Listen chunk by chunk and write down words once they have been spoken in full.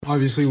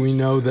obviously we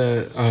know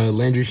that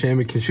Landry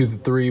Shamet can shoot the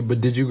three,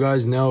 but did you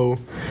guys know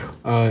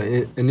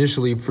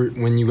initially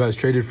when you guys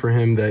traded for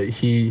him that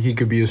he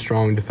could be a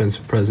strong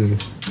defensive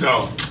presence?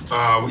 No,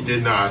 we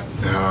did not.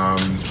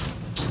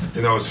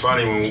 It's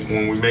funny,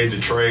 when we made the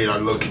trade, I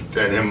looked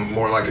at him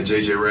more like a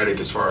J.J. Redick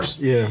as far as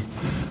speed.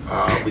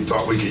 Yeah. We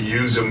thought we could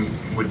use him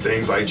with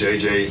things like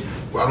J.J.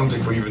 Well, I don't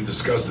think we even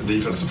discussed the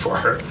defensive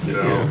part,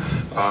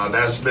 Yeah.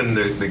 That's been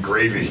the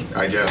gravy,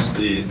 I guess,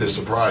 the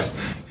surprise.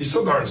 He's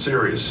so darn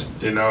serious,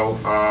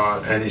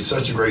 and he's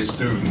such a great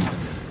student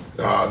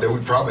that we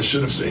probably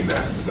should have seen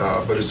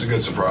that, but it's a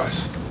good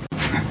surprise.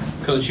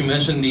 Coach, you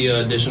mentioned the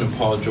addition of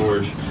Paul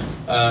George.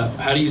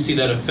 How do you see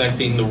that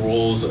affecting the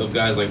roles of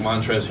guys like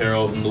Montrezl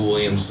Harrell and Lou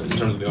Williams in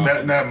terms of the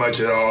offense? Not much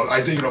at all.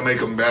 I think it'll make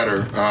them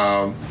better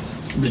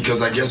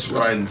because I guess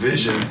what I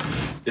envision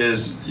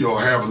is you'll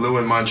have Lou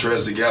and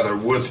Montrezl together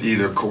with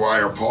either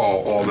Kawhi or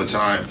Paul all the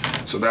time.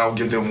 So that'll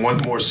give them one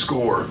more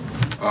score,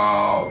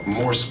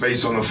 more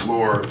space on the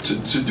floor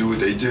to do what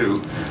they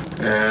do.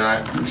 And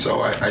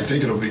I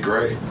think it'll be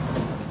great.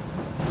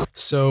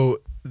 So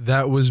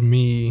that was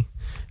me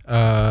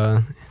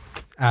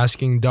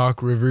asking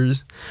Doc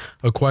Rivers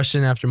a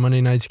question after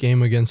Monday night's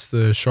game against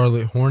the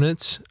Charlotte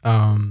Hornets.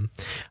 I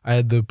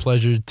had the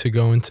pleasure to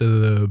go into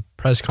the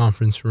press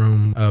conference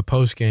room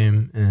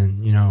post-game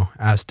and,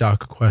 ask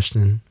Doc a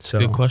question. So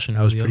good question.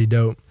 That was pretty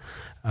dope.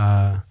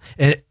 And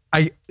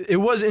it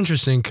was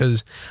interesting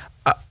because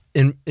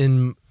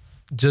in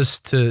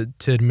just to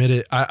admit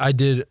it, I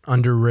did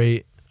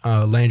underrate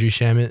Landry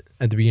Shamet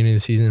at the beginning of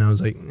the season. I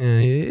was like,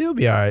 he'll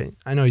be all right.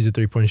 I know he's a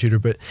three-point shooter,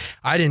 but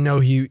I didn't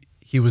know he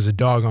was a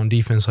dog on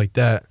defense like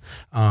that.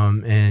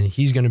 And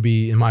he's going to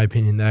be, in my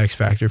opinion, the X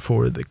factor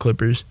for the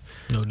Clippers.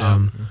 No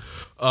doubt.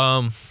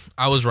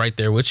 I was right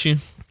there with you.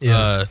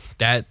 Yeah.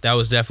 That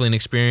was definitely an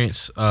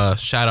experience.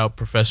 Shout out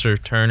Professor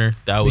Turner.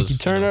 That was Mickey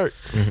Turner.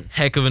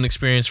 Heck of an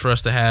experience for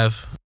us to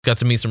have. Got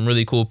to meet some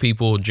really cool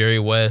people. Jerry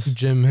West,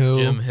 Jim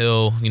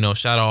Hill.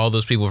 Shout out all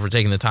those people for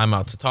taking the time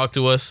out to talk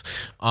to us.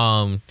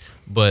 You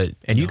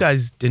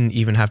guys didn't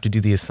even have to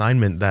do the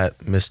assignment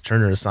that Miss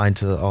Turner assigned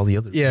to all the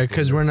others. Yeah,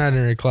 because we're not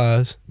in her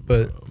class.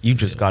 But you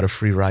just got a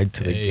free ride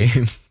to the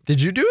game. Did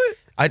you do it?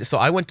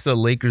 I went to the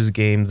Lakers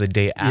game the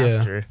day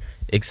after,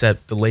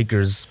 except the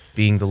Lakers,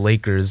 being the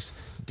Lakers,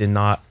 did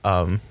not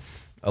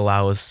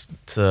allow us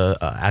to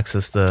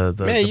access the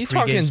Man, you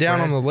talking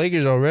down on the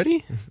Lakers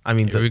already? I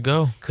mean, here we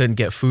go. Couldn't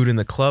get food in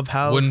the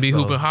clubhouse. Wouldn't be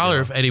hoop and holler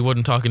if Eddie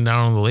wasn't talking down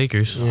on the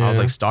Lakers. I was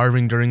like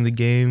starving during the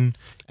game.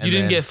 You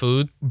didn't get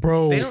food,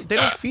 bro. They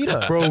don't feed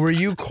us, bro. Were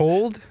you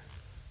cold?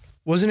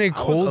 Wasn't it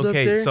cold up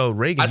there? Okay, so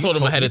Reagan, I told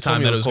him ahead of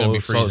time that it was going to be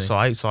freezing. So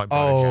I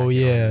brought a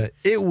jacket.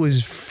 It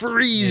was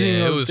freezing.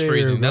 Yeah, it was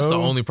freezing. Bro. That's the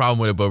only problem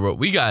with it, bro.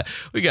 We got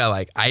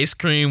like ice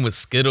cream with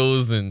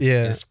Skittles and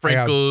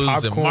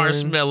sprinkles and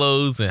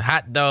marshmallows and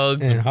hot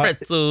dogs and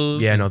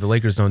pretzels. Yeah, no, the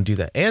Lakers don't do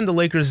that, and the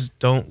Lakers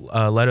don't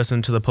let us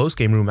into the post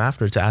game room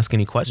after to ask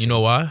any questions. You know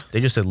why? They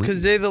just said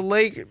because they're the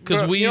Lakers.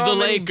 Because we the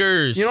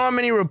Lakers. You know how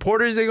many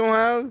reporters they gonna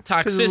have?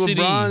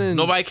 Toxicity.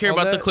 Nobody care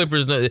about the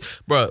Clippers,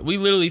 bro. We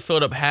literally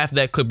filled up half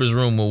that Clippers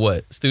room with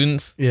what?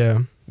 Students? Yeah.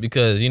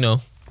 Because,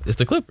 it's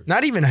the Clippers.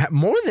 Not even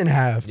more than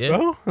half,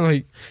 bro.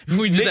 Like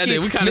we just had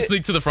we kind of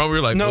sneaked to the front. We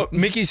were like, no,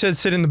 Mickey said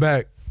sit in the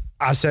back.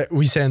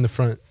 We sat in the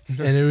front.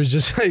 And it was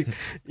just like,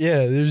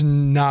 there's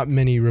not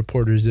many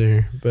reporters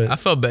there. But I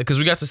felt bad because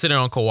we got to sit in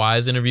on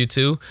Kawhi's interview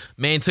too.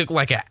 Man, it took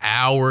like an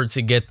hour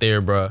to get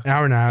there, bro.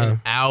 Hour and a half.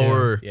 An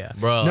hour. Yeah.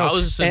 Bro. No, I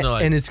was just sitting there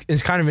like. And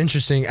it's kind of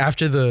interesting.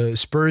 After the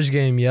Spurs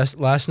game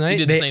last night, he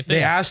did the same thing.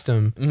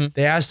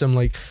 They asked him,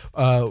 like,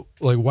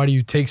 why do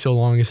you take so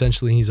long,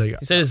 essentially? And he's like,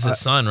 he said it's his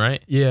son,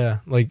 right? Yeah.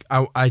 Like,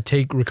 I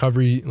take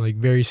recovery, like,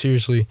 very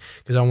seriously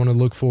because I want to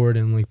look forward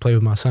and, like, play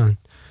with my son.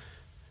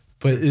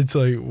 But it's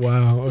like,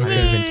 wow. Okay. I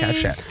didn't even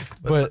catch that.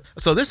 But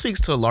so this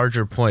speaks to a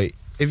larger point.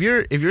 If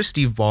you're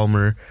Steve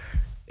Ballmer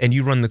and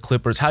you run the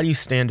Clippers, how do you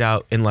stand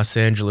out in Los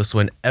Angeles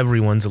when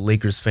everyone's a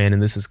Lakers fan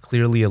and this is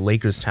clearly a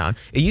Lakers town?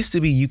 It used to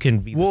be you can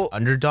be this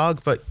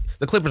underdog, but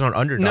the Clippers aren't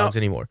underdogs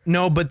anymore.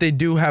 No, but they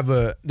do have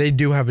a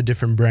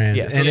different brand.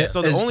 Yeah,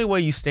 so the only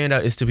way you stand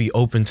out is to be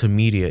open to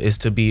media, is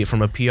to be,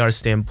 from a PR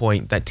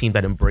standpoint, that team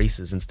that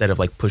embraces instead of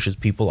like pushes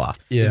people off.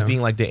 Yeah. It's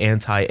being like the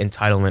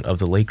anti-entitlement of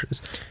the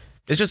Lakers.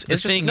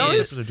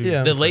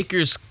 The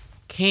Lakers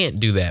can't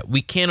do that.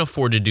 We can't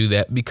afford to do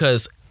that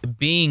because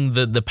being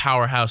the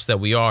powerhouse that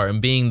we are and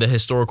being the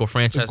historical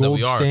franchise that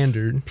we are,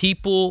 standard.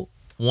 People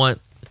want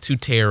to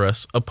tear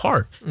us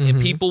apart.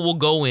 And people will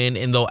go in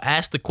and they'll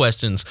ask the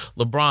questions,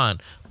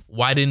 LeBron,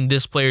 why didn't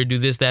this player do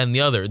this, that, and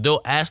the other?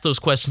 They'll ask those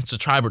questions to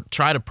try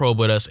to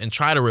probe at us and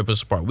try to rip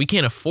us apart. We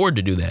can't afford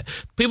to do that.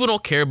 People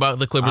don't care about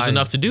the Clippers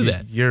enough to do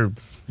that. You're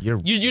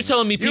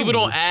telling me people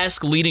don't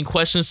ask leading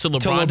questions to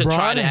LeBron to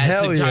try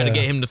to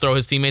get him to throw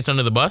his teammates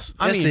under the bus?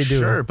 I mean,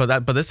 sure,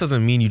 but this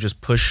doesn't mean you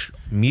just push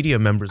media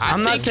members.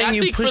 I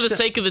think for the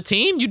sake of the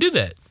team, you do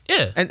that.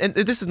 Yeah. And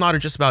this is not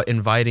just about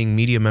inviting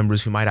media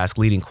members who might ask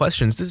leading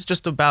questions. This is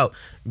just about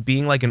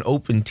being like an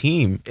open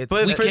team. You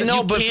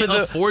can't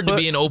afford to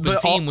be an open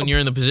team when you're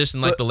in the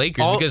position like the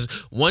Lakers because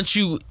once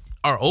you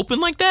are open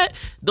like that,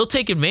 they'll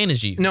take advantage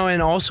of you. No,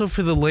 and also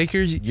for the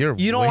Lakers, you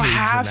don't way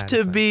have to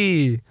dramatic.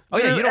 be. Oh,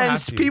 yeah, you don't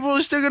have to. People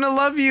are still gonna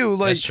love you.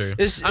 Like, That's true.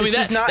 It's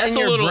just not in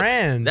your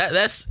brand.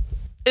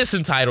 It's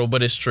entitled,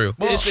 but it's true.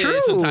 It's true.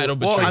 It's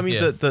entitled, but Well, true. I mean,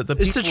 yeah. the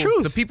It's the people,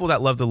 truth. the people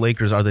that love the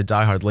Lakers are the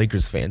diehard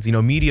Lakers fans. You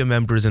know, media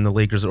members in the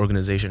Lakers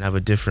organization have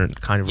a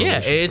different kind of Yeah,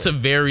 relationship. it's a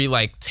very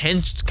like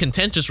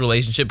contentious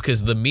relationship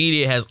because the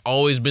media has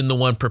always been the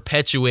one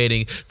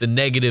perpetuating the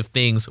negative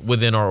things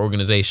within our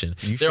organization.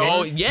 You They're sure?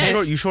 all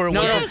yes. You sure it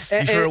No, wasn't? yes.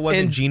 You sure it And-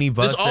 wasn't and Jeannie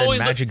Buss and always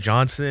Magic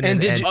Johnson? and And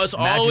did and you- It's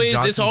Magic always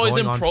Johnson been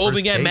going on probing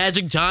First at Take?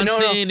 Magic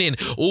Johnson and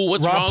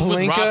what's wrong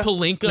with Rob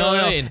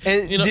Pelinka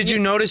And did you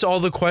notice all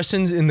the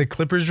questions in the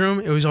Clippers room?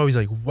 It was always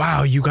like,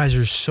 "Wow, you guys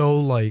are so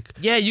like."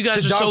 Yeah, you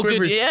guys to are Doc so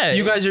Rivers, good. Yeah,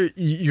 you guys are.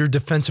 Your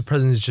defensive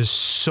presence is just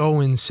so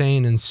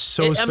insane and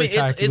so I mean,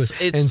 spectacular,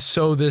 it's- and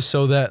so this,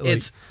 so that. Like,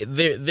 It's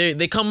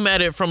they come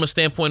at it from a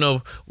standpoint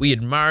of we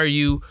admire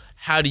you.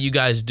 How do you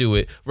guys do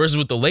it? Versus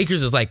with the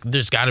Lakers, is like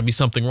there's got to be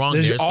something wrong.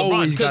 There's there. It's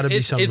always 'Cause gotta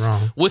be something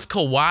wrong. With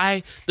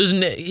Kawhi,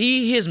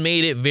 he has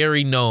made it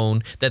very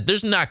known that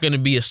there's not going to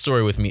be a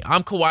story with me.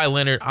 I'm Kawhi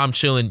Leonard. I'm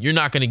chilling. You're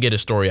not going to get a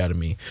story out of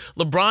me.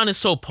 LeBron is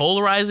so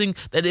polarizing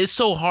that it's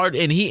so hard,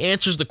 and he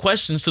answers the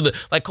questions to the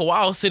like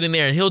Kawhi will sit in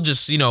there and he'll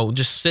just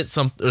spit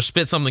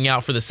something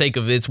out for the sake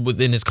of it's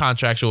within his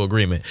contractual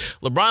agreement.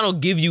 LeBron will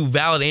give you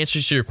valid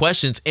answers to your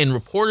questions, and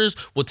reporters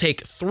will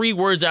take 3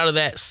 words out of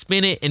that,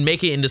 spin it, and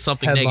make it into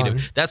something Headline. negative.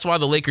 That's why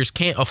the Lakers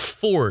can't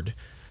afford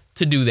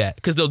to do that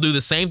because they'll do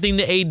the same thing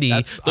to AD.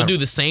 They'll do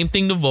the same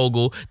thing to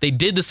Vogel. They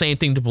did the same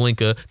thing to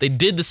Pelinka. They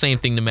did the same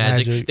thing to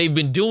Magic. They've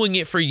been doing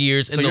it for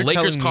years, and the you're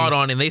Lakers telling caught me-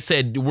 on, and they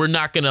said, we're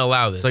not going to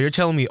allow this. So you're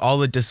telling me all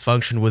the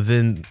dysfunction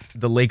within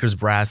the Lakers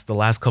brass the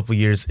last couple of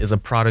years is a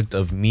product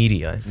of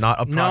media, not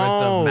a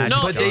product of Magic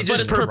no, but they but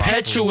just it's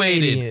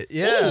perpetuating perpetuated. it.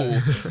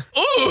 Yeah,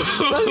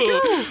 Ooh. let's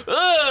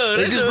go.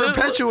 They just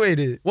perpetuate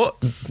it. Well,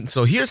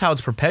 so here's how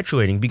it's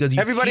perpetuating because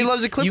Everybody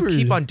loves the Clippers. You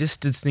keep on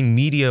distancing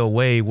media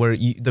away where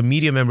the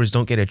media members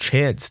don't get a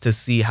chance to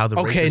see how the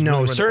Okay, Lakers no, really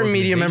run the certain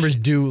media members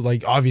organization. do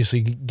like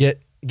obviously get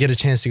a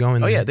chance to go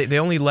in. Oh there. yeah, they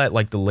only let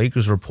like the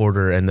Lakers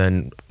reporter and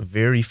then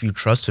very few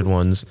trusted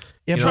ones.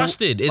 Yeah, you know,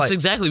 Trusted. It's like-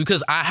 exactly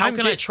because how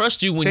can I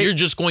trust you when you're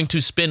just going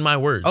to spin my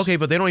words? Okay,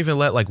 but they don't even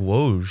let like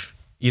Woj,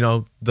 you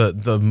know,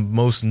 the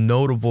most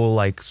notable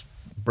like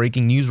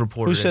breaking news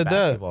reporter. Who in said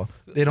basketball.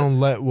 that? They don't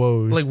let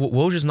Woj. Like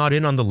Woj is not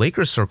in on the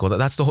Lakers circle.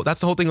 That's the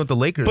whole thing with the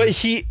Lakers. But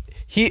he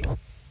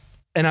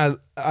and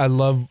I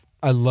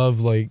love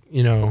like,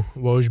 you know,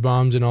 Woj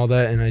bombs and all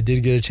that, and I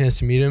did get a chance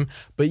to meet him.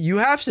 But you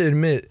have to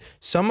admit,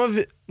 some of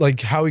it,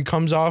 like how he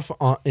comes off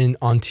on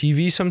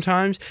TV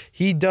sometimes,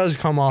 he does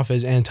come off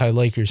as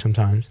anti-Lakers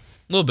sometimes.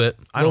 A little bit.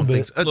 I don't little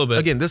think bit. so. Little bit.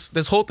 Again,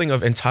 this whole thing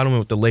of entitlement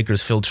with the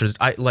Lakers filters.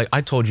 I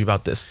told you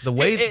about this. The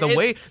way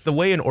the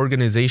way an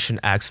organization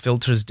acts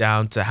filters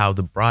down to how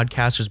the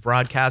broadcasters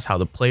broadcast, how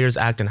the players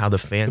act, and how the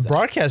fans The act.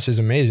 broadcast is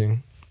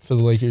amazing for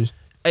the Lakers.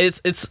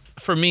 It's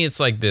for me, it's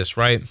like this,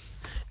 right?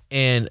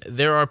 And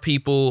there are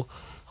people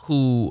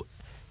who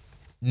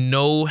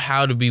know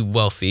how to be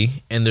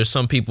wealthy, and there's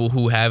some people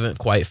who haven't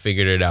quite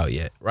figured it out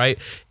yet, right?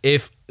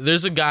 If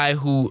there's a guy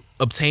who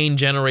obtained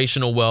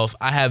generational wealth,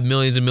 I have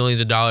millions and millions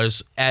of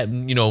dollars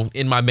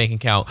in my bank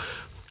account.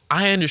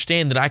 I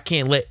understand that I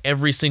can't let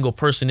every single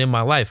person in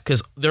my life,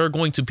 because there are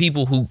going to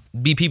people who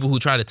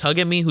try to tug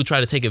at me, who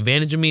try to take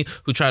advantage of me,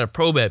 who try to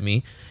probe at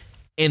me.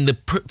 And the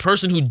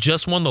person who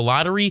just won the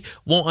lottery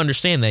won't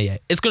understand that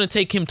yet. It's going to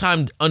take him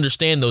time to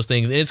understand those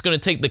things. And it's going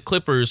to take the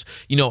Clippers,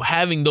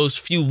 having those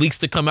few leaks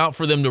to come out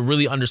for them to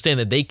really understand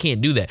that they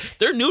can't do that.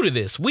 They're new to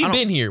this. We've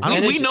been here.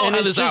 We know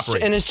how this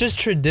operates. And it's just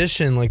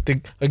tradition. Like the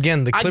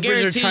Clippers I are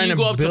guarantee trying you to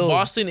go up build. to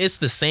Boston, it's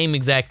the same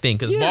exact thing.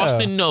 Because Yeah.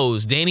 Boston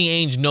knows, Danny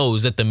Ainge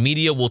knows that the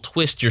media will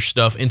twist your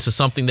stuff into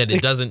something that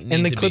it doesn't need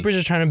And the to Clippers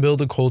be. are trying to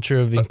build a culture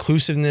of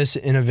inclusiveness,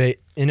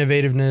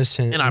 innovativeness,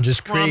 And I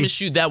just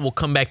promise you that will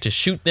come back to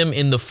shoot them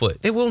in the foot.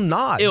 It will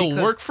not. It'll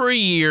because work for a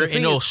year and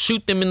thing it'll is-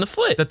 shoot them in the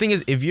foot. The thing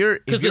is,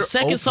 Because the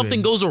second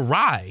something goes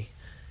awry,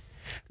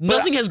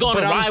 nothing has gone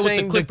but awry I'm with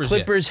saying the Clippers. The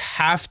Clippers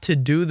have to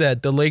do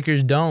that. The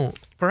Lakers don't.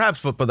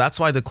 perhaps, but that's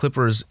why the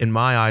Clippers, in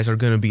my eyes, are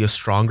going to be a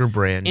stronger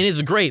brand. And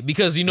it's great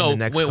because the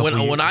next couple when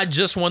years. I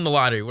just won the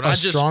lottery, when A I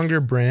just stronger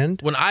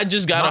brand. got Not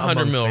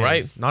 100 among mil, fans.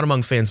 right? Not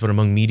among fans, but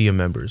among media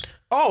members.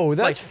 Oh,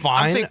 that's Like,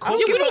 fine. I'm saying I don't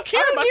Yeah, we give don't a-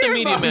 care I about don't the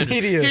media, man.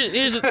 media.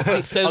 Here's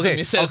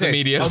says the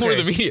media. We're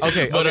the media.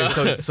 Okay,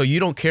 But, so you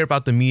don't care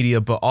about the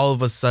media, but all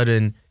of a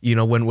sudden,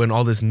 when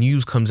all this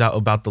news comes out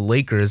about the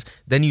Lakers,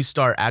 then you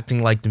start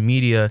acting like the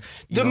media.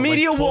 The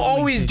media will totally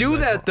always did do you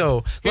guys that,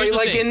 wrong. though. Here's the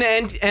Like thing. in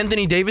the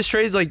Anthony Davis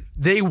trades, like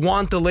they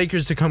want the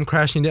Lakers to come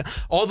crashing down.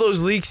 All those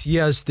leaks,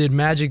 yes, did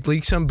Magic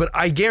leak some, but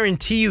I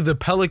guarantee you the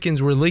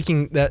Pelicans were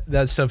leaking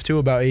that stuff too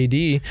about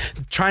AD,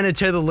 trying to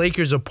tear the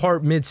Lakers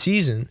apart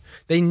mid-season.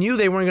 They knew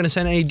they weren't going to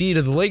send AD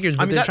to the Lakers,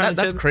 but I mean, they're trying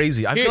that's to.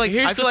 crazy. I feel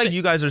like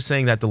you guys are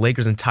saying that the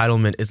Lakers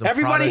entitlement is a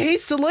Everybody product.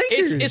 hates the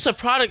Lakers. It's a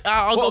product.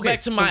 I'll go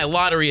back to my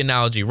lottery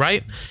analogy,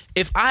 right?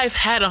 If I've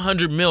had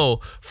 $100 million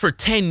for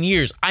 10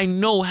 years, I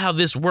know how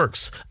this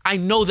works. I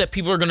know that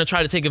people are going to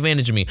try to take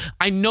advantage of me.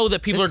 I know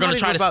that people It's are going not to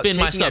try even to about spin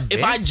my taking stuff.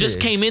 If I just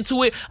advantage. came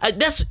into it,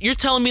 you're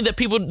telling me that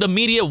the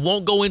media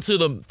won't go into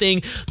the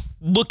thing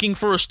looking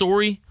for a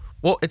story?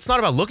 Well, it's not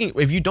about looking.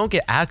 If you don't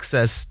get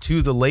access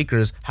to the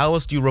Lakers, how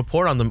else do you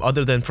report on them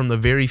other than from the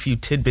very few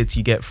tidbits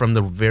you get from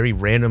the very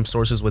random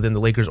sources within the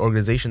Lakers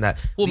organization that...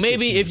 Well,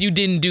 maybe if you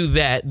didn't do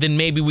that, then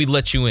maybe we'd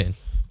let you in.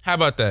 How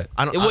about that?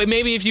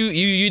 Maybe if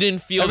you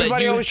didn't feel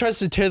Everybody that always tries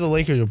to tear the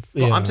Lakers up.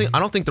 Well, I'm saying I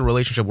don't think the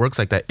relationship works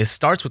like that. It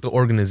starts with the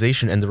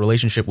organization and the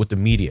relationship with the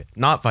media,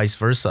 not vice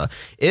versa.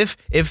 If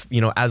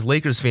as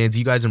Lakers fans,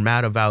 you guys are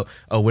mad about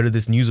whether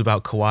this news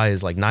about Kawhi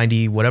is like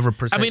 90 whatever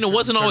percent. I mean, it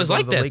wasn't always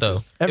like that though.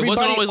 It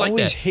wasn't always like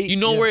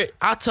that. Where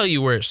I'll tell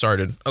you where it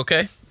started.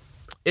 Okay,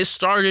 it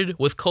started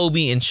with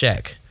Kobe and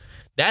Shaq.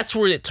 That's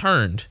where it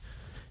turned.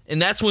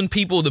 And that's when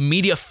the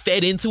media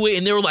fed into it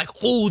and they were like,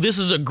 oh, this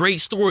is a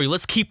great story.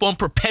 Let's keep on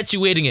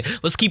perpetuating it.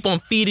 Let's keep on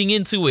feeding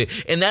into it.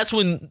 And that's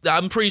when,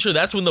 I'm pretty sure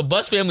that's when the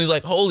Buss family's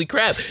like, holy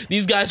crap,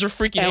 these guys are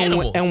freaking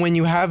animals. And when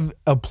you have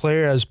a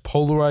player as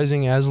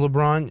polarizing as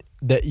LeBron,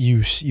 that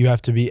you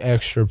have to be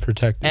extra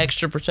protective.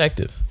 Extra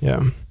protective.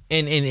 Yeah.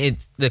 And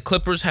the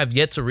Clippers have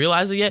yet to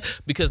realize it yet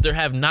because there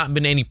have not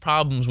been any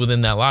problems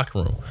within that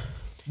locker room.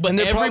 But and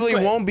there probably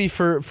won't be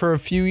for a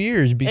few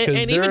years because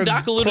and even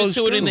Doc alluded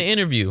to it in the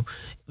interview.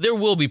 There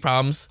will be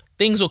problems.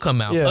 Things will come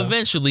out. Yeah.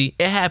 Eventually,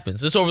 it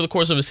happens. It's over the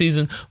course of a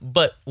season.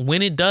 But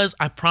when it does,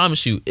 I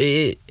promise you,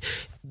 they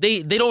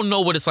don't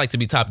know what it's like to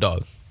be top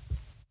dog.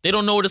 They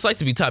don't know what it's like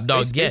to be top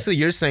dog yet. Basically,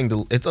 you're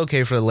saying it's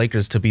okay for the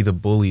Lakers to be the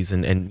bullies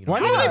and why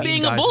How are they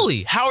being a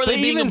bully? How are they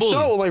being a bully?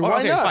 So, like,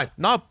 why not? Fine.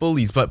 Not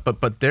bullies, but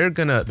they're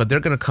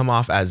gonna come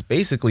off as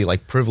basically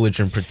like privileged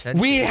and pretentious.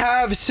 We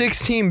have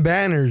 16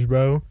 banners,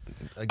 bro.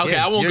 Again, Okay,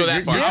 I won't go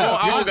that far.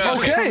 I won't go.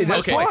 Okay,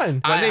 that's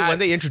fine. When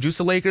they introduce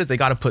the Lakers, they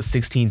got to put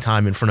 16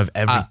 time in front of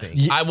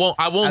everything. I won't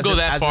go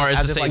that far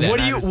as to say that. What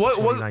do you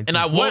what And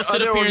I won't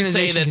sit up here and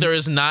say that there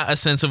is not a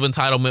sense of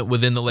entitlement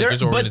within the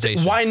Lakers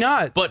organization. Why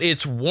not? But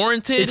it's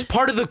warranted. It's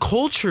part of the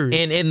culture.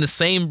 And in the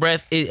same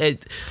breath,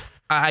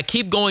 I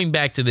keep going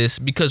back to this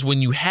because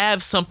when you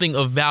have something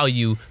of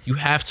value, you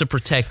have to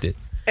protect it.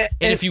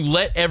 And if you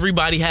let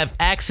everybody have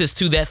access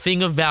to that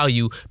thing of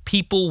value,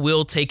 people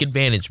will take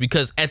advantage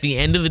because at the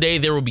end of the day,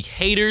 there will be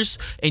haters.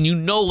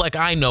 And like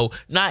I know,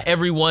 not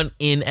everyone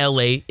in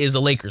LA is a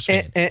Lakers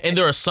fan. And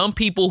there are some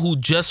people who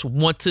just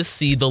want to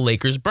see the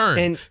Lakers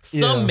burn.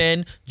 Some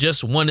men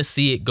just want to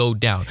see it go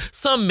down.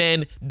 Some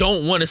men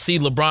don't want to see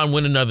LeBron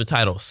win another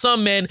title.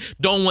 Some men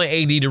don't want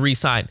AD to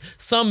re-sign.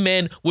 Some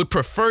men would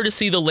prefer to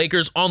see the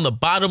Lakers on the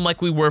bottom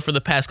like we were for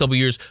the past couple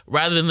years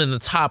rather than the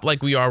top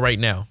like we are right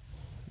now.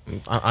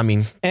 I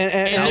mean,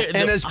 and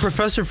as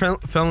Professor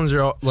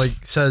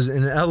Fellinger says,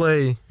 in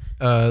LA,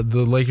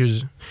 the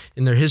Lakers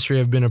in their history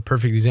have been a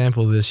perfect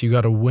example of this. You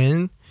got to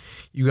win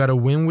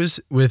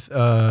with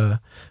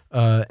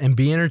and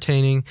be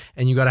entertaining,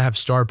 and you got to have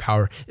star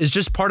power. It's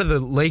just part of the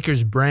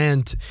Lakers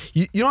brand.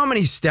 You know how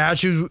many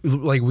statues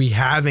like we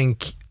have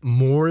and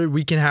more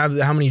we can have,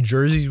 how many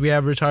jerseys we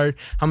have retired,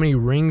 how many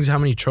rings, how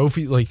many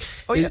trophies.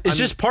 It's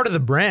just part of the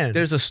brand.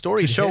 There's a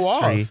story to show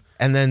history, off,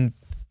 and then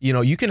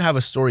you can have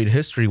a storied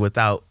history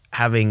without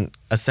having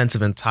a sense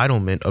of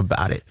entitlement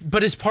about it.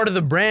 But it's part of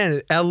the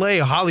brand.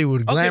 LA,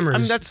 Hollywood, glamorous. I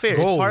mean, that's fair.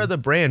 Gold. It's part of the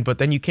brand, but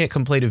then you can't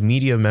complain if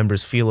media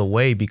members feel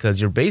away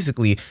because you're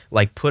basically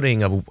like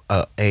putting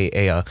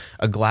a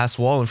glass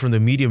wall in front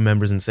of the media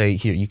members and say,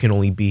 here, you can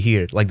only be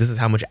here. Like, this is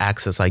how much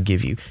access I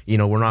give you.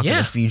 We're not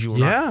going to feed you.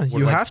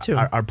 You have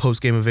to. Our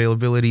post-game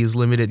availability is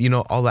limited,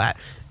 all that.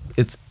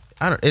 It's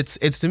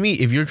to me,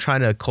 if you're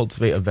trying to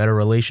cultivate a better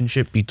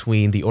relationship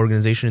between the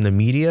organization and the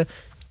media,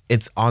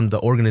 it's on the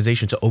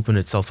organization to open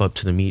itself up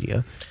to the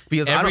media.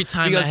 Because every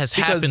time that has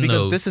happened,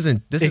 because though,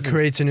 this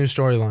creates a new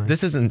storyline.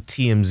 This isn't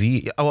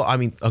TMZ. Oh, I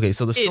mean, okay,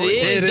 so the story.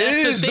 It is.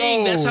 That's the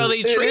thing. That's how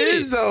they treat it. It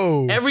is,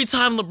 though. Every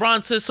time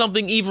LeBron says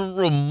something even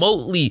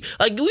remotely,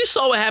 like we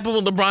saw what happened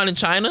with LeBron in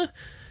China.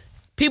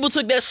 People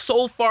took that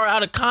so far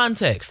out of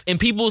context, and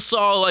people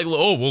saw like,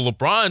 oh, well,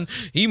 LeBron,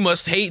 he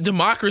must hate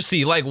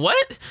democracy. Like,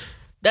 what?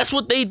 That's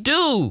what they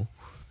do.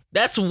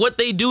 That's what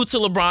they do to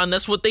LeBron.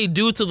 That's what they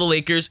do to the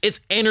Lakers.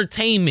 It's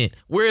entertainment.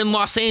 We're in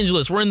Los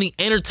Angeles. We're in the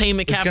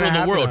entertainment capital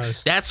of the world.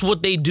 That's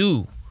what they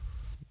do.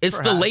 It's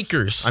the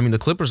Lakers. I mean, the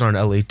Clippers are in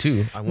LA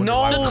too.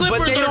 No, the Clippers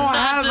but they are don't not.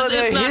 have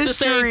It's not history. the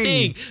same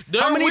thing.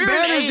 How many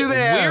banners do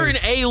they have? We're an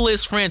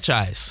A-list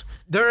franchise.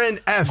 They're an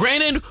F.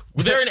 Granted,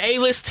 they're an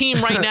A-list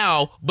team right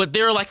now, but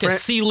they're like a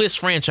C-list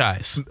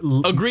franchise.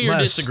 Agree or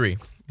disagree?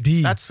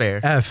 D. That's fair.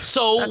 F.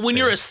 So That's when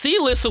fair. you're a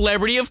C-list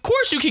celebrity, of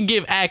course you can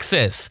give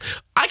access.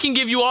 I can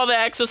give you all the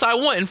access I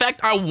want. In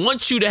fact, I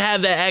want you to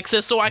have that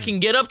access so I can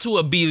get up to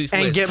a B-list.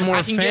 And get more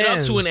I can get up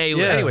fans. to an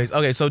A-list. Yeah. Anyways,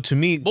 okay, so to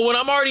me, But when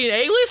I'm already an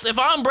A-list, if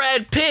I'm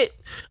Brad Pitt,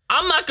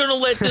 I'm not going to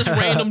let this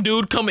random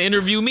dude come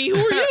interview me. Who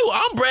are you?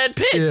 I'm Brad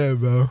Pitt. Yeah,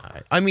 bro.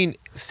 I mean,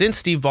 since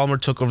Steve Ballmer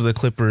took over the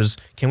Clippers,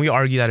 can we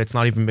argue that it's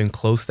not even been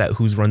close that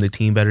who's run the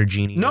team better,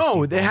 Genie? or No,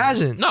 Steve it Ballmer?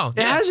 hasn't. No, it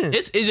yeah.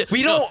 hasn't.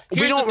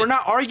 We're We're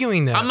not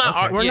arguing that. I'm not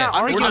ar- We're yeah, not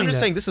I'm arguing I'm just that.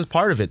 saying this is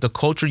part of it. The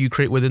culture you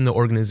create within the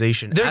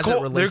organization. Their as it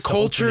relates to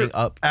culture opening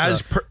up to-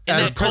 as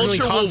And that presently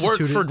culture will work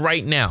constituted- for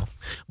right now.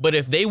 But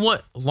if they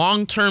want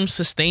long-term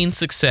sustained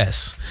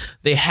success,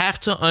 they have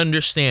to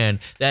understand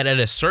that at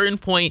a certain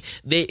point,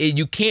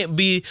 you can't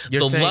be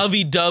You're the saying-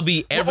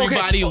 lovey-dovey,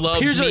 everybody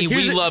loves me,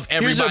 we love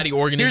everybody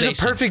organization. Here's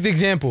a perfect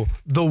example.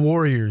 The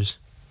Warriors.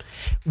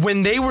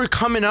 When they were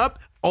coming up,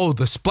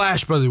 the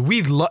Splash Brothers.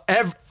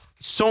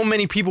 So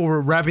many people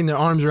were wrapping their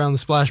arms around the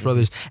Splash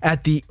Brothers.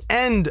 At the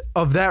end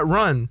of that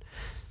run,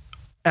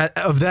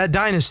 of that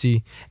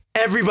dynasty,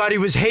 everybody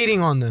was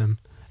hating on them.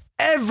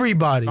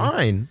 Everybody.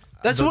 Fine.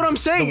 That's what I'm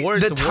saying. The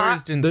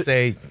Warriors, didn't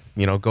say,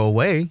 go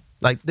away.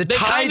 Like The They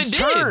kind of tides did.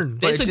 turn.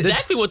 That's Like,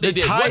 exactly what they the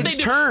did. What tides they did.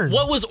 turn.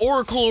 What was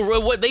Oracle?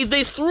 What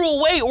they threw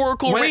away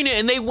Oracle When- Arena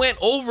and they went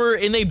over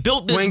and they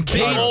built this When big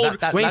KD old.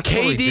 when that's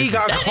totally KD different.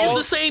 got That is called,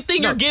 the same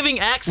thing. No. You're giving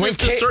access When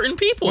to certain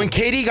people. When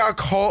KD got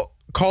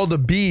called a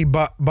B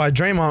by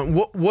Draymond,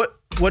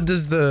 what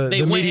does the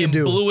they went media and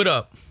do? blew it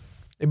up.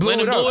 They blew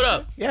Went it and blew it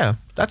up. up. Yeah,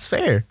 that's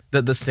fair.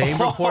 The same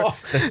report,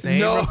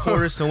 No.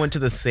 reporters still went to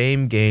the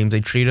same games. They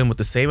treat them with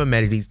the same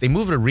amenities. They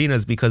moved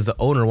arenas because the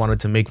owner wanted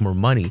to make more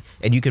money,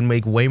 and you can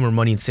make way more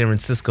money in San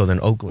Francisco than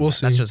Oakland. We'll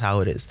see. That's just how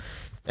it is.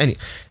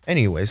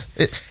 Anyways,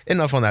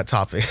 enough on that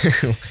topic.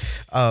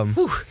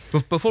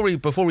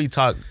 Before we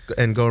talk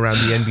and go around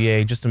the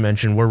NBA, just to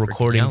mention, we're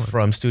recording yelling.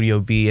 from Studio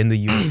B in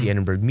the USC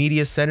Edinburgh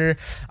Media Center.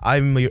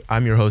 I'm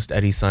your host,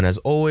 Eddie Sun. As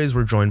always,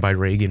 we're joined by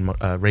Reagan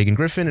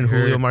Griffin and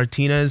Julio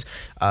Martinez.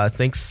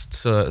 Thanks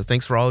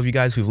for all of you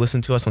guys who've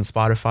listened to us on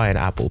Spotify and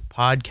Apple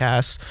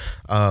Podcasts.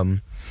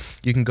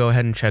 You can go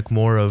ahead and check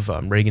more of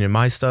Reagan and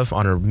my stuff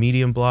on our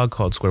Medium blog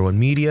called Square One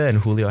Media, and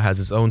Julio has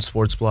his own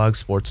sports blog,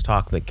 Sports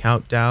Talk The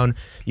Countdown.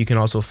 You can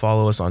also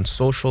follow us on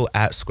social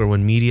at Square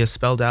One Media,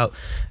 spelled out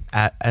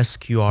at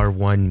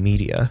SQR1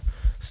 Media.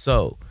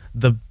 So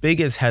the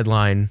biggest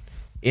headline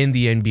in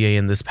the NBA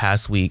in this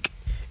past week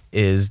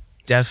is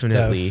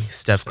definitely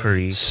Steph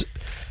Curry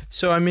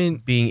So I mean,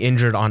 being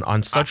injured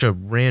on such a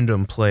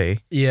random play.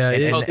 yeah.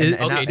 Okay,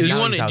 now do you he's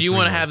want out to 3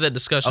 have months. that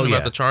discussion Oh, about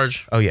yeah. the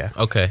charge? Oh yeah.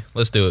 Okay,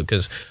 let's do it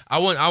because I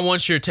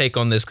want your take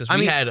on this because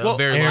we had a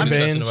very long Aaron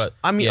discussion Baines. about.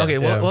 I mean, yeah. okay,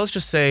 well, let's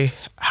just say,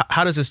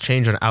 how does this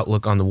change an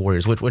outlook on the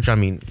Warriors? Which I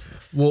mean,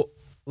 well,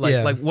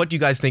 like what do you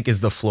guys think is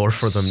the floor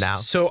for them now?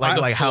 So like,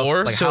 I- like how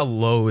floor? like So how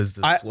low is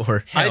this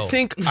floor? I Hell.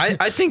 think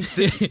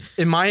that,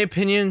 in my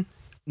opinion,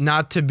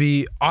 not to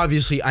be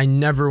obviously, I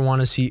never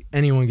want to see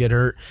anyone get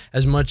hurt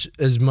as much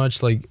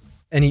like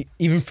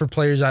even for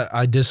players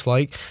I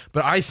dislike,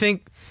 but I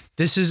think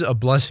this is a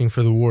blessing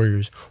for the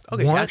Warriors.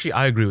 Okay, actually,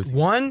 I agree with you.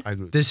 One, I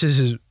agree with this is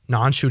his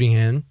non-shooting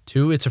hand.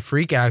 2, it's a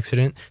freak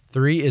accident.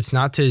 3, it's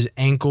not to his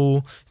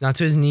ankle, not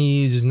to his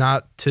knees, it's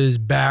not to his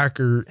back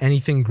or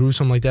anything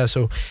gruesome like that.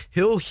 So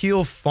he'll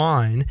heal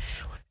fine.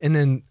 And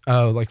then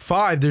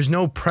 5, there's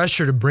no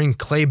pressure to bring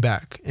Clay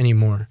back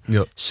anymore.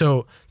 Yep.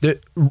 So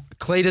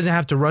Clay doesn't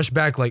have to rush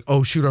back like,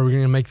 oh shoot, are we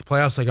going to make the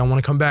playoffs? Like I want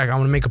to come back. I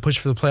want to make a push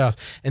for the playoffs.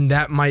 And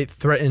that might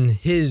threaten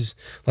his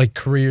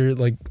career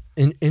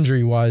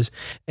injury wise.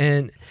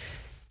 And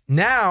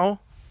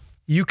now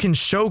you can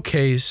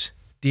showcase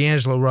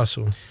D'Angelo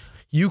Russell.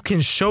 You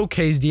can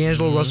showcase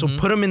D'Angelo Russell,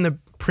 put him in the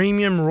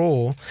premium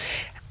role,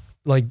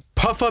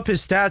 puff up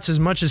his stats as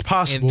much as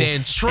possible, And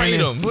then trade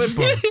him. flip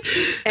him.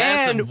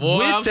 And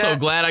boy, I'm so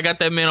glad I got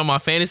that man on my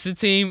fantasy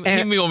team.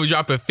 He be gonna be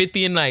dropping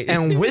 50 a night.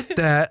 And with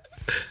that,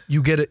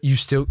 you can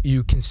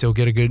still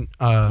get a good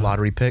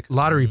lottery pick,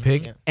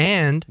 pick,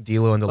 and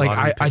D'Lo in the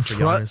lottery I pick for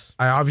Giannis.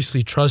 I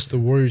obviously trust the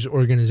Warriors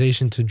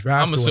organization to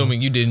draft. I'm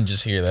assuming you didn't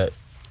just hear that.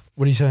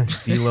 What do you say?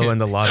 D'Lo in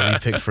the lottery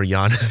pick for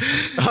Giannis.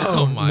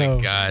 Oh my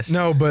no. gosh.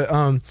 No, but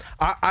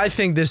I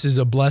think this is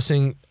a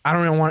blessing. I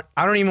don't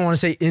even want to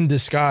say in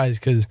disguise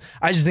because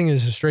I just think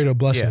it's a straight up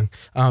blessing.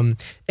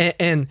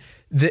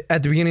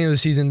 At the beginning of the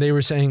season, they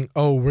were saying,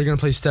 "Oh, we're gonna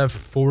play Steph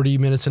 40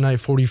 minutes a night,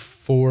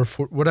 44,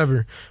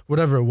 whatever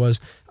it was."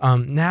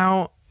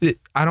 Now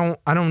I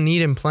don't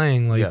need him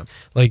playing I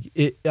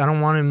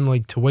don't want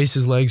him to waste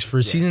his legs for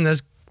a season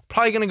that's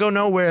probably going to go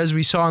nowhere, as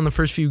we saw in the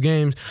first few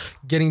games,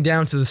 getting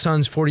down to the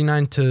Suns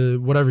 49 to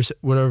whatever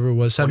it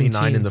was, 17.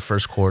 29 in the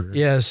first quarter.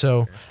 Yeah,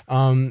 so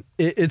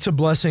it's a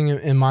blessing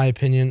in my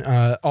opinion.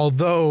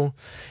 Although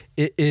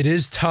it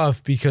is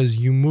tough because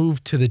you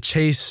move to the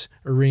Chase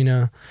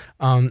Arena,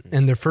 and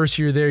the first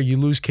year there, you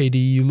lose KD,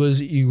 you lose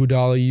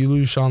Iguodala, you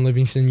lose Sean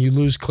Livingston, you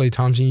lose Klay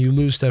Thompson, you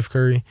lose Steph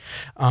Curry,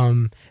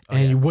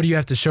 what do you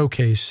have to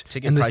showcase?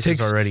 Ticket And the prices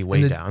ticks- are already way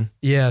and the- down.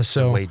 Yeah,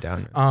 so Way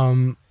down.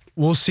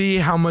 we'll see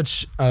how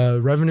much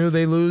revenue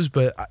they lose,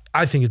 but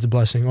I think it's a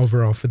blessing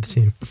overall for the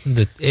team.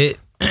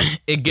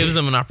 It gives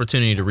them an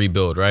opportunity to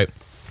rebuild, right?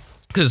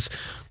 Because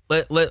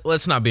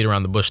let's not beat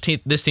around the bush.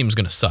 This team's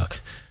gonna suck.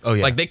 Oh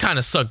yeah, like they kind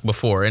of sucked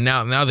before, and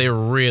now they're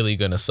really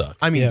gonna suck.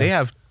 I mean, they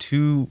have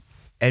 2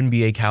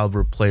 NBA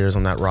caliber players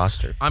on that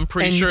roster. I'm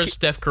pretty sure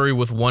Steph Curry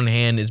with one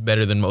hand is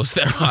better than most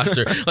of that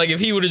roster. Like if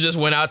he would have just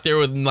went out there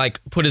with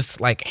put his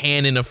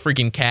hand in a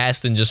freaking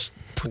cast and just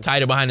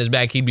tied it behind his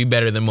back, he'd be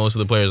better than most of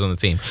the players on the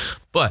team.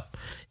 But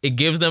it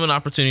gives them an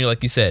opportunity,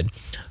 like you said,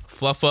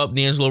 fluff up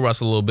D'Angelo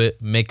Russell a little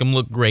bit, make him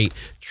look great,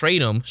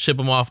 trade him, ship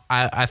him off.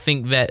 I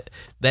think that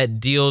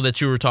deal that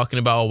you were talking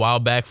about a while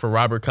back for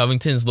Robert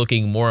Covington is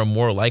looking more and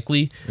more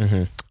likely.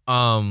 Mm-hmm.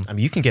 I mean,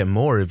 you can get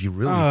more if you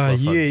really.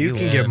 You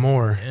can get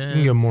more. Yeah.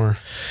 You can get more.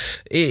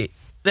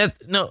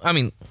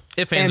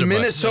 And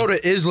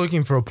Minnesota is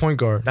looking for a point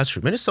guard. That's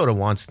true. Minnesota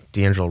wants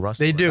D'Angelo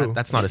Russell. They do.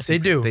 That's not a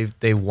secret. They do.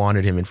 They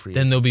wanted him in free.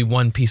 Then they'll be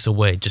one piece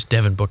away. Just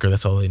Devin Booker.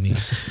 That's all they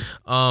need.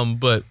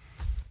 But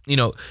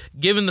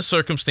given the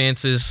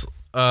circumstances,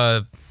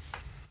 I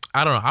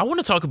don't know. I want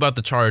to talk about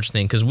the charge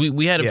thing because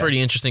we had a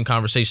pretty interesting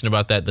conversation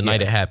about that the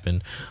night it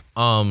happened.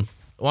 Why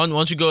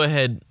don't you go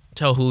ahead,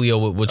 tell Julio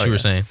what you were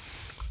saying.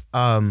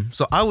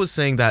 So I was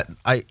saying that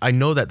I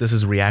know that this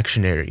is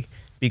reactionary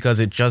because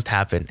it just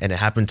happened, and it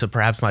happened to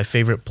perhaps my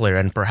favorite player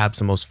and perhaps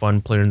the most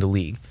fun player in the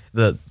league,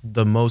 the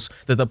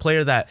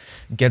player that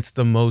gets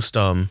the most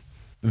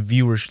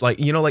viewers. Like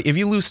if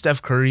you lose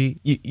Steph Curry,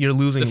 you're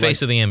losing the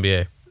face of the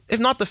NBA. If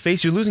not the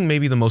face, you're losing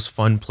maybe the most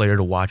fun player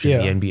to watch in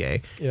the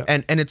NBA. Yeah.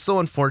 And it's so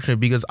unfortunate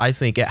because I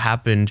think it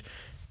happened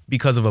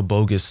because of a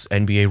bogus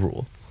NBA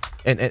rule,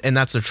 and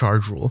that's the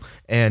charge rule.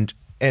 And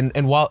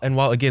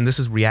while again this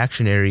is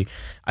reactionary,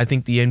 I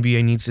think the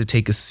NBA needs to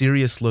take a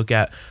serious look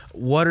at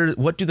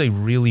what do they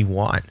really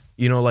want?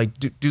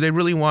 Do they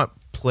really want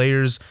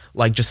players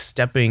just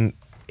stepping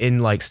in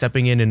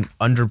and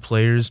under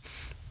players,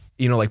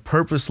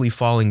 purposely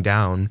falling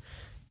down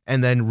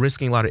and then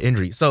risking a lot of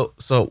injury. So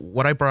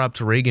what I brought up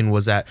to Reagan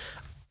was that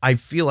I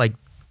feel like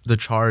the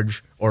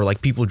charge or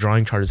people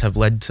drawing charges have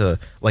led to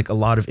a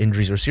lot of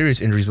injuries or serious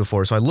injuries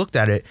before. So I looked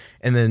at it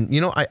and then,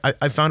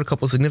 I found a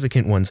couple of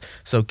significant ones.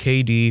 So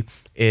KD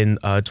in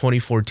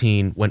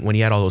 2014, when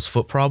he had all those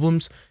foot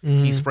problems,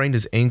 he sprained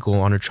his ankle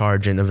on a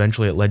charge and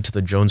eventually it led to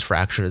the Jones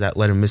fracture that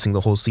led him missing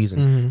the whole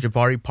season.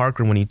 Jabari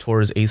Parker, when he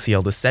tore his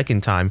ACL the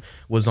second time,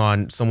 was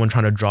on someone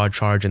trying to draw a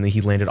charge and then he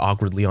landed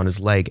awkwardly on his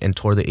leg and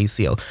tore the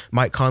ACL.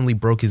 Mike Conley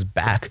broke his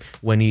back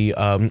when he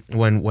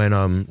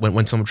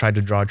when someone tried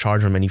to draw a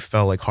charge on him and he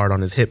fell hard on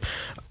his hip.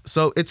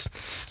 So it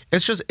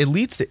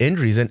leads to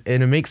injuries and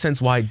it makes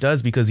sense why it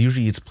does, because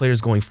usually it's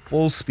players going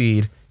full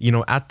speed,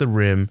 at the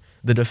rim.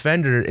 The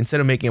defender, instead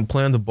of making a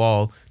play on the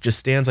ball, just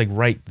stands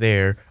right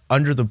there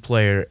under the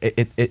player.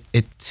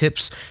 It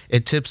tips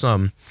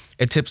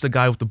the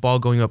guy with the ball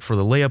going up for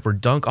the layup or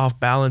dunk off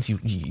balance.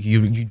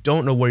 You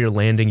don't know where you're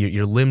landing.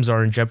 Your limbs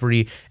are in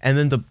jeopardy. And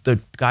then the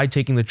guy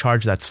taking the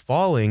charge that's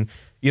falling,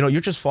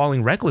 you're just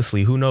falling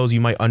recklessly. Who knows? You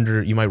might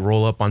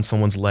roll up on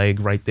someone's leg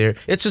right there.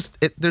 It's just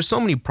there's so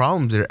many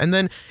problems there. And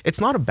then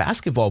it's not a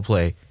basketball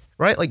play,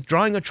 right?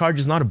 Drawing a charge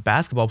is not a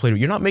basketball play.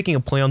 You're not making a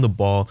play on the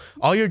ball.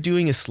 All you're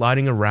doing is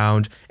sliding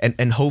around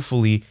and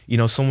hopefully,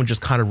 someone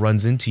just kind of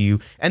runs into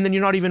you. And then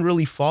you're not even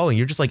really falling.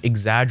 You're just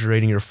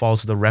exaggerating your fall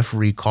so the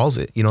referee calls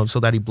it, so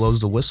that he blows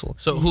the whistle.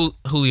 So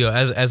Julio,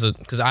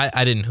 because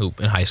I didn't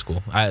hoop in high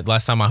school.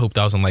 Last time I hooped,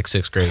 I was in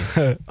 6th grade.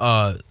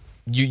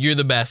 You're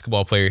the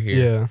basketball player here.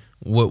 Yeah.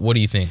 What do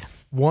you think?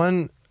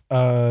 One,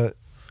 I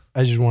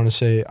just want to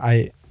say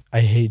I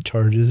hate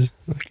charges.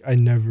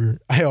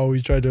 I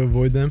always try to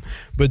avoid them.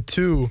 But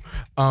 2,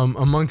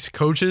 amongst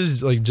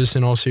coaches, just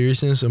in all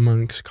seriousness,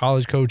 amongst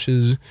college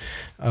coaches,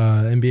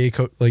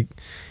 NBA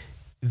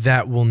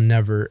that will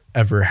never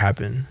ever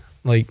happen.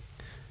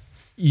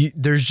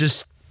 There's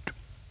just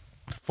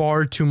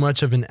far too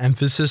much of an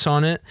emphasis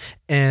on it,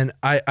 and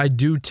I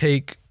do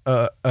take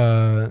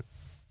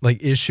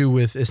issue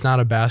with it's not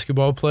a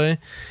basketball play.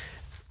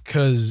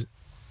 Because,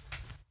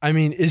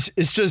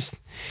 it's just,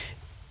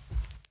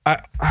 I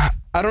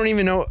don't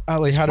even know how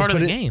to put it. It's part of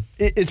the game.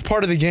 It's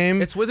part of the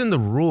game. It's within the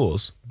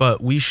rules,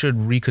 but we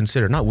should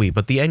reconsider. Not we,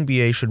 but the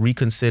NBA should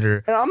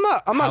reconsider. And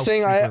I'm not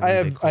saying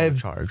I have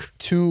charge.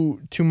 too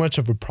much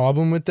of a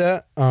problem with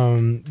that.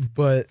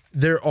 But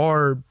there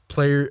are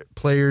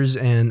players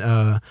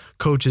and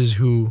coaches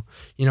who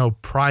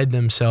pride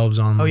themselves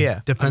on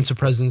defensive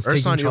presence,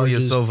 taking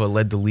charges. Ilyasova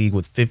led the league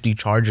with 50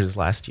 charges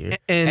last year.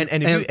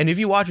 And if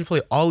you watch him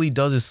play, all he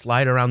does is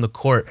slide around the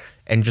court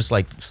and just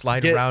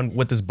slide around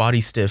with his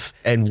body stiff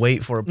and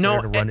wait for a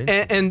player to run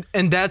into.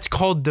 And that's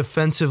called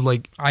defensive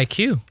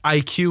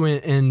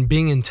IQ and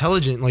being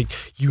intelligent.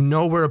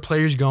 Where a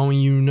player's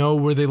going,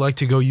 where they like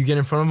to go. You get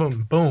in front of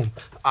them, boom.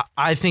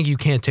 I think you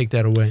can't take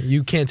that away.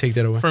 You can't take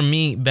that away. For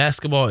me,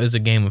 basketball is a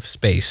game of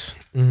space,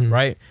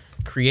 right?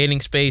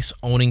 Creating space,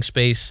 owning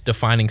space,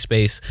 defining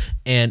space.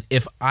 And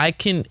if I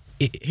can,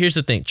 here's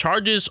the thing: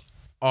 charges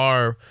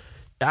are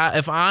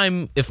if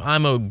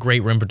I'm a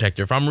great rim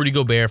protector, if I'm Rudy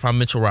Gobert, if I'm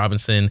Mitchell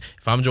Robinson,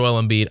 if I'm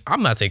Joel Embiid,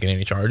 I'm not taking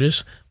any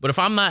charges. But if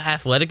I'm not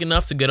athletic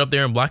enough to get up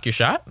there and block your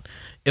shot,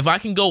 if I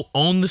can go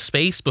own the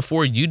space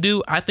before you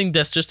do, I think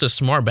that's just a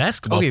smart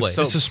basketball play.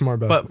 So, It's a smart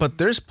basketball. But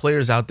there's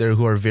players out there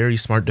who are very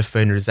smart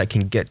defenders that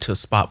can get to a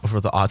spot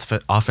before the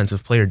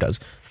offensive player does.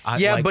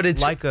 But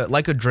it's like a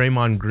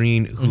Draymond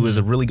Green, who is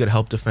a really good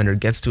help defender,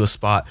 gets to a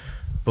spot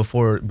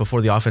before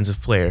the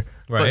offensive player.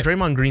 Right. But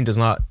Draymond Green is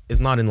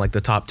not in like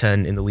the top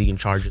 10 in the league in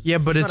charges. yeah,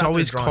 but He's it's not out there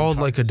always drawing called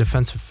like a charges.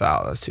 defensive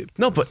foul. That's it.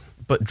 No, but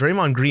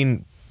Draymond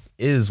Green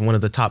is one of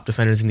the top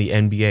defenders in the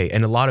NBA,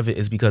 and a lot of it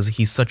is because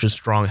he's such a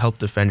strong help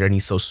defender and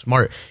he's so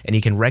smart and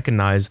he can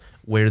recognize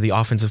where the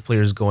offensive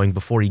player is going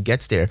before he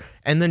gets there.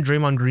 And then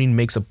Draymond Green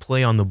makes a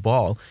play on the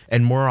ball,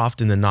 and more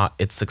often than not,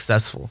 it's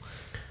successful.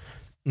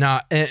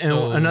 Nah, and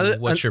So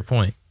what's your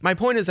point? My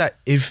point is that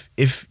if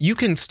you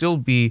can still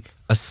be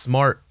a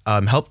smart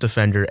help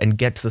defender and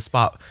get to the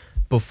spot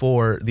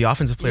before the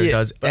offensive player Yeah,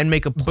 does and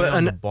make a play but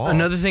on the ball.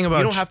 another thing about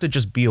you don't have to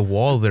just be a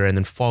wall there and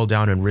then fall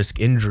down and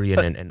risk injury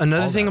and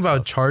another all thing that about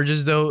stuff.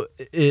 charges though,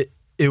 it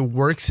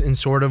works in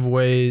sort of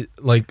way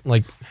like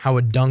how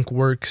a dunk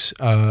works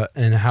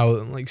and how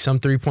like some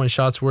 3-point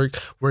shots work,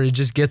 where it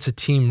just gets a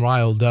team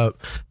riled up.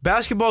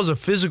 Basketball is a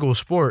physical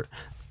sport.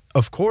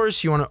 Of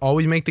course, you want to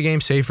always make the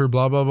game safer,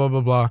 blah blah blah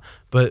blah blah,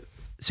 but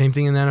same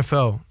thing in the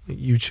NFL.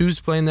 You choose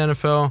to play in the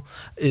NFL.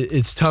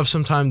 It's tough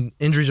sometimes.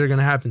 Injuries are going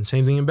to happen.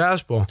 Same thing in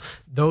basketball.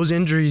 Those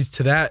injuries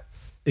to that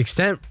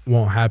extent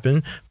won't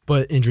happen,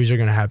 but injuries are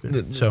going to happen.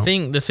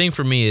 The thing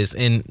for me is,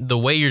 in the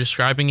way you're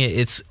describing it,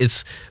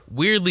 it's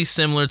weirdly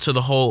similar to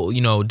the whole,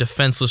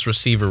 defenseless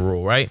receiver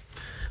rule, right?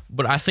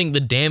 But I think the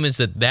damage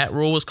that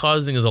rule was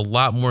causing is a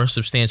lot more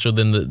substantial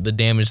than the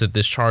damage that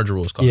this charge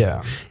rule is causing.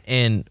 Yeah.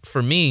 And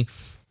for me,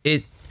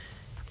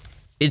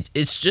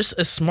 it's just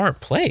a smart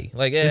play.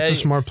 Like, It's a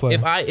smart play.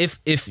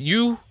 If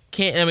you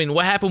can't, I mean,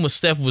 what happened with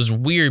Steph was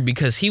weird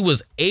because he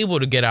was able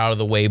to get out of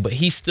the way, but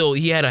he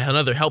had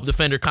another help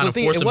defender kind of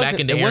force him back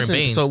into Aaron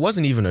Baines. So it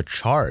wasn't even a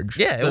charge.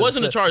 Yeah, it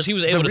wasn't a charge. He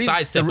was able to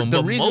sidestep him,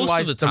 but most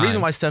of the time. The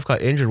reason why Steph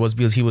got injured was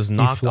because he was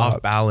knocked off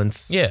flopped.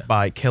 balance Yeah.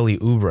 by Kelly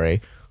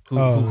Oubre,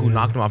 who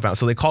knocked him off balance.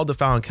 So they called the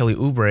foul on Kelly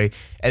Oubre,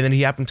 and then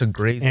he happened to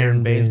graze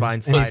Aaron Baines by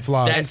And he inside.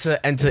 flopped.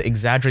 And to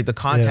exaggerate the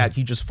contact,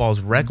 he just falls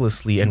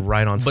recklessly and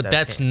right on But Steph's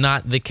that's hand.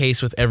 not the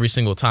case with every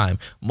single time.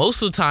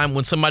 Most of the time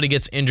when somebody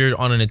gets injured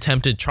on an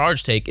attempted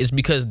charge take is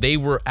because they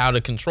were out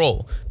of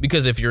control.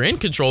 Because if you're in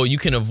control, you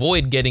can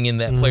avoid getting in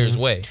that player's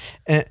way.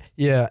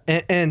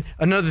 And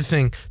another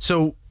thing.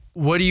 So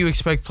what do you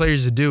expect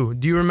players to do?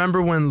 Do you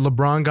remember when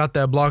LeBron got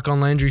that block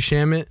on Landry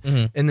Shamet,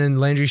 and then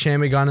Landry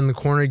Shamet got in the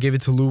corner, gave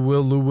it to Lou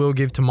Will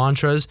gave it to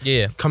Montrez?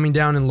 Yeah. Coming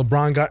down, and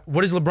LeBron got.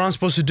 What is LeBron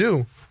supposed to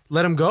do?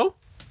 Let him go?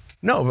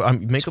 No,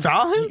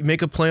 Foul him?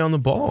 make a play on the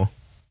ball.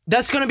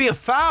 That's gonna be a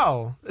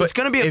foul. It's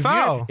gonna be a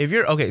foul. If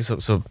you're okay, so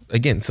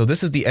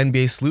this is the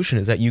NBA solution: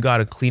 is that you got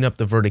to clean up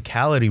the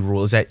verticality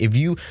rule. Is that if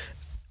you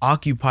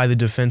occupy the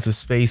defensive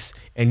space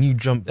and you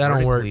jump That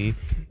don't work. vertically,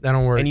 That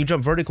don't work. and you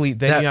jump vertically,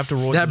 then you have to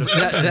roll. That, the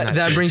defender.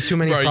 that brings too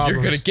many Bro, problems.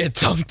 you're going to get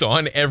dunked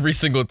on every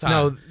single time.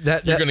 No,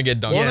 you're going to get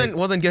dunked on.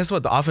 Well, then guess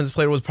what? The offensive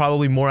player was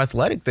probably more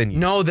athletic than you.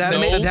 No, that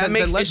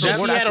makes it's just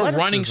more he had a running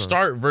athleticism.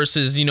 start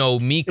versus, me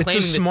it's a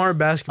claiming that. smart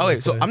basketball.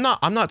 Okay, so play.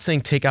 I'm not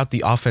saying take out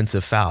the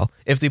offensive foul.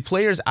 If the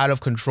player's out of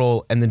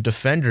control and the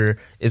defender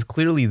is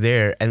clearly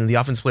there, and the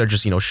offensive player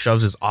just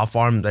shoves his off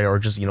arm there or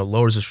just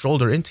lowers his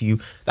shoulder into you,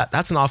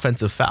 that's an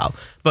offensive foul.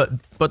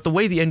 But the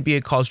way the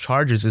NBA calls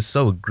charges is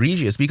so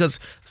egregious because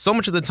so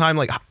much of the time,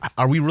 like,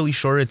 are we really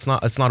sure it's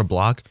not a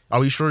block? Are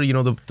we sure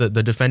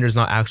the defender's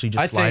not actually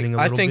just sliding a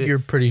little bit? I think you're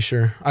pretty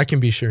sure. I can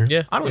be sure.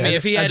 Yeah. I don't I mean, know.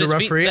 if he had As a his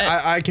referee, feet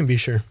set, I can be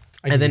sure.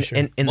 I can And then be sure.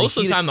 and most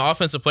of the time the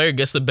offensive player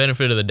gets the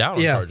benefit of the doubt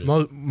on charges.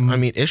 I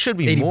mean, it should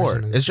be 80% more.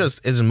 of the It's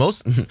just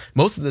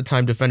most of the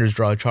time defenders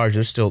draw a charge.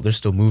 They're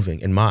still moving.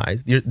 In my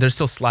eyes, they're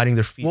still sliding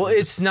their feet. well, They're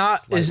it's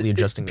not. slightly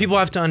adjusting. People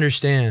have to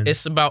understand.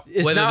 It's about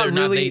It's whether not or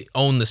not really- they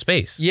own the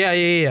space. Yeah.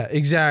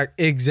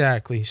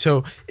 Exactly.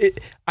 So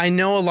I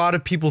know a lot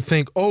of people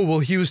think, oh, well,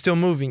 he was still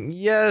moving.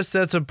 Yes,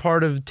 that's a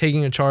part of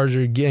taking a charge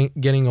or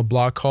getting a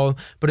block call,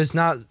 but it's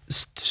not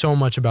so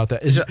much about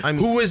that. It's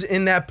who was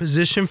in that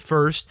position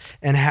first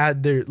and had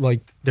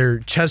their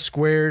chest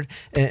squared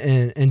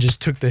and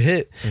just took the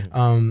hit.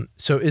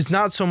 So it's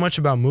not so much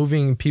about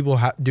moving. People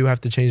do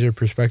have to change their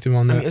perspective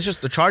on that. I mean, it's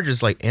just the charge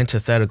is like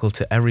antithetical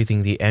to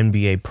everything the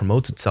NBA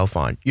promotes itself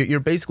on. You're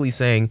basically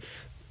saying,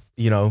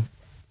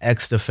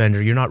 ex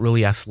defender, you're not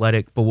really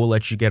athletic, but we'll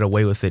let you get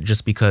away with it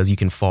just because you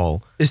can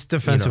fall. It's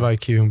defensive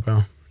IQ,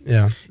 bro.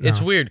 Yeah.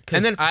 It's no. weird because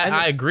And then-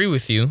 I agree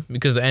with you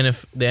because the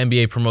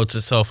NBA promotes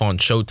itself on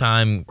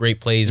Showtime, great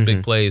plays,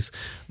 big plays.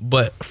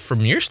 But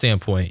from your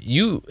standpoint,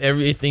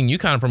 everything you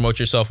kind of promote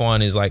yourself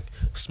on is like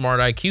smart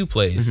IQ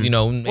plays. Maybe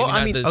Well,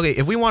 I mean,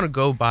 if we want to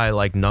go by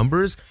like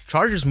numbers,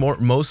 charges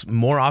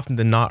more often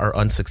than not are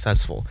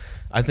unsuccessful.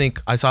 I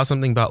think I saw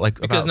something about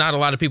because not a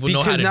lot of people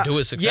know how to do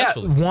it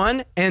successfully. Yeah,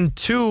 one and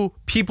two,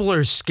 people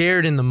are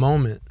scared in the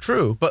moment.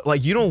 True, but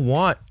like you don't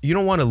want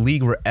a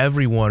league where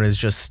everyone is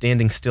just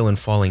standing still and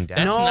falling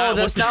down.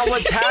 That's not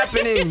what's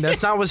happening.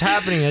 That's not what's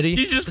happening, Eddie.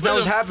 You just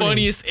that's put the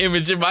funniest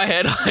image in my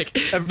head. Like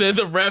then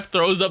the ref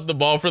throws up the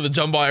ball for the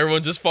jump ball,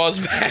 everyone just falls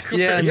back.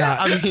 Yeah.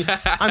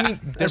 I mean,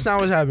 that's not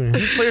what's happening.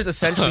 These players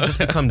essentially just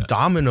become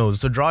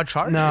dominoes to draw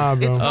charges. Nah,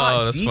 bro. It's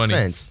not that's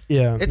defense. Funny.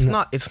 Yeah, it's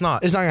not. It's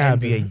not gonna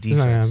happen. NBA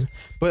defense.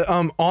 But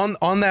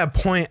on that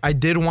point, I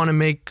did want to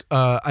make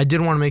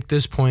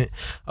this point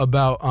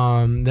about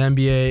the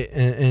NBA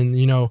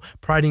and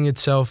priding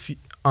itself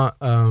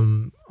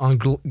on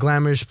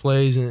glamorous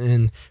plays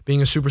and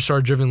being a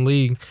superstar driven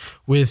league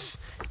with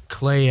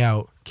Clay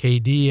out,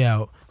 KD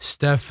out,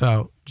 Steph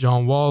out,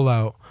 John Wall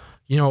out.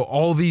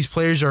 All these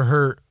players are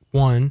hurt,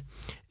 one,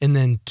 and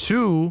then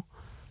two,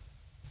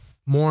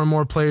 more and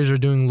more players are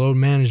doing load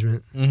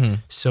management. Mm-hmm.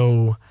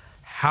 So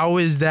how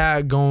is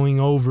that going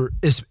over?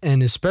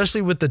 And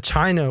especially with the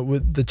China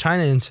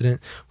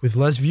incident, with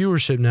less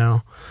viewership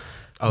now.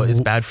 Oh,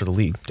 it's bad for the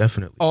league,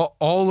 definitely.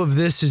 All of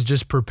this is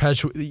just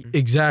perpetually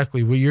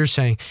exactly what you're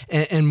saying,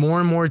 and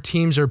more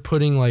teams are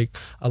putting like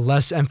a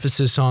less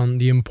emphasis on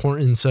the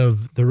importance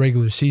of the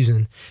regular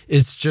season.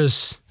 It's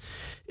just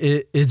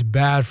it's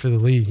bad for the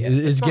league. Yeah,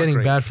 it's getting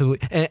great. bad for the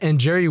league. And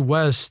Jerry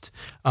West,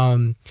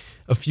 a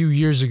few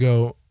years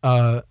ago,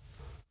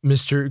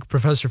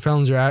 Professor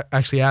Fellinger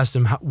actually asked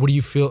him, how do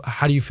you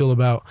feel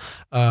about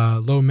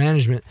load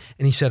management?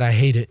 And he said, I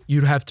hate it.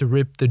 You'd have to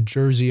rip the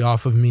jersey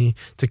off of me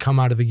to come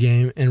out of the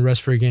game and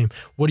rest for a game.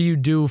 What do you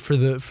do for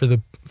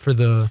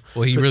the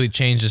Well, he really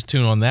changed his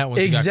tune on that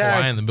once he got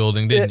Kawhi in the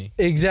building, didn't he?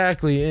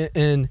 Exactly.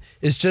 And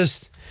it's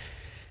just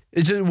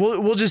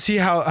we'll just see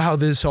how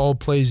this all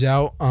plays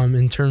out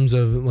in terms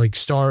of like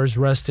stars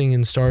resting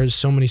and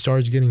so many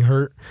stars getting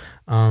hurt.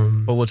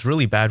 But what's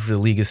really bad for the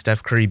league is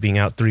Steph Curry being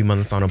out 3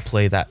 months on a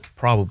play that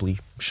probably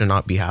should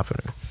not be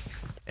happening.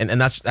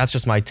 And that's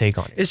just my take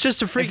on it. It's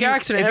just a freak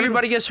accident.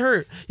 Everybody gets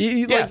hurt. Give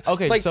me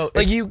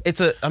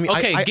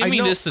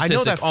this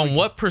statistic on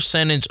what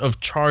percentage of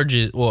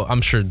charges. Well,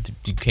 I'm sure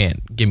you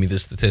can't give me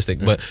this statistic,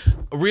 but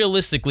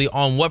realistically,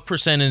 on what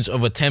percentage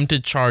of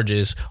attempted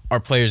charges are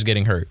players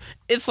getting hurt?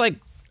 It's like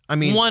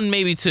one,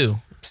 maybe two.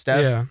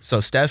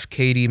 Steph,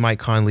 Katie, Mike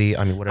Conley.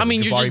 Whatever.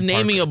 You're just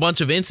naming a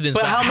bunch of incidents.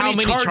 But how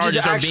many charges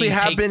actually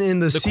happen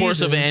in the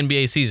course of an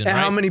NBA season? And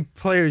right? how many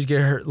players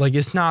get hurt? Like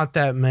it's not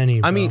that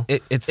many. Bro.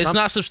 It's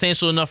not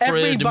substantial enough for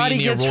it to be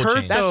near rule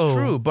change. That's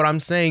true, but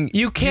I'm saying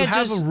you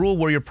have a rule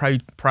where you're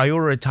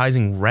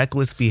prioritizing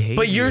reckless behavior.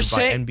 But you're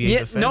saying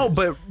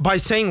but by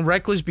saying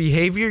reckless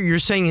behavior, you're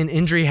saying an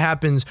injury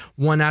happens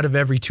 1 out of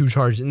every 2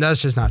 charges, and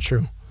that's just not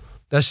true.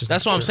 That's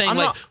what I'm saying.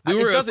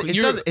 We were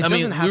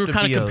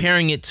kind of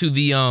comparing it to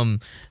the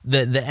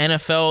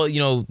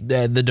NFL,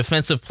 the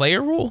defensive player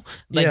rule.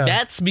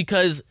 That's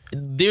because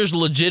there's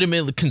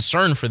legitimate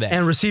concern for that.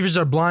 And receivers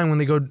are blind when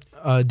they go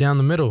down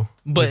the middle.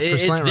 But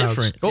it's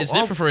different. It's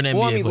different for an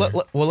NBA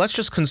player. Let's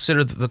just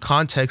consider the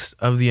context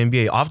of the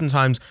NBA.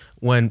 Oftentimes,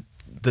 when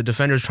the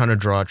defender's trying to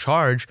draw a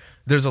charge,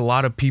 there's a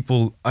lot of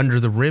people under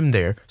the rim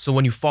there. So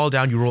when you fall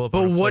down, you roll up.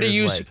 But what do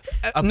you? As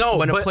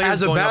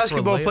a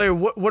basketball player,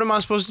 what am I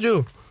supposed to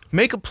do?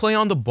 Make a play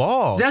on the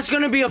ball. That's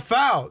gonna be a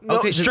foul.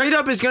 Straight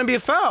up, it's gonna be a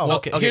foul.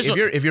 Okay,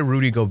 if you're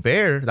Rudy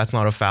Gobert, that's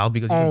not a foul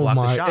because you can block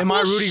the shot. Am I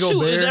Rudy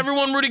Gobert? Is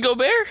everyone Rudy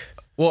Gobert?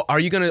 Well, are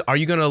you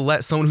gonna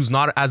let someone who's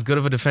not as good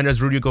of a defender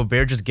as Rudy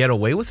Gobert just get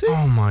away with it?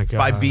 Oh my god!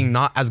 By being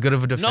not as good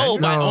of a defender? No,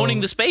 by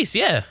owning the space.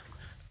 Yeah.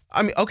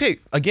 Okay.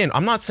 Again,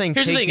 I'm not saying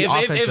here's the thing: if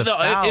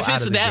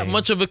it's that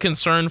much of a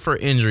concern for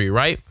injury,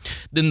 right?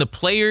 Then the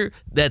player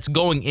that's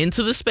going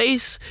into the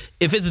space,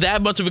 if it's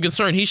that much of a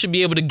concern, he should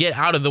be able to get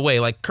out of the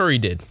way, like Curry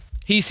did.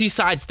 He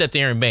sidestepped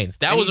Aaron Baines.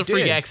 That was a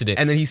freak accident.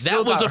 And then he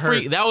still got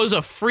hurt. That was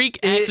a freak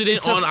accident.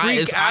 It's a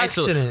freak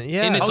accident.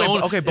 Yeah. In its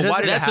own. Okay, but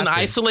why did that's it happen? an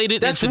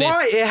isolated That's incident.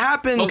 why it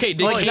happens. Okay,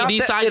 did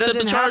KD sidestep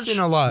the charge? Did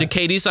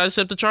KD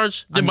sidestep the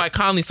charge? Did Mike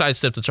Conley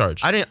sidestep the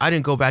charge? I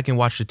didn't go back and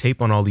watch the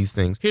tape on all these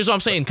things. Here's what I'm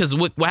saying, because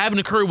what happened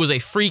to Curry was a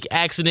freak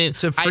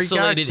accident,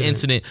 isolated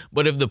incident.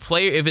 But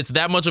if it's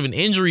that much of an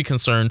injury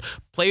concern,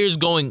 players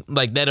going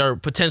that are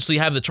potentially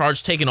have the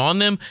charge taken on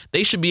them,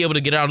 they should be able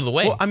to get out of the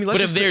way. Well,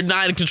 but if they're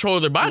not in control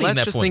of their body,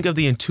 let's just think of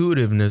the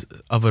intuitiveness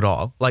of it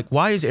all. Like,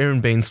 why is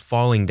Aaron Baines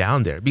falling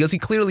down there? Because he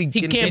clearly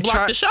can't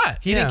block the shot.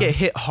 He didn't get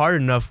hit hard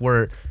enough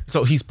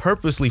so he's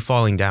purposely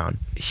falling down.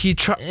 He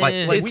tried.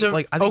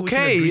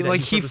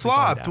 He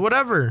flopped.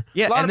 Whatever.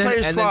 Yeah, a lot of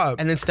players flop.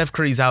 And then Steph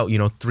Curry's out.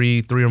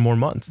 3 or more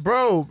months.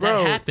 Bro,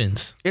 that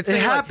happens. It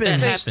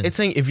happens. It's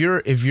saying if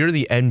you're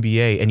the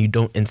NBA and you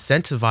don't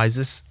incentivize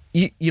this,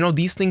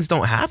 these things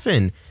don't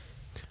happen.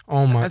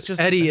 Oh my,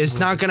 Eddie, it's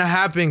not gonna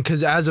happen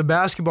because as a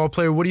basketball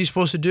player, what are you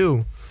supposed to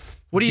do?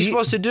 What are you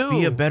supposed to do?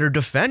 Be a better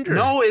defender.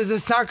 No,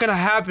 it's not gonna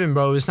happen,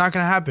 bro. It's not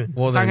gonna happen.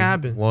 It's not gonna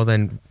happen. Well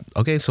then,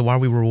 okay. So why are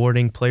we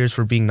rewarding players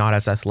for being not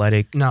as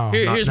athletic? No.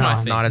 Here's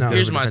my thing.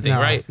 Here's my thing,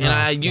 right?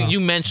 You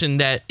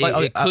mentioned that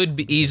it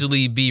could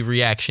easily be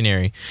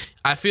reactionary.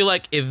 I feel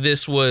like if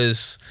this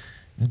was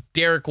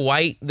Derek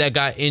White that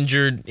got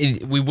injured,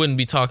 we wouldn't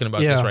be talking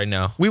about this right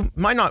now.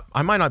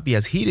 I might not be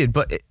as heated,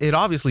 but it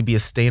obviously be a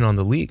stain on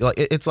the league. Like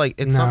it's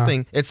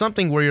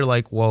something where you're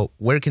like, well,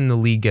 where can the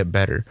league get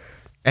better?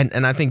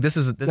 And I think this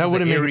is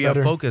an area of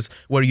focus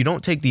where you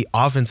don't take the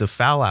offensive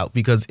foul out,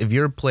 because if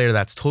you're a player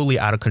that's totally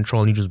out of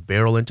control and you just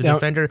barrel into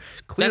defender,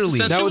 clearly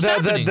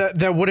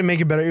that wouldn't make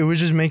it better. It would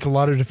just make a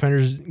lot of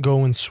defenders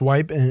go and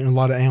swipe and a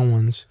lot of and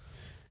ones.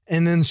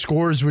 And then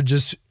scores would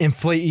just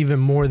inflate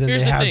even more than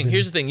they have been.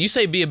 Here's the thing. You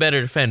say be a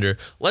better defender.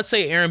 Let's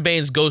say Aaron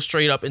Baines goes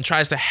straight up and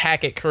tries to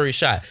hack at Curry's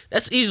shot.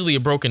 That's easily a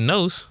broken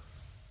nose.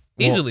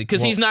 Easily,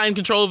 because he's not in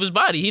control of his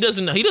body. He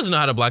doesn't know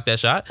how to block that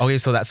shot. Okay,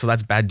 so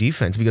that's bad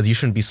defense, because you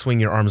shouldn't be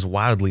swinging your arms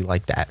wildly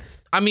like that.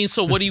 I mean,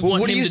 so what do you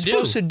want him to do? What are you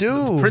supposed to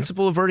do? The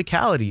principle of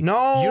verticality.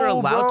 No, you're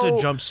allowed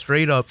to jump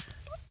straight up.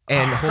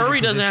 And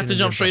Curry doesn't have to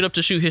jump straight up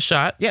to shoot his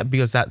shot. Yeah,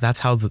 because that's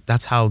how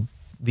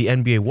the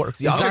NBA works.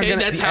 That's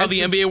how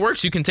the NBA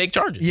works. You can take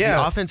charges.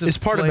 Yeah, it's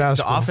part of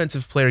basketball. The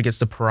offensive player gets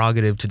the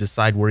prerogative to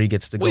decide where he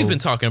gets to go. We've been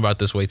talking about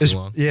this way too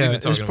long. Yeah,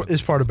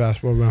 it's part of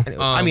basketball, bro.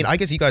 I mean, I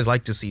guess you guys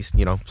like to see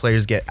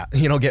players get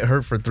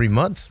hurt for 3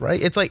 months,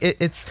 right? It's like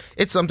it's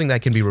something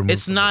that can be removed.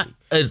 It's not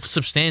a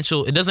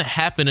substantial. It doesn't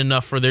happen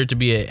enough for there to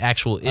be an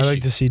actual issue. I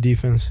like to see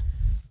defense.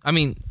 I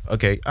mean,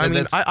 okay.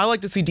 I like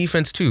to see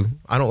defense too.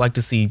 I don't like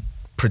to see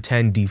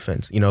pretend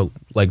defense,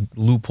 like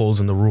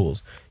loopholes in the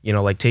rules,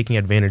 like taking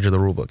advantage of the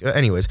rule book.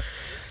 Anyways,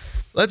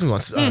 let's move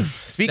on.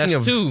 Speaking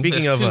of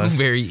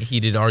very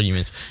heated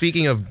arguments.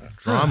 Speaking of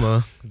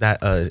drama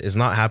that is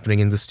not happening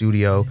in the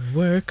studio,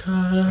 we're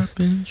caught up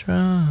in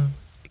drama.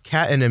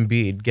 Kat and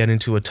Embiid get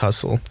into a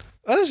tussle.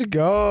 Let's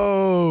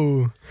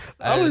go.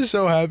 I was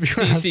so happy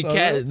when I saw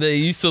Kat,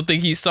 you still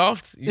think he's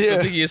soft? You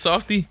still think he's a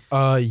softie?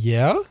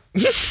 Yeah.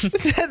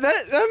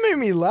 that made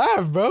me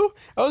laugh, bro.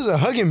 That was a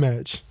hugging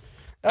match.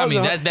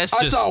 That's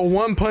I saw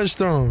one punch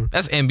thrown.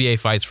 That's NBA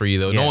fights for you,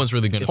 though. Yeah. No one's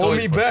really going to hold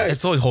me back.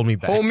 It's always hold me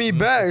back. Hold me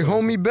back.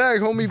 Hold me back.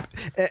 Hold me.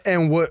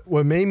 And what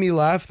made me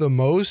laugh the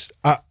most,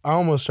 I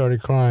almost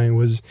started crying,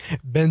 was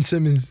Ben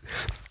Simmons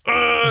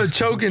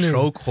choking him.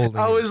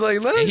 I was like,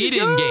 let's go. He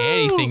didn't get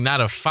anything.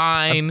 Not a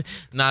fine,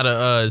 not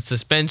a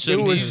suspension.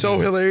 It was so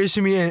hilarious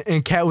to me.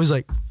 And Kat was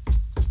like,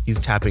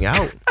 he's tapping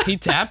out. He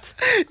tapped?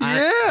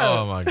 Yeah.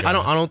 Oh my god.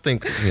 I don't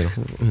think,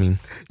 I mean,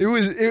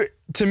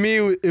 to me,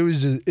 it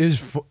was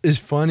it's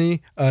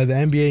funny. The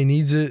NBA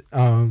needs it,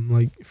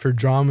 like for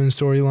drama and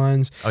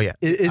storylines. Oh yeah,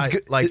 it's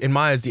good. Like in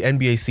my eyes, the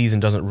NBA season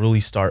doesn't really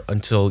start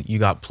until you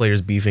got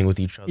players beefing with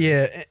each other.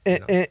 Yeah,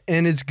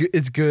 and it's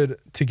good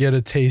to get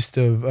a taste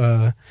of.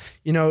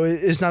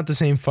 It's not the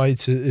same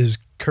fights as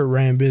Kurt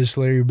Rambis,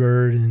 Larry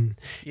Bird, and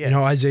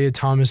Isaiah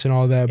Thomas and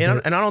all that.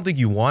 And I don't think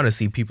you want to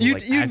see people.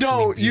 You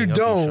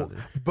don't.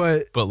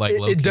 But like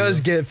it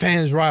does get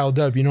fans riled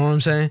up. You know what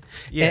I'm saying?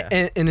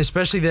 Yeah. And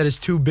especially that it's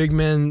two big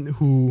men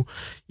who,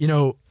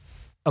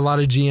 a lot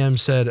of GMs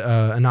said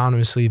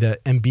anonymously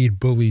that Embiid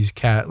bullies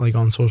Kat like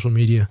on social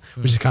media,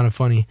 which is kind of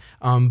funny.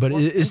 But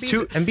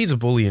Embiid's a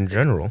bully in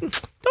general.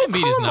 Don't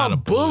call him not a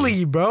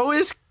bully, bro.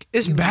 It's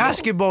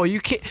basketball. You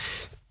can't.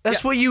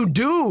 That's what you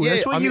do.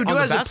 That's what you do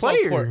as a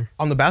player.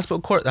 On the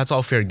basketball court, that's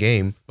all fair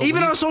game.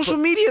 Even on social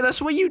media,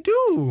 that's what you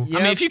do. Yeah,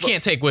 I mean, if you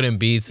can't take what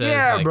Embiid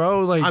says.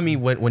 Bro. Like, I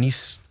mean, when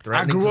he's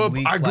threatening to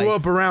leak. I grew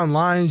up around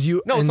lines.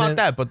 No, it's not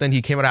that. But then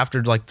he came out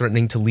after like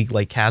threatening to leak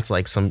like Kat's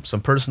like some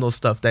personal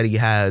stuff that he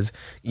has.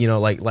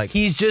 Like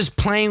he's just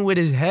playing with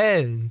his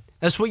head.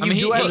 That's what you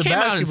do as a basketball player. He came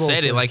out and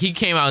said it. Like, he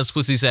came out and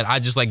explicitly said, I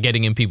just like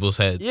getting in people's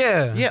heds.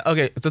 Yeah. Yeah,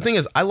 okay. The thing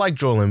is, I like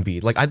Joel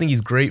Embiid. Like, I think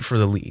he's great for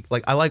the league.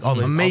 Like, I like all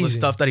the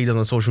stuff that he does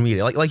on social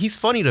media. Like he's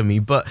funny to me,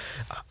 but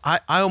I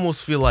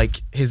almost feel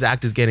like his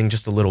act is getting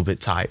just a little bit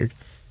tired.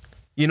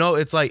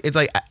 It's like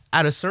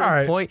at a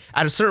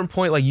certain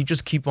point, like, you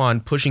just keep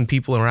on pushing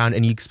people around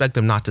and you expect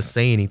them not to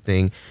say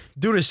anything.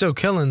 Dude is still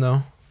killing,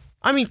 though.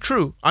 I mean,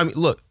 true. I mean,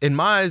 look, in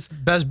my eyes,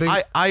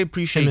 I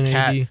appreciate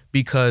Kat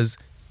because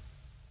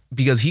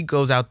he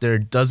goes out there,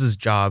 does his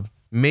job,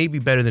 maybe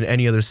better than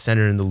any other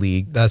center in the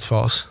league. That's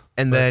false.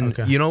 And then,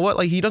 you know what?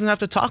 Like, he doesn't have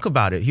to talk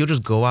about it. He'll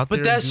just go out there.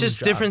 But that's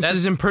just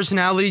differences in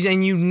personalities,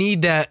 and you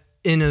need that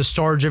in a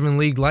star-driven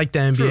league like the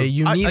NBA. True.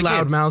 You need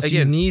loudmouths.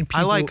 You need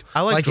people.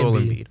 I like Joel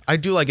Embiid. I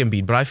do like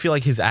Embiid, but I feel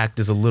like his act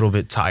is a little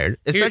bit tired,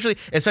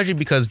 especially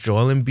because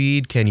Joel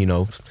Embiid can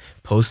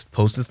post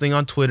this thing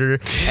on Twitter,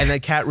 and then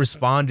Kat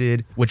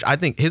responded, which I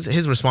think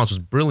his response was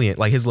brilliant.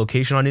 Like, his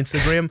location on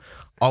Instagram.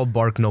 All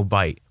bark, no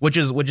bite, which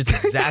is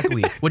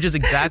exactly what Joel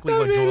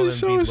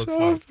Embiid looks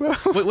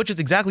like. Which is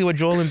exactly what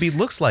Joel Embiid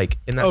looks like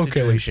in that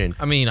situation.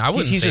 I mean, I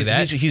wouldn't say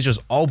that. He's just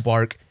all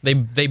bark. They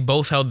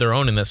both held their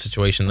own in that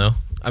situation, though.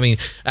 I mean,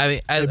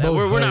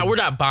 we're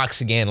not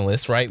boxing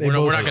analysts, right? We're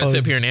not going to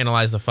sit up here and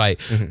analyze the fight.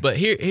 Mm-hmm. But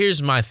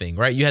here's my thing,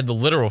 right? You had the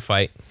literal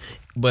fight,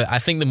 but I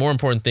think the more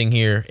important thing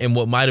here, and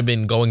what might have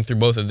been going through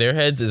both of their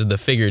heads, is the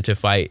figurative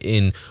fight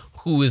in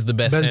who is the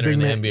best center in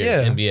the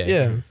NBA.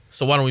 Yeah.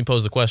 So why don't we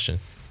pose the question?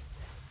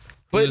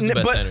 But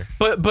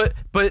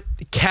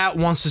Kat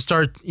wants to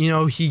start.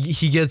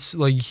 He gets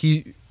like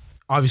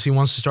obviously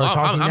wants to start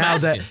talking I'm now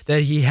asking.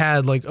 that he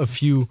had like a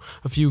few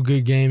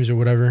good games or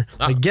whatever.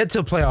 Like get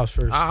to playoffs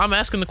first. I'm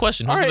asking the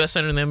question. Who's All right. the best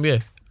center in the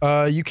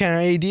NBA? You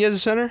count AD as a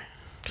center?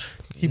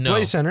 He No.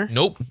 plays center.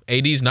 Nope.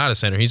 AD's not a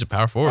center. He's a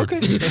power forward.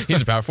 Okay.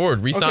 He's a power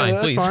forward. Resign,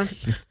 Okay, that's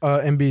please.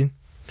 fine. Embiid.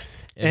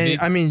 And Embiid.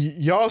 I mean,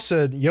 y'all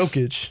said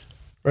Jokic,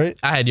 right?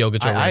 I had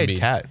Jokic over I had Embiid.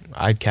 Cat.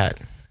 I had Cat.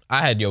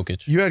 I had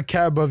Jokic. You had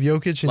Cat above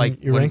Jokic in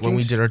Like your rankings? when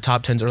we did our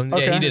top 10s earlier.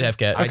 Okay. Yeah, he did have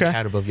Cat. I had Okay.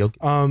 Cat above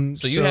Jokic.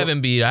 So you have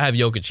Embiid. I have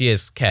Jokic. He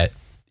has Cat.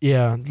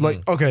 Yeah,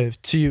 like okay,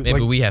 to you. Maybe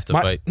like, we have to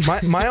my,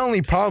 fight. my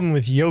only problem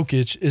with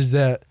Jokic is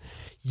that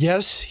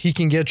yes, he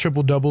can get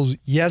triple doubles.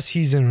 Yes,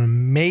 he's an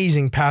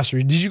amazing passer.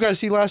 Did you guys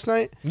see last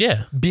night?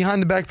 Yeah.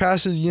 Behind the back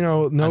passes,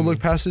 no look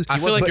passes. I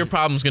feel like your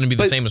problem's going to be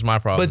the same as my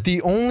problem. But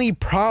the only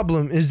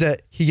problem is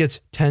that he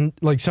gets 10,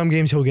 like some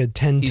games he'll get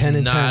 10, He's 10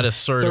 and 10. not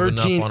assertive enough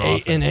 13, on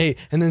 8 and 8.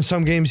 And then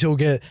some games he'll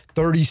get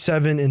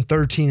 37 and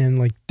 13. And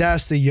like,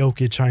 that's the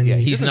Jokic I need. Yeah,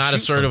 He's doesn't not shoot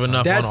assertive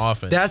enough that's, on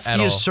offense. That's at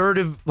the all.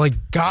 assertive like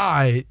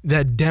guy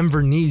that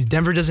Denver needs.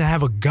 Denver doesn't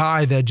have a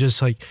guy that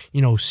just like,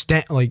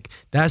 like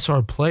that's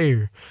our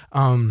player.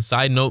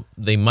 Side note,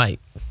 they might.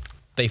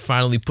 They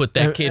finally put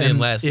that kid in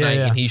last night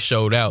and he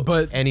showed out.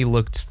 But And he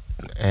looked,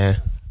 eh.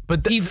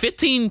 he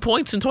 15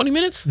 points in 20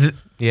 minutes?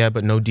 Yeah,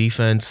 but no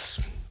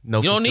defense. No.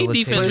 You don't need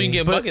defense when you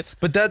get buckets.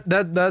 But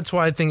that's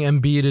why I think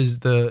Embiid is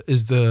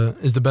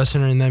the best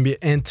center in the NBA.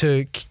 And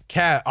to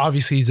Cat,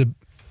 obviously he's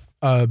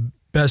a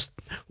best.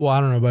 Well, I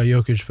don't know about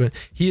Jokic, but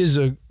he is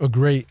a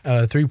great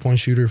 3-point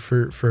shooter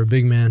for a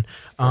big man.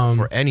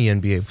 for any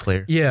NBA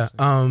player. Yeah.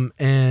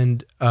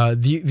 And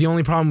the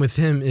only problem with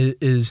him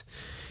is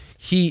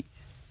he.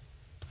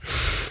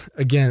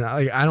 Again,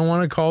 I don't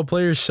want to call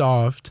players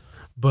soft,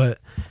 but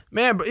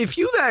man, if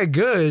you that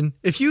good,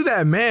 if you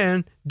that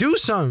man, do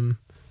something.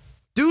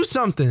 Do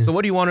something. So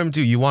what do you want him to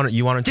do? You want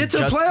him Get to to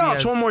just be playoffs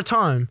as- one more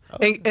time,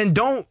 and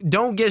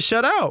don't get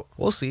shut out.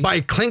 We'll see.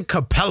 By Clint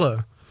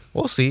Capella.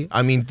 We'll see.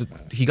 I mean,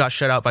 he got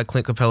shut out by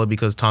Clint Capella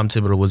because Tom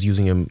Thibodeau was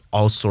using him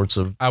all sorts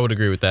of. I would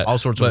agree with that. All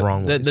sorts of But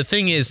wrong ways. The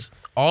thing is,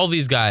 all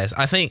these guys,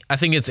 I think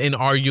it's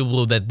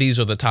inarguable that these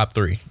are the top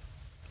three.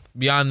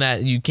 Beyond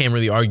that, you can't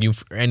really argue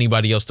for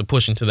anybody else to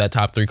push into that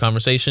top three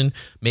conversation.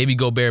 Maybe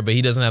Gobert, but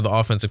he doesn't have the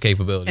offensive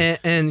capability.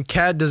 And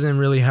Cat doesn't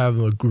really have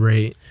a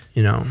great,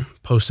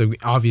 post-up.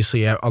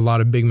 Obviously, a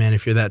lot of big men.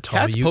 If you're that tall,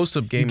 Cat's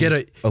post-up game get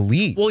is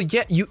elite. Well,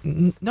 yeah,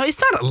 no,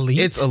 it's not elite.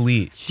 It's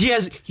elite. He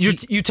has.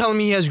 You telling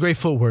me he has great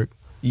footwork?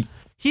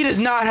 He does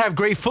not have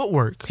great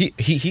footwork. He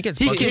gets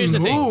He buckets. Here's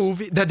can the thing.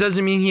 move. That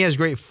doesn't mean he has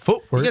great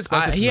footwork. He gets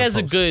buckets He in the has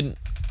a post. good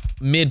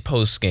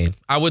mid-post game.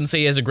 I wouldn't say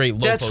he has a great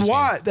low That's post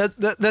why. game.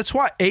 That's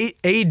why.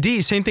 AD.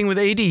 Same thing with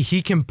AD.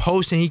 He can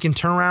post and he can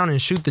turn around and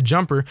shoot the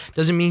jumper.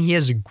 Doesn't mean he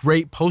has a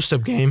great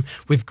post-up game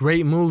with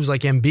great moves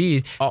like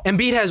Embiid.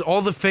 Embiid has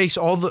all the fakes.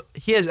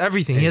 He has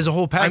everything. He has a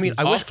whole package. I mean,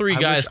 All three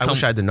guys I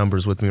wish I had the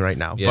numbers with me right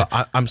now, Yeah.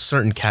 but I'm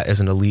certain Cat is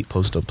an elite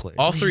post-up player.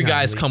 All three not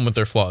guys elite. come with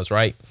their flaws,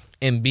 right?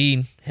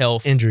 Embiid,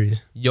 health.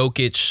 injuries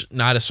Jokic,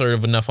 not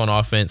assertive enough on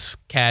offense.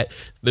 Cat,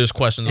 there's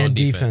questions on and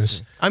defense.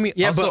 defense. I mean,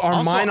 Yeah, also, but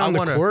are mine on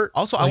the court?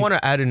 Also, I Like- want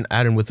to add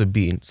in with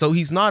Embiid. So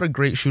he's not a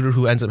great shooter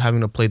who ends up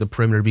having to play the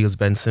perimeter because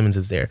Ben Simmons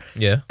is there.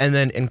 Yeah. And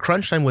then in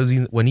crunch time,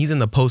 when he's in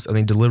the post and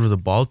they deliver the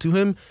ball to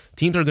him,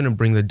 teams are going to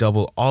bring the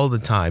double all the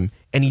time,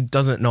 and he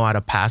doesn't know how to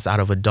pass out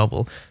of a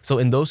double. So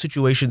in those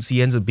situations,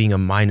 he ends up being a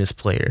minus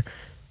player.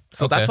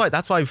 So Okay.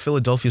 that's why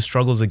Philadelphia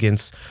struggles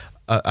against.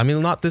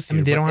 Not this year.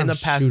 mean, they but don't in the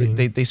have past. shooting.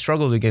 They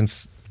struggled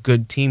against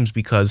good teams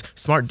because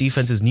smart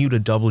defenses knew to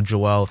double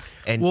Joel.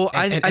 And Well,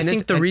 I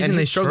think the reason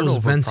they struggle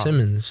is Ben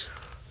Simmons.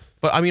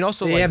 But I mean,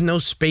 also They like, have no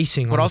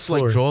spacing. but on also the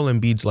floor. like Joel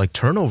Embiid's like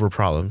turnover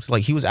problems.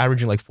 Like he was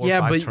averaging like 4 or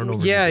 5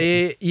 turnovers.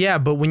 a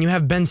game. But when you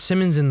have Ben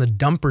Simmons in the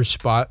dumper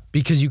spot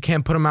because you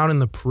can't put him out in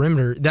the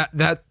perimeter,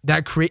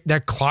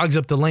 that clogs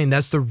up the lane.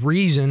 That's the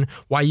reason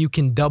why you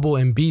can double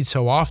Embiid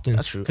so often.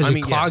 That's true. Because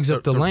it clogs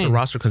up the lane. The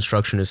roster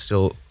construction is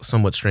still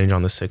somewhat strange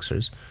on the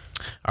Sixers.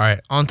 All right,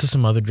 on to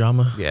some other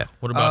drama. Yeah.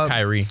 What about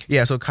Kyrie?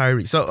 Yeah. So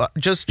Kyrie. So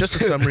just a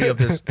summary of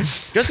this.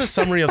 Just a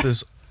summary of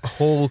this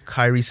whole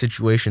Kyrie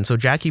situation. So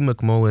Jackie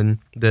McMullen,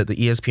 the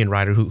ESPN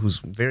writer, who's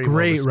very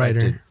Great well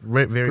respected,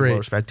 writer. very Great. well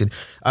respected.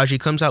 She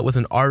comes out with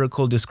an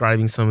article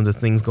describing some of the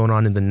things going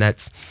on in the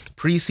Nets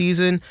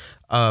preseason,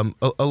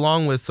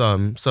 along with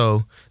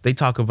so they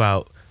talk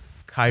about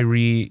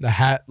Kyrie, The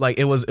hat. like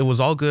it was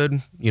all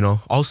good,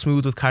 all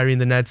smooth with Kyrie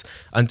and the Nets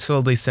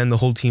until they send the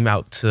whole team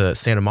out to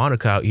Santa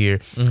Monica out here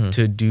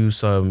to do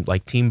some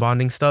like team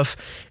bonding stuff,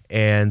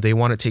 and they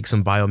want to take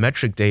some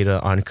biometric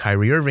data on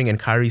Kyrie Irving, and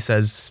Kyrie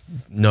says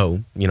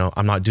no,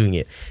 I'm not doing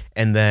it.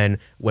 And then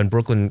when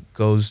Brooklyn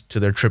goes to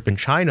their trip in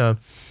China,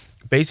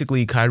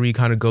 basically Kyrie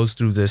kind of goes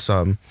through this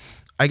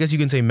I guess you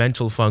can say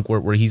mental funk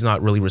where he's not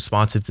really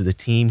responsive to the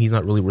team. He's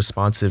not really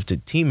responsive to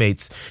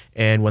teammates.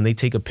 And when they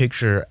take a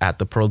picture at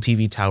the Pearl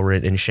TV Tower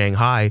in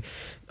Shanghai,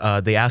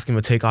 they ask him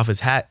to take off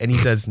his hat, and he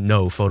says,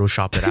 no,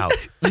 Photoshop it out.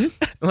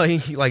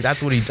 like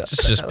that's what he does.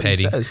 It's just That's what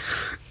he petty. says.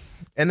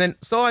 And then,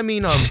 so I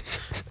mean,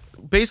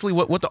 basically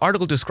what the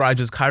article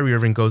describes is Kyrie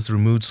Irving goes through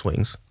mood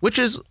swings, which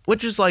is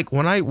like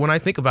when I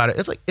think about it,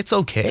 it's like it's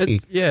okay.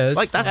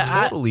 Like that's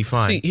totally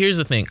fine. See, here's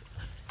the thing.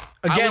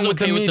 Again, I was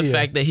okay with the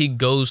fact that he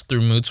goes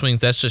through mood swings.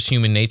 That's just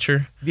human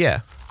nature. Yeah.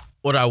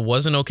 What I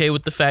wasn't okay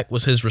with the fact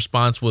was his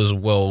response was,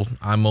 well,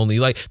 I'm only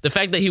like the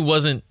fact that he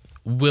wasn't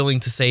willing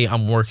to say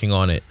I'm working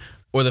on it,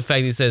 or the fact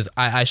that he says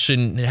I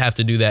shouldn't have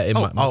to do that to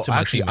my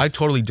actually, teammates. I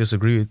totally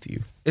disagree with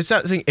you. It's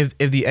that thing. If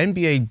the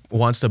NBA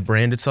wants to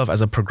brand itself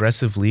as a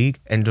progressive league,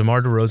 and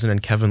DeMar DeRozan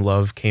and Kevin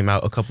Love came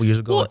out a couple years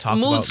ago and talked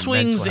about mood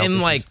swings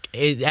and like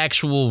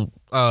actual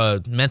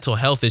mental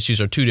health issues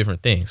are two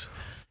different things.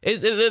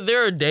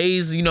 There are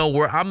days,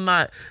 where I'm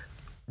not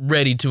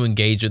ready to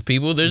engage with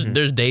people.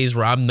 There's days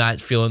where I'm not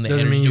feeling the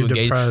energy to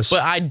engage. Depressed.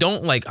 But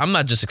I'm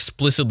not just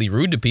explicitly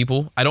rude to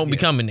people. I don't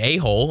become an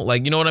a-hole.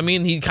 Like, you know what I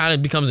mean? He kind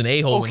of becomes an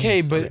a-hole.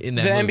 Okay, but in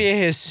that the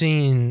NBA has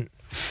seen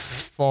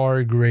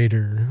far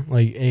greater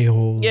like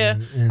a-holes. Yeah.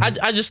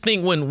 I just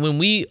think when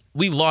we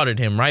lauded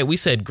him, right? We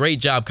said, great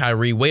job,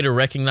 Kyrie. Way to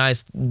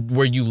recognize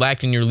where you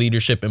lacked in your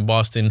leadership in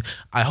Boston.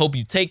 I hope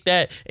you take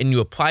that and you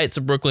apply it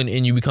to Brooklyn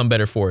and you become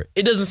better for it.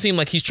 It doesn't seem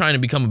like he's trying to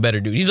become a better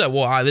dude. He's like,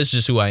 well, this is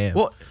just who I am.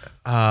 Well,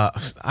 I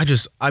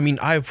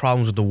have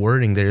problems with the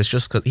wording there. It's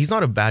just because he's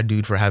not a bad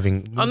dude for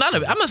having. I'm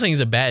not saying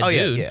he's a bad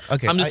dude. Yeah.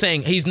 Okay. I'm just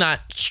saying he's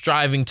not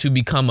striving to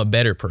become a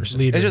better person.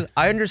 Leader. It's just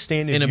I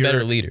understand if and a you're,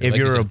 better leader. If like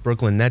you're a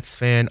Brooklyn Nets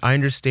fan, I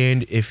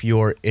understand if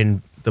you're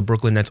in the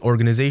Brooklyn Nets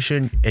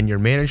organization and your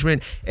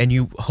management, and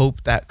you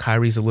hope that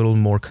Kyrie's a little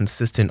more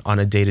consistent on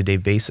a day-to-day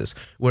basis,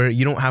 where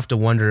you don't have to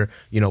wonder,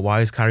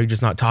 why is Kyrie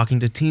just not talking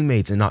to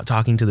teammates and not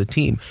talking to the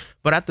team?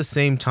 But at the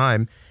same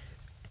time,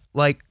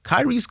 like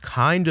Kyrie's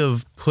kind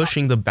of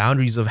pushing the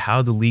boundaries of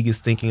how the league is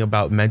thinking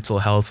about mental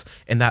health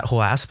and that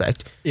whole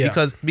aspect. Yeah.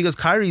 Because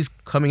Kyrie's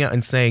coming out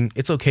and saying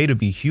it's okay to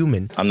be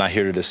human. I'm not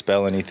here to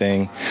dispel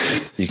anything.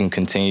 You can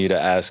continue to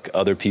ask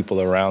other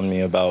people around me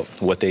about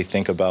what they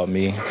think about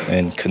me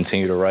and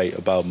continue to write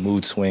about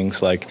mood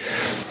swings. Like,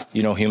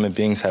 human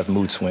beings have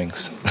mood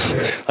swings.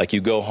 Like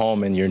you go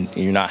home and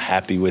you're not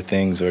happy with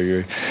things, or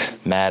you're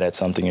mad at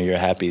something or you're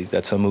happy.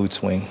 That's a mood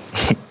swing.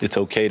 It's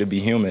okay to be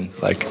human.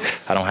 Like,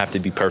 I don't have to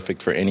be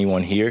perfect for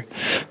anyone here,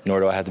 nor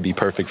do I have to be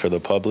perfect for the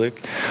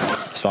public.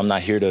 So I'm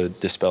not here to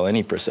dispel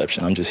any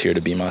perception. I'm just here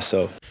to be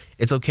myself.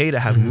 It's okay to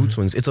have mood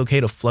swings. It's okay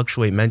to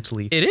fluctuate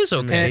mentally. It is okay.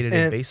 On a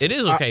day-to-day basis. It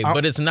is okay,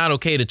 but it's not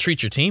okay to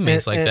treat your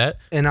teammates like that.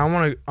 And I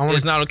want to.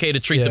 It's not okay to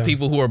treat the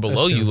people who are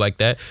below you like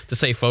that. To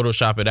say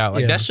Photoshop it out,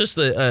 like that's just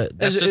a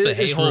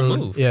a-hole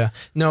move. Yeah.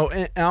 No,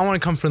 and I want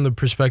to come from the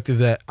perspective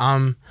that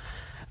I've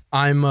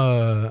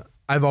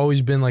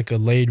always been like a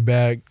laid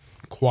back,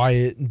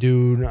 quiet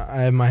dude.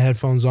 I have my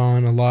headphones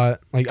on a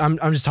lot. Like I'm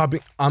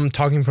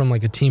talking from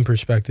like a team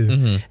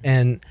perspective.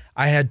 And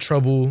I had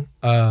trouble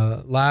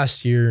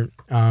last year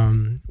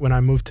when I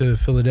moved to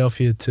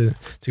Philadelphia to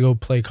go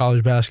play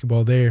college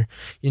basketball there.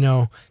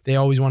 They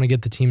always want to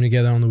get the team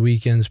together on the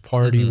weekends,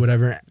 party,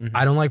 whatever.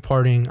 I don't like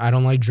partying. I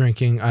don't like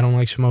drinking. I don't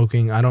like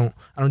smoking. I don't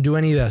do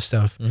any of that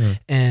stuff.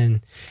 And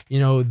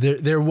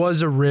there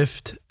was a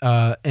rift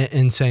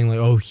in saying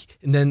like,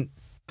 and then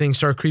things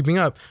start creeping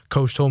up.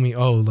 Coach told me,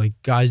 like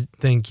guys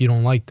think you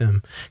don't like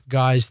them.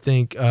 Guys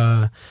think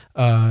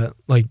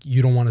like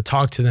you don't want to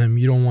talk to them.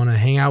 You don't want to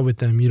hang out with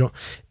them.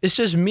 It's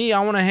just me.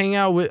 I want to hang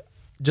out with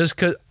just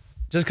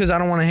because I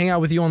don't want to hang out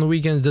with you on the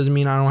weekends doesn't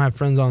mean I don't have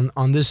friends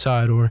on this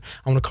side, or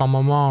I want to call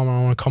my mom, or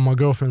I want to call my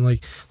girlfriend.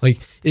 Like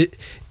it.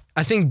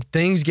 I think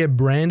things get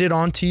branded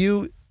onto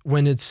you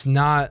when it's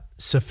not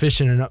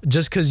sufficient enough,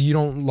 just because you're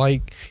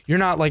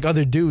not like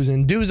other dudes,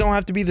 and dudes don't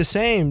have to be the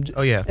same.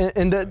 Oh yeah.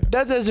 And that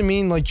doesn't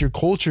mean like your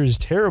culture is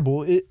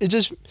terrible. It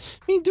just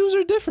dudes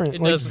are different.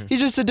 It like, doesn't.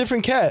 He's just a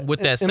different cat. With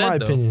that in said, my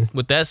opinion.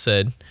 With that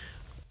said,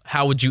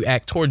 how would you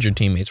act towards your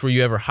teammates? Were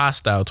you ever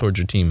hostile towards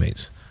your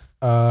teammates?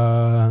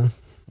 Were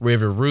you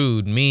ever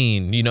rude,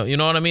 mean? You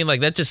know what I mean?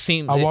 Like that just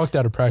seemed. I walked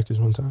out of practice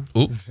one time.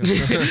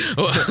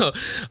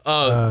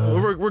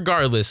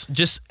 Regardless,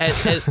 just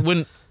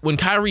when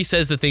Kyrie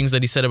says the things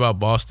that he said about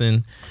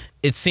Boston,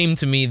 it seemed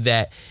to me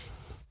that,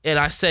 and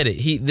I said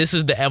it, this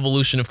is the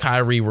evolution of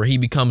Kyrie, where he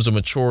becomes a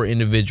mature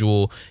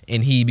individual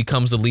and he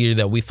becomes the leader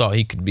that we thought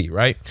he could be,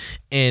 right?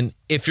 And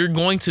if you're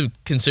going to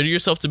consider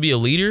yourself to be a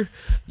leader,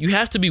 you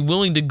have to be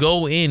willing to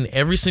go in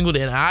every single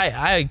day. And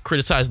I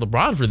criticize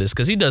LeBron for this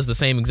because he does the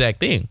same exact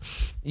thing.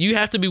 You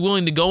have to be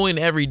willing to go in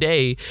every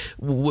day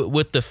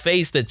with the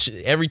face that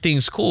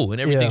everything's cool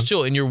and everything's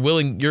chill, and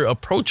you're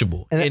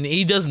approachable. And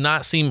he does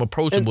not seem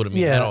approachable to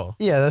me at all.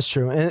 Yeah, that's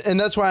true. And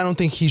that's why I don't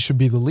think he should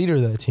be the leader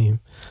of that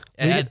team.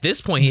 At this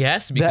point, he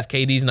has to because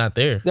KD's not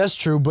there. That's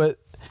true, but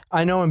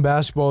I know in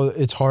basketball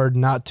it's hard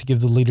not to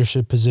give the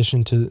leadership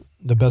position to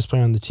the best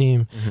player on the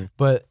team.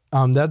 But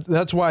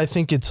that's why I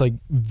think it's like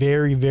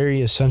very,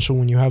 very essential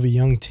when you have a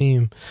young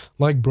team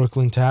like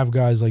Brooklyn to have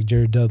guys like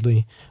Jared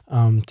Dudley,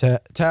 to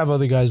have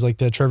other guys like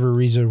that, Trevor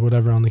Ariza or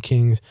whatever on the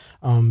Kings,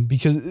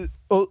 because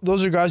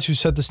those are guys who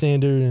set the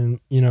standard and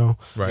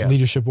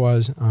leadership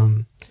wise.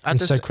 At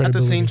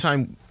the same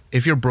time,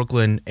 if you're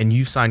Brooklyn and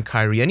you signed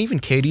Kyrie and even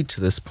KD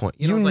to this point,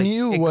 You it's like,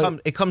 knew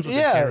it comes with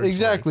the Yeah, territory.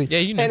 exactly. Yeah,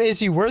 you knew. And is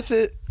he worth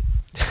it?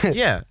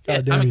 Yeah.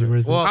 God damn, he's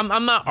worth it. well, I'm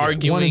not 1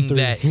 arguing and 3.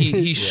 that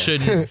he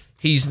shouldn't.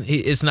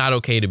 It's not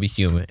okay to be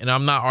human, and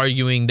I'm not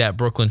arguing that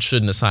Brooklyn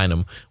shouldn't assign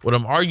him. What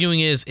I'm arguing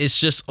is it's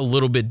just a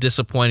little bit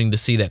disappointing to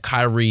see that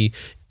Kyrie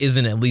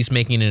isn't at least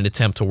making an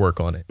attempt to work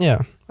on it.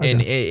 Yeah.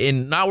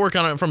 And not work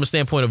on it from a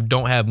standpoint of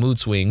don't have mood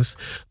swings,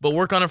 but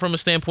work on it from a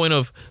standpoint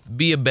of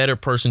be a better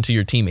person to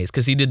your teammates,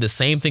 because he did the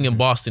same thing in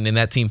Boston and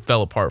that team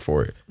fell apart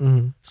for it.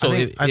 So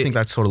I think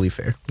that's totally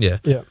fair. yeah.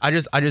 Yeah. I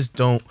just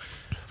don't.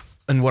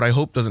 And what I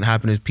hope doesn't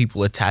happen is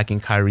people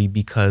attacking Kyrie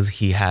because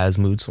he has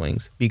mood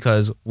swings.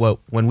 Because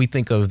when we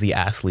think of the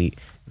athlete,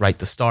 right,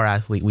 the star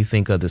athlete, we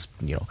think of this,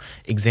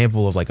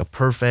 example of like a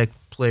perfect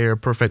player,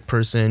 perfect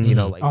person,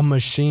 like A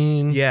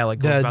machine. Yeah, like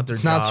goes about their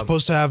that's not job.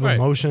 supposed to have Right.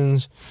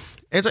 emotions.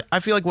 I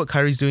feel like what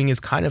Kyrie's doing is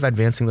kind of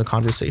advancing the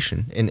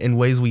conversation in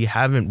ways we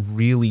haven't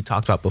really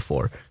talked about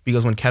before.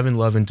 Because when Kevin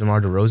Love and DeMar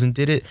DeRozan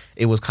did it,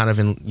 it was kind of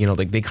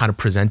like they kind of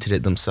presented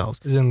it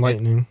themselves. It's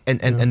enlightening.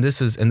 And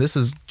this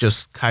is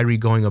just Kyrie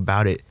going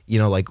about it,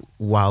 like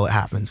while it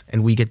happens,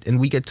 and we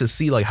get to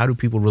see like how do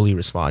people really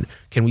respond?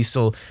 Can we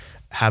still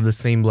have the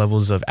same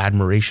levels of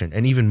admiration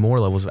and even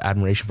more levels of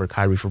admiration for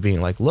Kyrie for being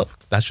like, look,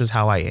 that's just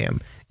how I am,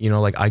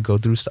 like I go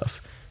through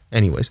stuff.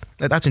 Anyways,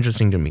 that's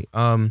interesting to me.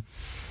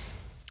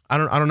 I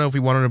don't know if we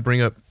wanted to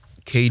bring up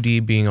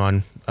KD being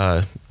on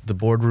the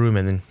boardroom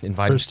and then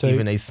inviting First take.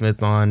 Stephen A.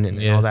 Smith on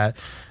and Yeah. all that.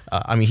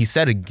 He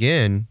said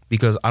again,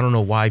 because I don't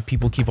know why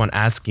people keep on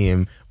asking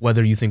him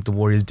whether you think the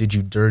Warriors did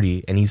you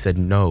dirty, and he said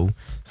no.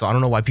 So I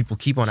don't know why people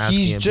keep on asking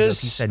He's him because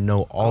just he said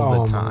no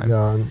all the time. My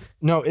God.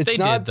 No, it's They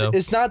not. did, though.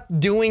 It's not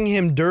doing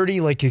him dirty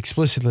like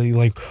explicitly.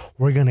 Like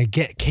we're gonna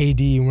get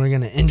KD and we're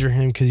gonna injure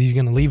him because he's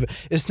gonna leave it.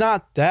 It's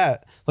not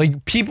that.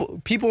 Like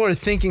people are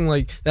thinking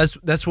like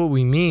that's what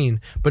we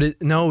mean. But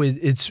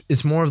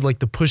it's more of like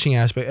the pushing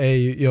aspect.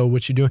 Hey,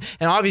 what you doing?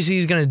 And obviously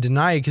he's gonna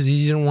deny it because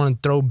he didn't want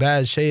to throw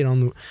bad shade on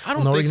the I on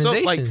don't the think so.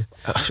 organization.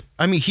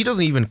 Like, he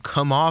doesn't even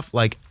come off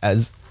like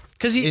as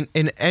Because he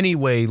in any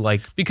way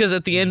like Because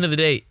at the end of the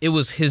day, it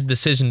was his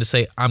decision to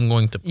say, I'm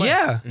going to play.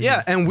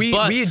 yeah, and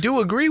we do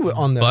agree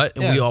on that. But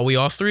yeah. we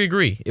all three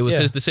agree it was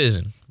Yeah. his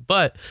decision.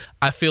 But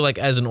I feel like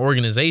as an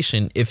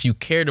organization, if you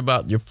cared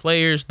about your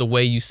players the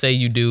way you say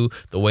you do,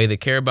 the way they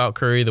care about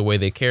Curry, the way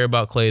they care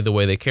about Clay, the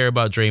way they care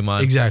about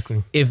Draymond,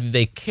 Exactly. if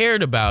they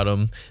cared about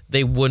him,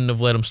 they wouldn't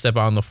have let him step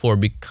out on the floor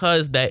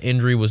because that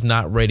injury was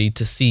not ready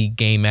to see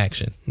game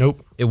action.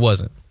 Nope. It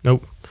wasn't.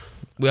 Nope.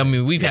 I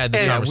mean, we've had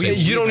this And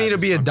conversation. you don't We've need had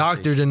to be this a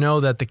doctor to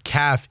know that the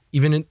calf,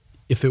 even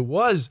if it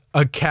was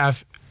a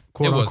calf,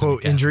 quote wasn't unquote,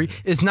 a calf injury,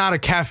 it's not a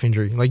calf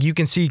injury. Like you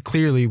can see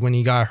clearly when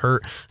he got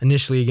hurt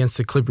initially against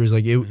the Clippers,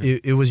 like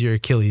it was your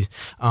Achilles.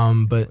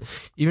 But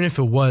even if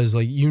it was,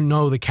 like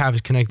the calf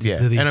is connected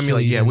to the and I mean,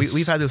 like, Achilles. and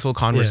we've had this whole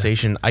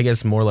conversation. I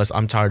guess more or less,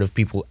 I'm tired of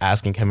people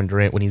asking Kevin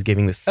Durant when he's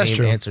giving the That's same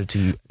true. answer to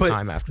you But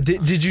time after.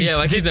 did you? Yeah,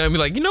 like he's gonna be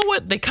like, you know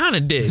what? They kind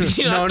of did.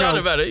 I thought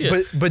about it.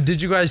 Yeah. But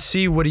did you guys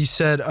see what he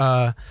said?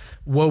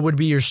 What would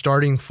be your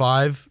starting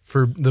five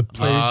for the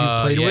players you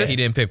played with? He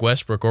didn't pick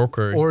Westbrook or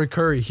Curry. Or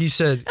Curry. He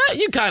said,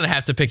 You kind of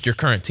have to pick your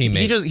current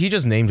teammate. he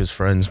just named his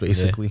friends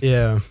basically,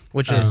 yeah.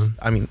 which is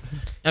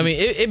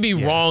It'd be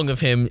wrong of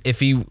him if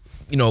he,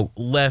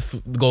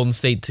 left Golden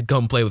State to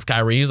come play with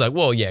Kyrie. He's like,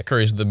 well, yeah,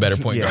 Curry's the better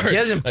point Yeah. guard. He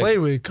hasn't played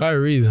with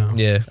Kyrie though.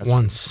 Yeah.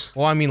 once.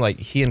 well, I mean, like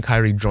he and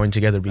Kyrie joined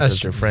together because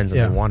That's they're true. friends and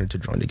Yeah. they wanted to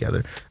join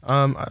together.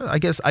 I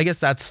guess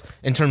that's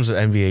in terms of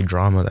NBA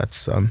drama.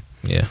 That's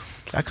Yeah.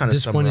 that kind of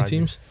Disappointing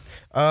teams.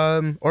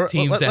 Or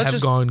Teams let's that have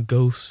just, gone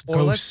ghost.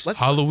 or let's- let's-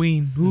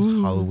 Halloween.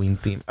 Ooh. Halloween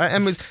theme.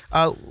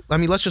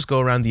 Let's just go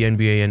around the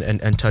NBA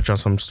and touch on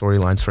some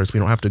storylines first. We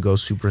don't have to go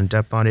super in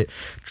depth on it.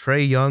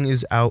 Trae Young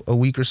is out a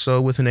week or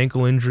so with an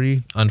ankle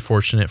injury.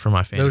 Unfortunate for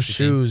my fantasy Those team.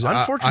 shoes.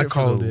 Unfortunate I for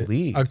called the it.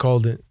 league. I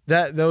called it.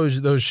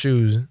 Those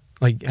shoes.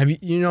 Like, have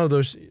you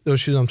those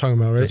shoes I'm talking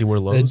about, right? Does he wear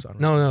lows?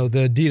 No,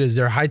 the Adidas.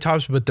 They're high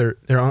tops, but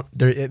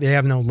they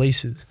have no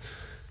laces.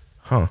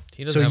 Huh.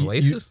 He doesn't have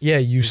laces?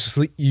 you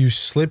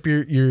slip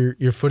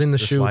your foot in the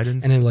shoe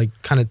slide-ins? and it like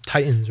kind of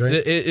tightens, right?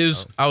 It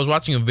is. I was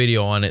watching a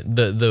video on it.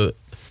 The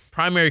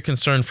primary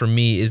concern for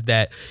me is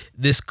that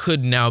this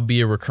could now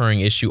be a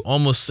recurring issue.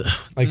 Almost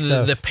Like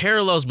Steph. the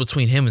parallels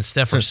between him and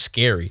Steph are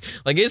scary.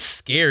 Like it's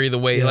scary the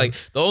way. Yeah. Like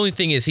the only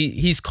thing is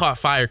he's caught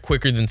fire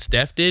quicker than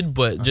Steph did,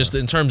 but just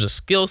in terms of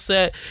skill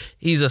set,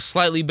 he's a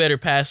slightly better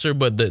passer.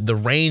 But the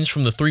range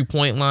from the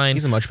 3-point line,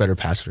 He's a much better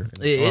passer.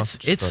 it's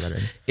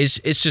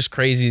just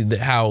crazy that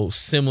how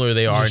similar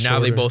they are. just Now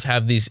they shorter. both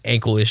have these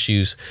ankle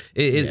issues.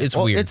 It's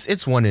weird.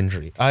 It's one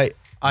injury.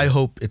 I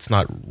hope it's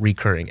not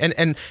recurring.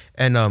 And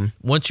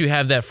Once you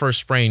have that first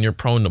sprain, you're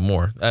prone to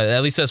more.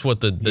 At least that's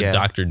what the Yeah.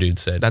 doctor dude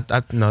said.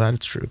 that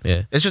is true.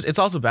 Yeah. It's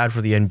also bad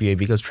for the NBA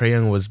because Trae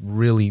Young was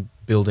really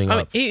building I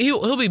mean, up.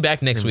 he'll be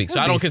back next week, so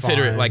I don't be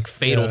consider it fine. like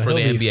fatal Yeah, for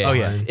the he'll be NBA. fine. Oh,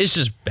 yeah. It's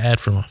just bad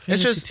for my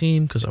fantasy just-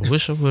 team because I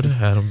wish I would have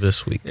had him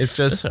this week. It's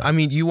just, That's all I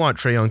mean, you want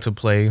Trae Young to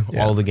play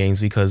all the games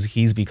because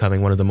he's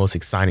becoming one of the most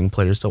exciting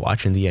players to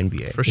watch in the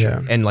NBA. For sure.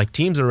 Yeah. And like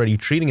teams are already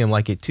treating him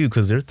like it too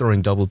because they're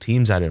throwing double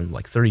teams at him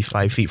like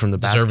 35 feet from the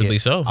basket. Deservedly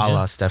so, A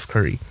la yeah. Steph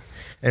Curry.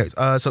 Anyways,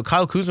 so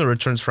Kyle Kuzma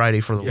returns Friday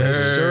for the Lakers.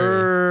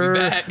 Sir, We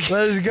back.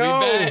 Let's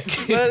go.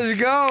 back. Let's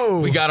go.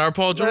 We got our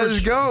Paul George. Let's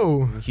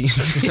go.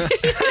 He's,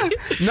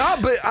 No,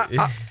 but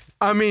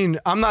I mean,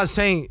 I'm not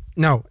saying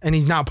no, and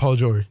he's not Paul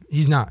George.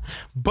 He's not.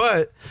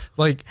 But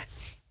like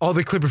all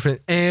the Clipper fans,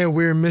 and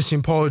we're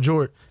missing Paul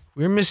George.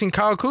 We're missing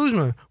Kyle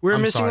Kuzma. We're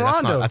I'm missing sorry,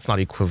 Rondo. That's not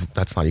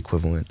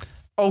equivalent.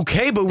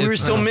 Okay, but we were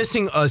It's still not.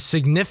 missing a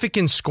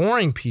significant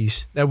scoring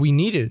piece that we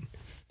needed,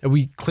 that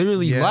we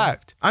clearly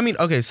lacked. I mean,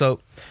 okay, so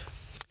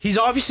He's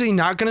obviously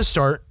not going to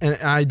start, and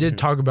I did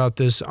talk about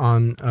this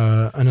on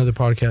another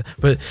podcast.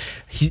 But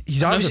he's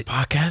Another obviously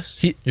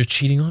podcast. You're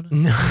cheating on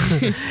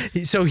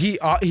it. so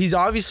he's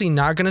obviously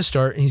not going to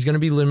start, and he's going to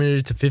be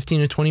limited to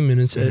 15 to 20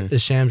 minutes,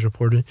 as Shams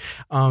reported.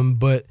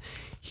 But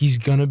he's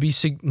going to be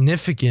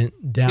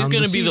significant down. He's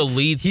going to be the season.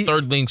 lead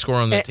third lane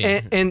scorer on that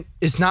team. And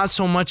it's not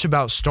so much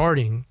about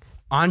starting.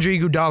 Andre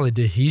Iguodala,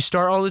 did he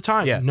start all the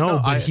time? Yeah. No, No,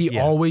 but he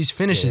yeah. always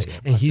finishes,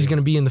 and he's going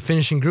to be in the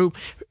finishing group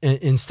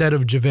instead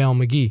of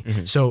JaVale McGee.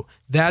 Mm-hmm. So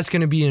that's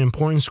going to be an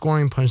important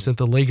scoring punch that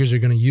the Lakers are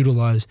going to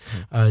utilize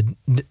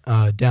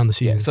down the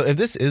season. So if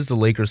this is the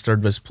Lakers'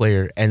 third best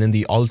player and then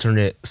the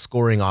alternate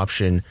scoring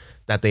option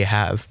that they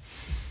have,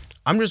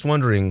 I'm just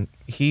wondering,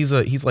 he's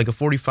like a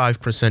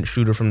 45%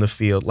 shooter from the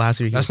field. Last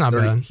year That's not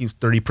bad. He was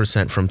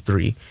 30% from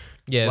three.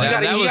 Yeah, you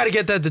that got was- to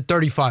get that to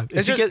 35. If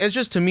It's you just, get, it's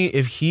just to me,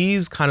 if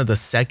he's kind of the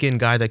second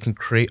guy that can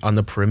create on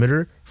the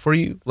perimeter for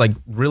you, like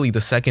really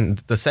the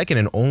second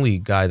and only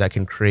guy that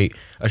can create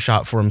a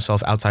shot for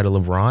himself outside of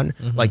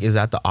LeBron, like is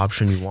that the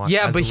option you want?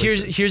 yeah, as but the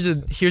Lakers?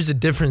 here's the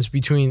difference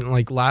between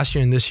like last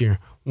year and this year.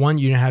 One,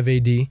 you didn't have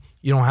AD. You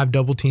don't have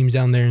double teams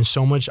down there and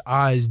so much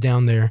eyes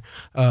down there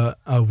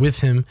with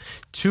him.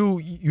 Two,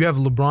 you have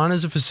LeBron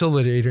as a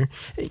facilitator.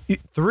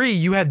 Three,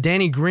 you have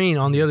Danny Green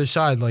on the other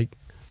side, like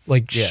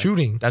Yeah,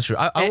 shooting. That's true.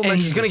 I will and mention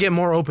he's going to this. get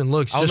more open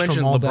looks. I'll just mention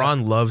from all LeBron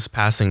that. loves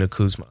passing to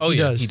Kuzma. Oh,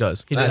 yeah. He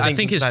does. I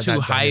think his two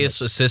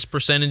highest assist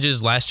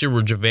percentages last year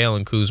were JaVale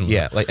and Kuzma.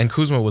 Yeah, and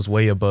Kuzma was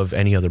way above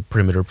any other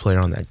perimeter player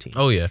on that team.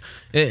 Oh yeah.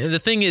 And the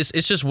thing is,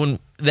 it's just when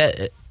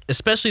that,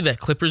 especially that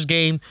Clippers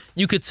game,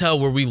 you could tell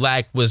where we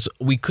lacked was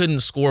we couldn't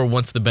score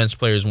once the bench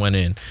players went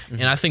in,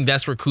 and I think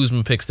that's where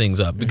Kuzma picks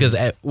things up because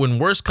when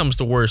worst comes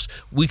to worst,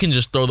 we can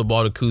just throw the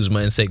ball to Kuzma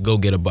and say go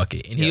get a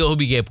bucket, and he'll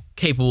be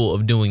capable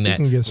of doing that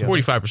can get some.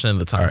 45% of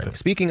the time.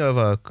 Speaking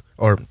of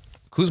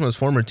Kuzma's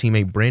former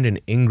teammate Brandon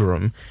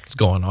Ingram, It's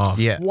going off.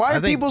 yeah. Why I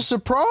are think- people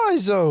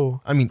surprised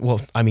though? I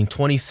mean,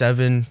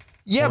 27.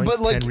 Yeah, points,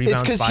 but like 10 it's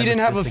rebounds, because he 5 didn't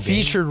have a assists game.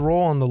 featured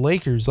role on the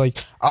Lakers.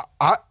 Like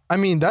I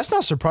mean that's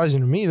not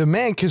surprising to me. The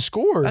man can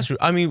score. That's true.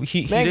 I mean,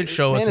 he Man- did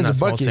show us man in is that a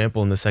small bucket.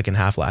 sample in the second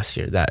half last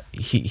year that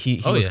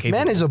he Oh, was yeah. capable.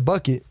 Man is a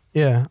bucket.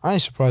 Yeah, I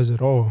ain't surprised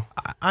at all.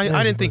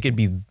 I didn't think it'd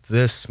be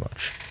this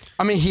much.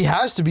 I mean, he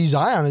has to be.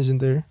 Zion isn't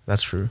there?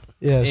 That's true.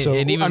 Yeah. So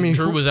and even I mean,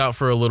 Drew was out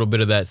for a little bit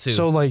of that too.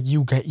 so like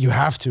you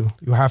have to.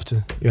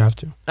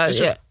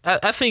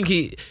 I think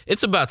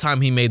it's about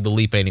time he made the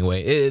leap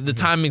anyway. The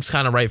timing's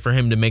kind of right for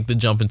him to make the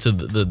jump into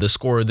the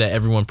scorer that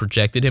everyone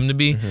projected him to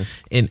be.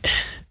 And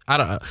I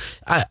don't.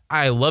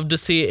 I love to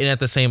see it, and at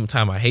the same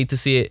time, I hate to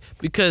see it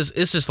because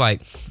it's just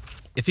like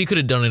if he could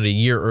have done it a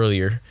year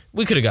earlier,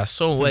 we could have got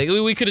so like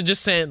we could have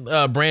just sent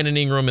Brandon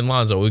Ingram and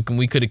Lonzo.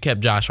 We could have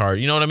kept Josh Hart.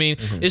 You know what I mean?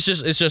 It's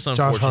just unfortunate.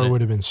 Josh Hart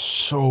would have been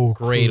so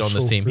Great on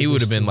crucial this team. for He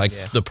would have this been team. like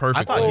the I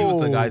perfect. thought he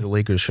was the Oh. guy the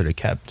Lakers should have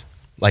kept.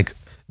 Like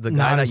the guy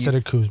not that instead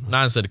of Kuzma.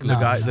 Not instead of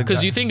Kuzma. No,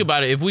 Because you think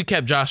about it, if we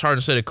kept Josh Hart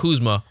instead of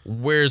Kuzma,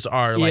 where's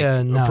our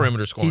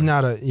perimeter scoring? He's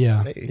not a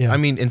yeah. I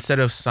mean, instead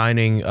of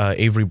signing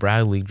Avery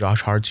Bradley,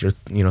 Josh Hart's your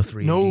 3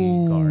 guard.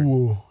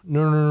 No.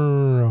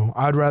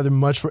 I'd rather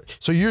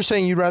so you're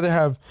saying you'd rather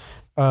have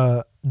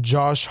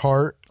Josh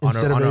Hart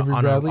instead of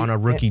Avery Bradley on a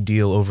rookie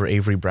deal over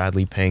Avery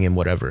Bradley, paying him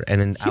whatever, and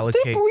then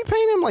allocate. But we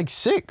paying him like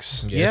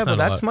 6. Yeah, Yeah, it's but not a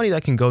that's lot. money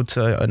that can go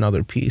to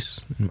another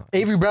piece.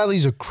 Avery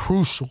Bradley's a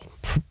crucial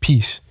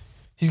piece.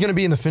 He's going to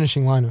be in the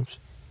finishing lineups.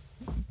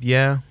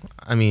 Yeah,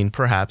 I mean,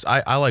 perhaps.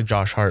 I like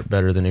Josh Hart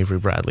better than Avery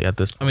Bradley at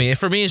this point. I mean,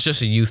 for me, it's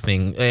just a youth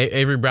thing.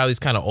 Avery Bradley's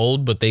kind of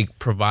old, but they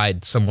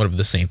provide somewhat of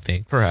the same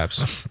thing.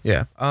 Perhaps.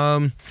 Yeah.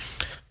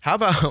 How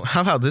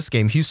about this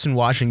game? Houston,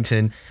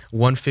 Washington,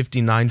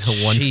 159 to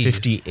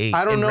 158.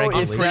 I don't in know if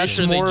regulation. that's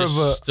Sure, they more just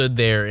of a- stood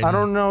there. And I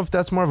don't know if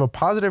that's more of a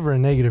positive or a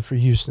negative for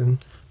Houston.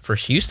 for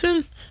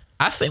Houston.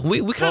 I think we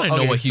kind of Well, know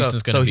okay, what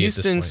Houston's going to so be. Houston,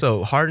 at this point.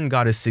 so Harden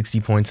got his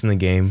 60 points in the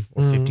game,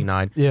 or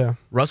 59. Yeah.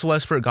 Russell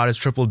Westbrook got his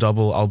triple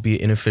double,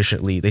 albeit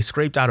inefficiently. They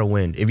scraped out a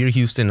win. If you're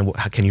Houston,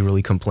 how can you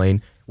really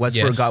complain?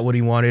 Westbrook Yes. got what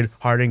he wanted.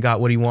 Harden got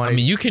what he wanted. I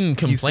mean, you can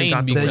complain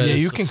got the- because Yeah,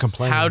 you can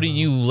complain how about do it.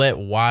 you let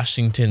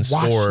Washington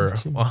score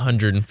Washington.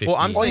 150? Well,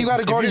 I'm All saying- you got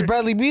to if guard is you're-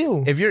 Bradley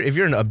Beal. if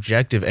you're an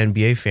objective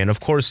NBA fan, of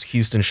course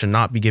Houston should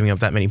not be giving up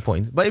that many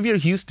points. But if you're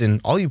Houston,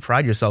 all you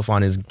pride yourself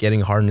on is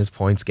getting Harden his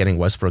points, getting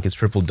Westbrook his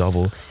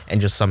triple-double, and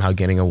just somehow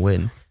getting a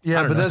win. I Yeah,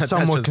 don't but know. that's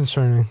somewhat just-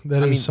 concerning.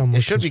 That I is mean, somewhat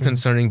it should be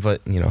concerning,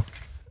 but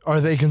Are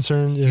they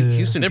concerned? Yeah.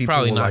 Houston They're people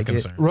probably will not like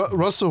it. concerned.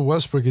 Russell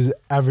Westbrook is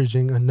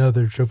averaging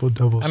another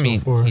triple-double I mean,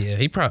 so far. yeah,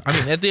 he probably. I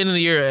mean, at the end of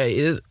the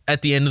year,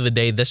 at the end of the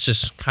day, that's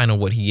just kind of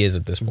what he is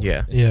at this point.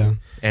 Yeah. Yeah.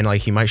 And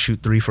like he might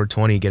shoot 3 for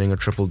 20, getting a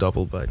triple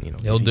double, but He'll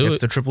if he do gets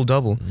it. the triple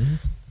double.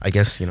 I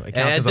guess it And counts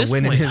at as a this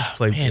win point, in his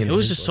play. man, in it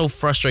was his just play. so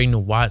frustrating to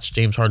watch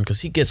James Harden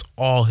because he gets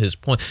all his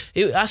points.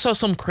 I saw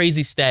some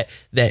crazy stat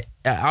that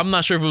I'm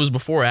not sure if it was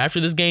before or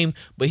after this game,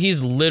 but he's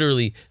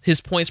literally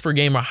his points per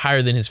game are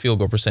higher than his field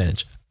goal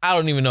percentage. I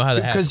don't even know how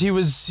that happened.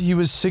 Because he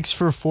was 6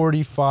 for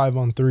 45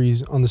 on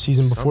threes on the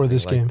season before Something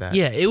this like game. that.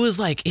 Yeah, it was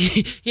like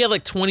he had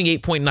like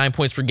 28.9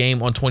 points per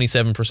game on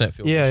 27% field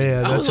goal. Yeah, yeah,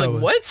 I that's was how like,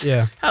 it- what?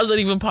 yeah. How's that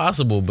even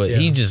possible? But Yeah.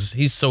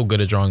 he's so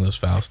good at drawing those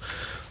fouls.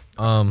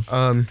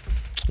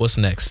 What's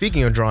next?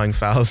 Speaking of drawing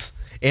fouls,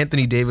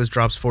 Anthony Davis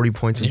drops 40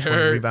 points and You 20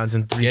 heard. rebounds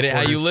in 3 Get it how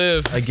quarters you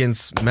live.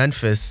 against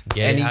Memphis.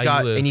 Get and it he how you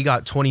got live. and he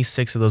got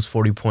 26 of those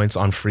 40 points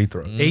on free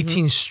throws.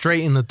 18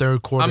 straight in the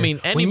third quarter. I mean,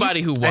 When you-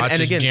 anybody who watches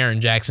and again- Jaren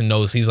Jackson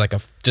knows he's like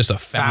just a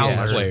foul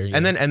Yeah. player.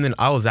 And then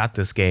I was at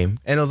this game,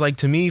 and it was like,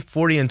 to me,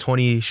 40 and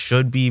 20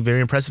 should be very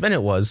impressive, and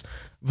it was,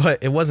 but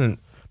it wasn't.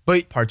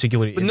 But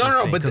particularly But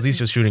no, because he's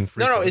just shooting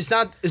free No, throws.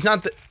 it's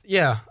not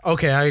yeah,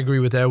 okay, I agree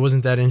with that. It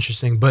wasn't that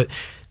interesting, but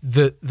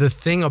the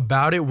thing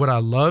about it, what I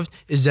loved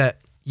is that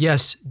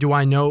yes, do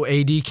I know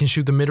AD can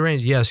shoot the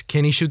mid-range? Yes.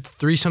 Can he shoot the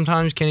three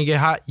sometimes? Can he get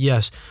hot?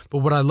 Yes. But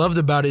what I loved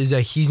about it is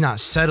that he's not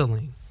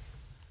settling.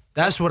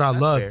 That's what I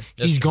love. fair.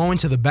 He's going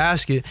to the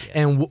basket,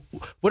 and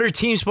what are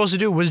teams supposed to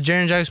do? What's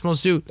Jaren Jackson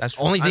supposed to do? That's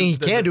the only thing he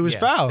can't do is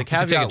foul. The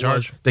can take a caveat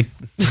was charge.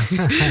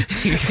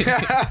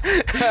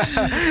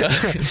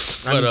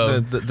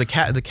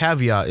 the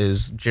caveat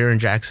is Jaren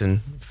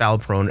Jackson foul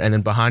prone, and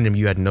then behind him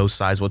you had no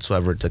size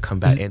whatsoever to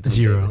combat Anthony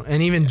Zero. Davis.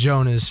 And even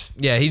Jonas.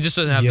 Yeah, he just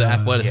doesn't have the Yeah.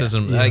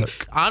 athleticism. Yeah. Like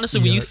Yuck. honestly,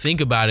 when you Yuck. think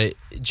about it,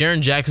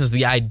 Jaren Jackson's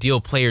the ideal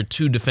player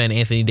to defend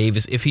Anthony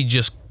Davis if he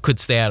just could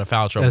stay out of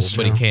foul trouble, That's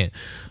but he true. can't.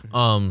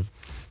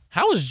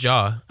 How was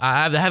Ja?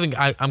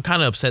 I'm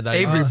kind of upset that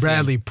Avery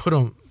Bradley put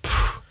him.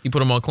 he put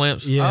him on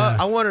clamps. Yeah,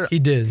 I wonder. he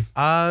did.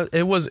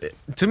 It was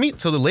to me.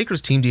 So the Lakers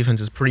team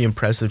defense is pretty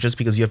impressive, just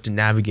because you have to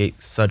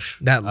navigate such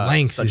That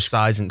length such is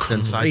size and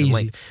size crazy. and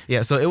length.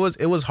 Yeah, so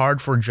it was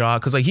hard for Ja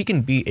because like he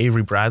can beat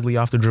Avery Bradley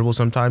off the dribble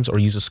sometimes, or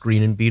use a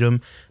screen and beat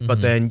him.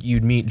 But then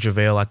you'd meet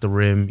JaVale at the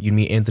rim, you'd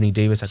meet Anthony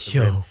Davis at the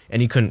Yo. rim,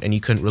 and he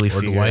couldn't really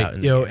figure Dwight. it out.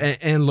 in the Yo, game.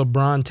 and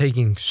LeBron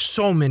taking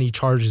so many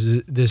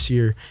charges this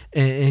year,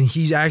 and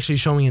he's actually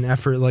showing an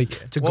effort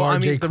like to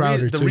guard Jay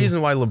Crowder the too.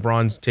 reason why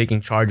LeBron's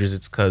taking charges,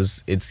 it's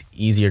because it's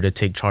easier to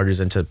take charges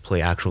than to play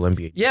actual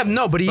NBA. Yeah,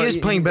 no, but he is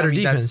playing better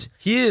defense.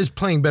 He is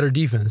playing better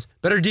defense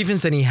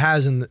than he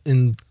has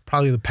in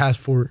probably the past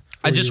four.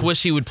 I just years.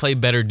 wish he would play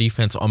better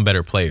defense on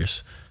better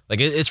players. Like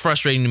it's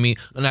frustrating to me,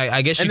 and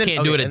I guess you And then-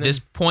 can't do it okay, at and this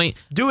point.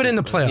 do it in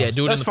the playoffs. Yeah,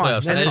 do it That's in the fine.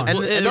 playoffs. That's And- fine. and-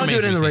 And it don't do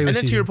remains it in to the be regular And then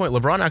to your season.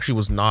 point, LeBron actually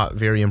was not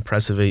very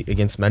impressive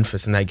against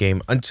Memphis in that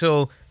game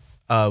until.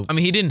 I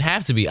mean, he didn't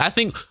have to be. I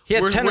think He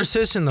had we're- 10 we're-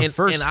 assists in the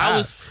first and I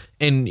was, half.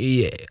 and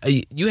yeah,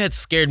 you had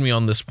scared me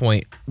on this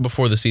point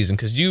before the season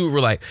because you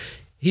were like,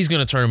 he's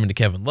gonna turn him into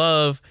Kevin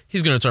Love.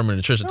 He's gonna turn him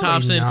into Tristan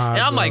Thompson. not,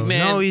 And I'm like, bro.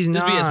 man, No, he's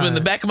this BS. But in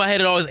the not. back of my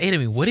head, it always ate at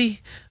me. Would he?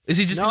 Is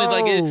he just gonna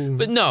like it? No.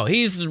 But no,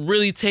 he's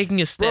really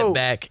taking a step Bro.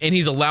 back and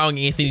he's allowing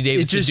Anthony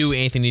Davis just- to do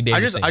Anthony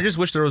Davis. I just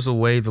wish there was a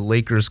way the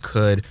Lakers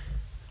could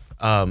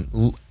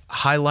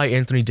highlight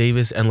Anthony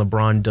Davis and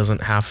LeBron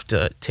doesn't have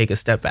to take a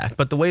step back.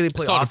 But the way they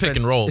play It's called offense, a pick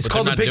and roll. It's but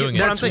called they're a not pick. doing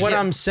And it. that's what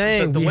I'm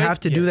saying. the We way-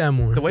 have to do that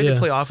more. The way Yeah. they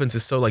play offense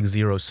is so like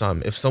zero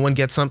sum. If someone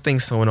gets something,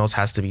 someone else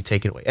has to be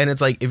taken away. And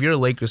it's like if you're a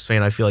Lakers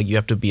fan, I feel like you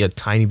have to be a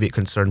tiny bit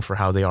concerned for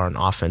how they are on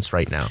offense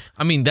right now.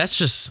 I mean, that's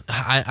just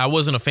I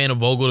wasn't a fan of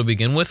Vogel to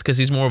begin with because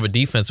he's more of a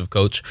defensive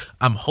coach.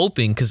 I'm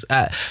hoping because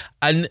I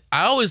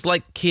always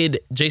like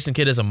Jason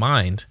Kidd as a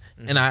mind,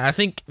 and I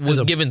think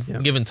with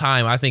given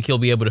time, I think he'll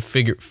be able to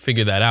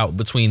figure that out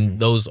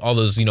between all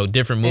those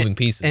different moving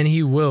pieces. And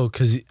he will,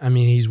 because I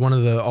mean he's one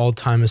of the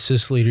all-time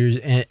assist leaders,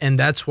 and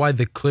that's why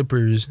the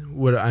Clippers,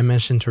 what I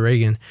mentioned to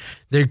Reagan,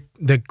 the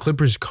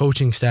Clippers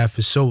coaching staff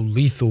is so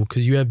lethal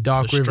because you have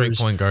Doc Straight Rivers.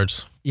 point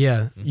guards.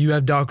 Yeah, you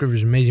have Doc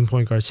Rivers, amazing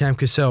point guard. Sam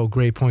Cassell,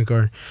 great point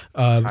guard.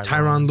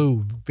 Tyronn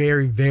Lue,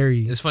 very,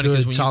 very It's funny good,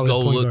 because when solid you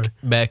go point look guard.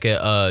 back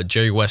at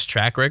Jerry West's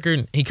track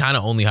record, he kind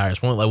of only hires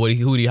point. Like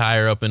who did he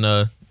hire up in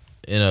Golden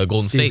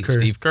Steve State? Kerr.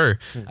 Steve Kerr.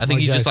 I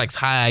think he just Jackson. likes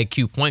high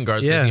IQ point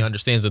guards because Yeah. he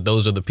understands that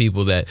those are the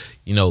people that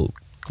know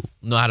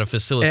how to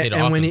facilitate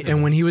And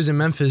offense. when he was in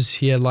Memphis,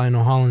 he had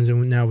Lionel Hollins,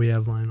 and now we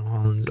have Lionel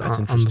Hollins That's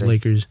on the interesting.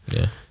 Lakers.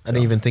 yeah. I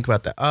didn't even think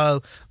about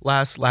that.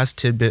 Last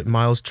tidbit: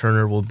 Miles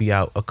Turner will be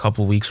out a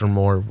couple weeks or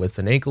more with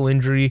an ankle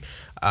injury.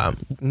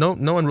 No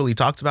one really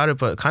talks about it,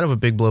 but kind of a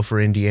big blow for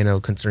Indiana,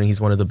 considering he's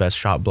one of the best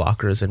shot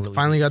blockers and really,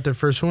 Finally got their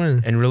first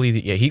win. and really,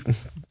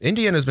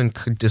 Indiana's been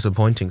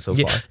disappointing so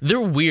far. They're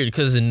weird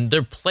because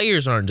their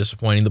players aren't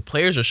disappointing. The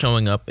players are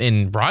showing up,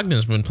 and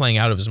Brogdon's been playing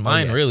out of his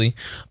mind, really.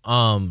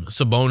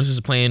 Sabonis is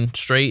playing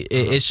straight.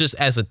 It's just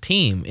as a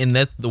team. And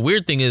that the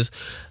weird thing is,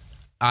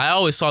 I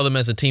always saw them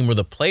as a team where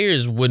the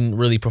players wouldn't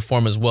really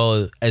perform as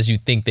well as you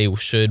think they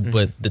should,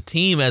 but the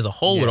team as a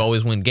whole would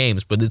always win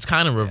games. But it's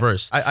kind of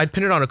reversed. I'd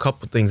pin it on a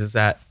couple of things. Is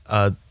that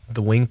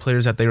the wing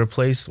players that they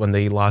replaced when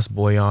they lost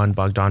Bojan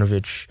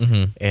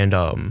Bogdanovic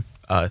and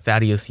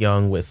Thaddeus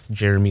Young with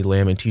Jeremy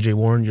Lamb and TJ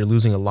Warren, you're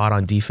losing a lot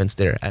on defense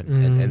there.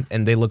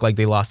 And they look like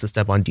they lost a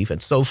step on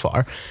defense so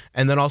far.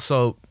 And then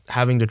also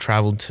having to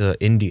travel to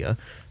India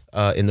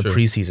in the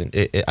preseason,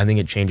 I think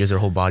it changes their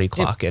whole body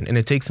clock. And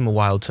it takes them a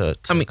while to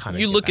kind of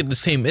you look at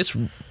this team, it's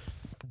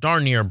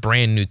darn near a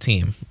brand new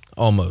team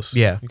almost.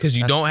 Yeah. Because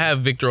you don't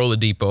have Victor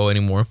Oladipo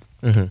anymore.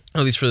 At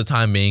least for the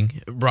time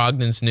being.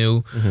 Brogdon's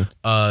new.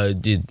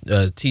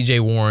 TJ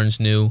Warren's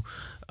new.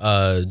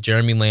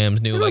 Jeremy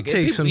Lamb's new. It'll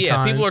take some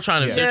time. People are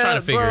trying to they're trying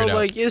to figure it out.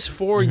 Like it's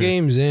 4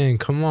 games in.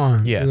 Come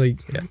on. Yeah.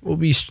 We'll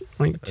be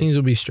teams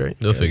will be straight.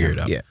 They'll figure it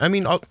out. Yeah, I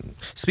mean,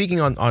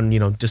 speaking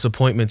on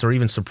disappointments or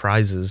even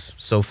surprises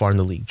so far in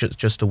the league,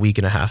 just a week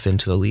and a half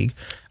into the league,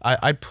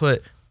 I'd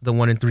put the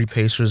 1-3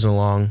 Pacers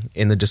along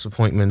in the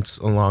disappointments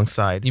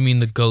alongside. You mean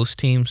the ghost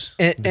teams?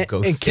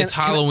 It's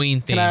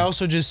Halloween Can I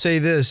also just say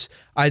this?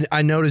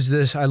 I noticed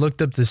this. I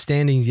looked up the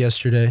standings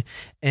yesterday,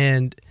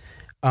 and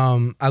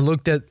I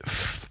looked at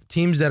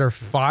teams that are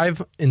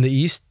 5 in the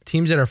East,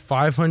 teams that are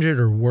 500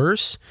 or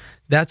worse.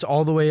 That's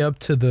all the way up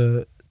to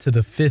the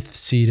 5th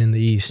seed in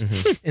the East.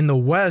 In the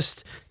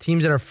West,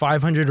 teams that are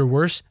 500 or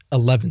worse,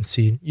 11th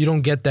seed. You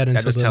don't get that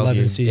until the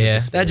 11th seed. Yeah.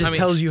 That just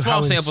tells you small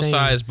how sample insane.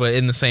 size, but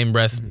in the same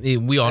breath,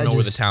 we all know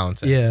where the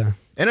talent's at. Yeah.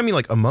 And I mean,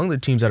 like among the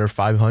teams that are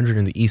 500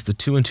 in the East, the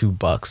 2-2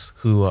 Bucks,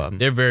 who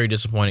They're very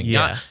disappointing.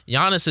 Yeah.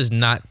 Giannis is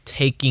not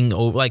taking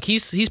over. Like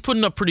he's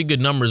putting up pretty good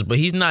numbers, but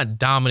he's not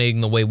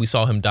dominating the way we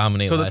saw him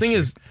dominate. So the thing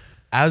is,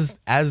 as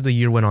the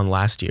year went on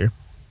last year,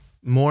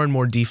 more and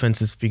more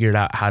defenses figured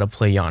out how to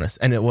play Giannis,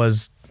 and it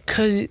was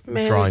Cause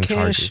man, drawing can't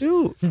charges.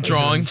 shoot.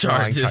 drawing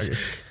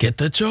charges. Get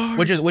the charge.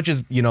 which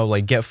is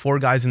like get 4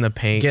 guys in the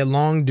paint. Get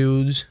long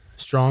dudes,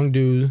 strong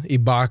dudes,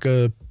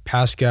 Ibaka,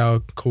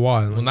 Pascal,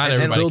 Kawhi. Well, not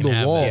and everybody build can a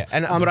have wall. that. Yeah,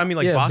 and but I mean,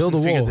 like build Boston a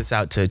figured wall. this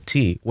out to a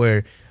T,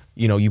 where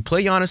you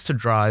play Giannis to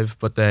drive,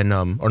 but then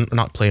or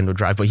not play him to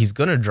drive, but he's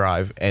gonna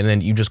drive, and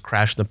then you just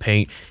crash the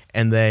paint,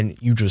 and then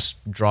you just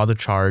draw the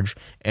charge.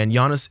 And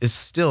Giannis is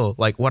still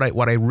like what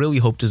I really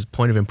hoped his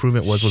point of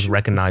improvement was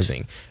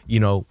recognizing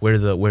where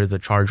the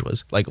charge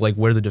was, like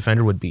where the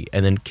defender would be,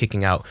 and then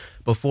kicking out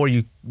before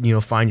you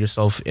find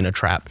yourself in a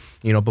trap,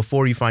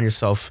 before you find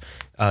yourself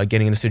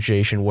getting in a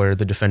situation where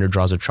the defender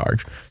draws a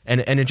charge,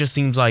 and it just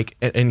seems like,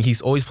 and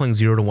he's always playing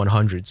 0 to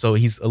 100, so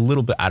he's a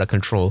little bit out of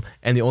control,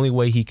 and the only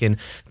way he can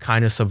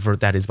kind of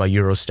subvert that is by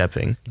Euro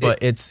stepping.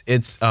 But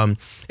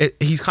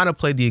he's kind of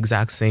played the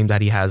exact same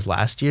that he has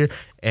last year,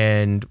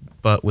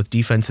 but with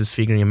defenses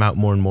figuring him out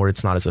more and more,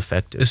 it's not as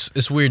effective.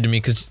 It's weird to me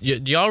because do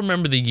y'all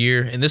remember the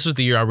year, and this was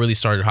the year I really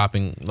started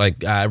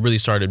I really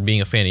started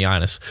being a fan of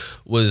Giannis,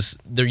 was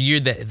the year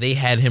that they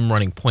had him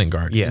running point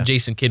guard. Yeah. And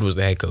Jason Kidd was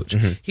the head coach.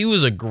 He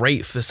was a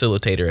great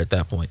facilitator at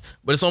that point.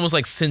 But it's almost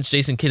like since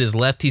Jason Kidd has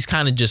left, he's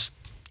kind of just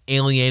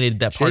alienated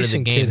that part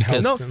Jason of the game. Kidd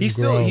Because helped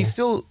No, he's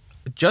still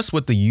just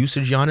with the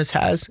usage Giannis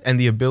has and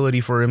the ability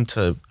for him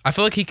to. I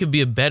feel like he could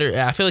be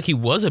I feel like he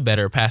was a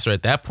better passer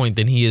at that point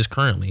than he is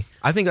currently.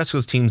 I think that's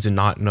because teams did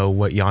not know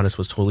what Giannis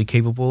was totally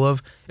capable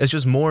of. It's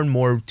just more and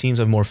more teams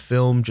have more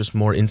film, just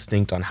more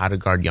instinct on how to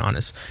guard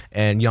Giannis.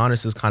 And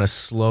Giannis is kind of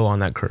slow on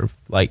that curve.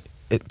 Like,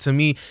 to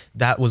me,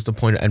 that was the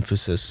point of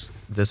emphasis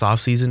this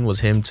offseason, was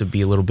him to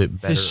be a little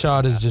bit better. His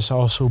shot is just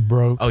also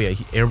broke. Oh, yeah,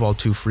 he airballed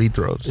 2 free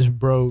throws. It's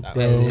broke,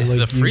 bro.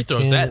 The free you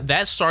throws can't-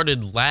 that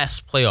started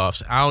last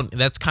playoffs.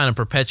 That's kind of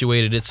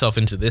perpetuated itself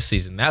into this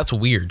season. That's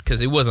weird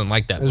because it wasn't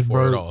like that it's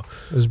before broke. at all.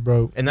 It's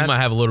broke. You And that's might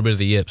have a little bit of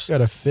the yips. Got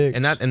to fix.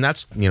 and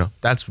that's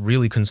that's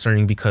really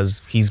concerning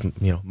because he's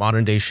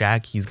modern day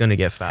Shaq. He's gonna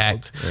get fouled.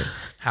 Hacked.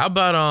 How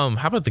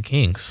about the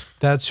Kings?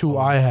 That's who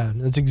I had.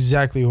 That's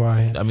exactly who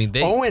I had. I mean,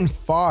 they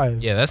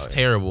 0-5. Yeah, that's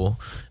terrible.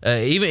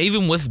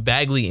 Even with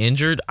Bagley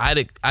injured,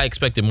 I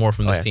expected more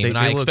from this yeah, team, they and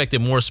I look-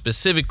 expected more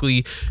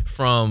specifically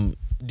from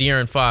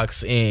De'Aaron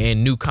Fox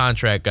and new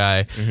contract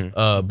guy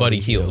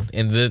Buddy Hield,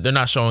 and they're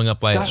not showing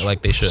up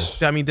like they should.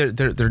 I mean, they're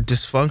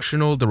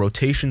dysfunctional. The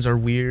rotations are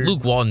weird.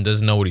 Luke Walton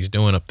doesn't know what he's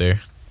doing up there.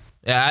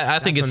 Yeah, I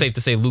think it's safe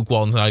to say Luke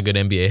Walton's not a good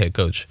NBA head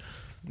coach.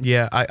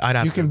 Yeah, I'd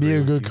have You to can be agree a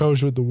with good you.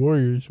 coach with the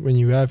Warriors when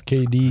you have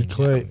KD,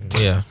 Clay.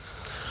 Yeah.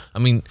 I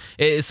mean,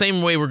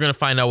 same way we're going to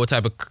find out what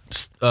type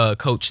of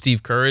coach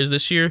Steve Kerr is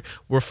this year,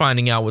 we're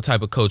finding out what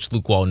type of coach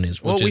Luke Walton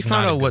is. Well, which we is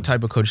found not a out good what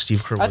type of coach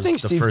Steve Kerr I was think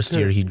the Steve first Kerr-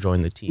 year he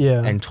joined the team,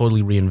 Yeah. and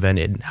totally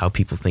reinvented how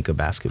people think of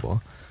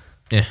basketball.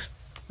 Yeah.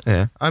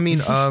 Yeah, I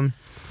mean,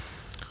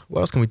 What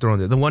else can we throw in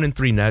there? The 1 and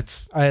 3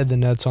 Nets. I had the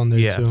Nets on there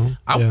Yeah. too.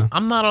 Yeah.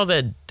 I'm not all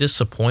that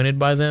disappointed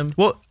by them.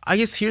 Well, I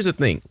guess here's the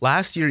thing.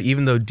 Last year,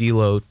 even though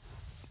D'Lo,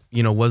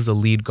 was the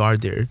lead guard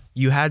there,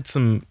 you had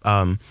some.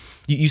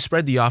 You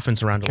spread the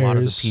offense around a lot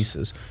of the Carries.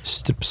 pieces.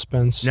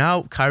 Spence.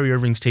 Now Kyrie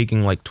Irving's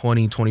taking like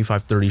 20,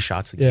 25, 30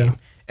 shots a Yeah. game.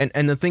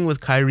 And the thing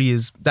with Kyrie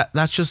is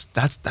that's just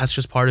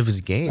part of his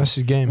game. That's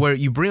his game. Where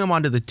you bring him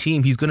onto the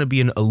team, he's going to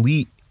be an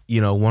elite,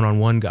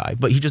 one-on-one guy,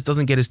 but he just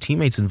doesn't get his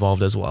teammates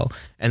involved as well.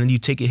 And then you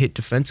take a hit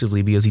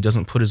defensively because he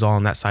doesn't put his all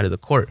on that side of the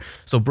court.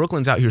 So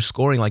Brooklyn's out here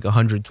scoring like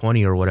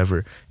 120 or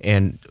whatever,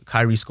 and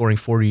Kyrie's scoring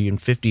 40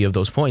 and 50 of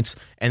those points,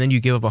 and then you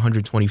give up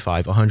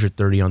 125,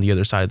 130 on the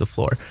other side of the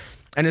floor.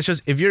 And it's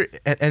just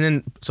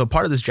so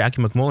part of this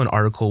Jackie McMullen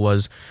article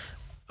was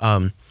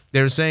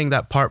they're saying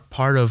that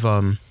part of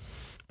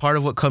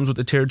what comes with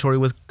the territory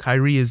with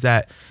Kyrie is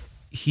that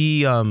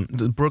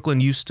Brooklyn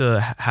used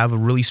to have a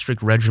really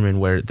strict regimen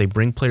where they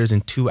bring players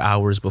in 2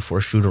 hours before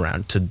shoot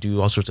around to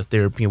do all sorts of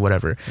therapy and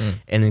whatever.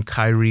 And then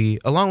Kyrie,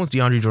 along with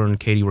DeAndre Jordan and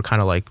Katie, were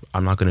kind of like,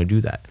 I'm not going to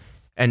do that.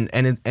 And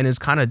it's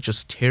kind of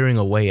just tearing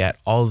away at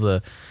all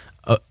the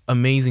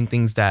amazing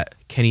things that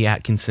Kenny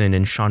Atkinson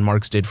and Sean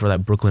Marks did for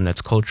that Brooklyn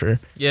Nets culture.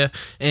 Yeah,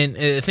 and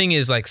the thing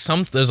is, like,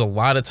 there's a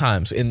lot of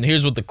times, and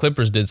here's what the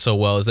Clippers did so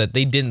well, is that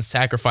they didn't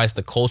sacrifice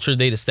the culture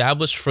they'd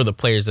established for the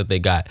players that they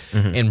got.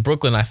 In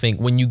Brooklyn, I think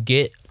when you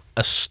get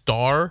a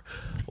star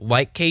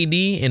like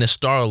KD and a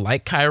star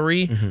like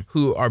Kyrie,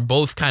 who are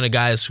both kind of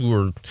guys who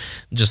are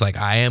just like,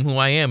 I am who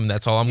I am, and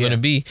that's all I'm going to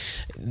be,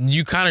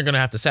 you kind of going to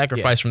have to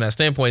sacrifice from that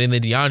standpoint. And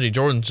then DeAndre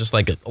Jordan's just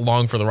like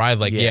along for the ride,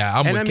 like,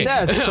 I'm with KD.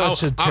 That's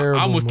such a terrible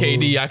I'm with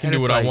KD. move. I can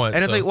do what I want.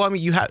 And it's like, well, I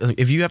mean,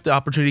 if you have the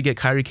opportunity to get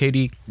Kyrie,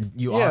 KD,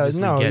 you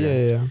obviously get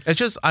it. Yeah. It's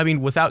just, I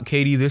mean, without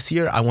KD this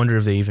year, I wonder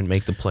if they even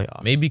make the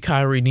playoffs. Maybe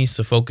Kyrie needs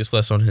to focus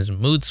less on his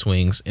mood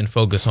swings and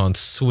focus on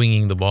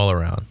swinging the ball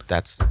around.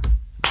 That's...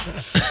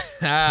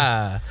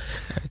 How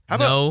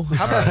about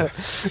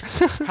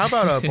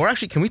or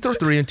actually, can we throw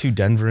 3 and 2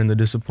 Denver in the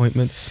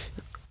disappointments?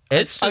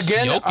 It's just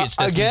Jokic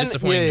that's been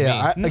disappointing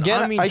to me.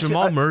 I mean,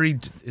 Jamal Murray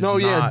is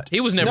not... He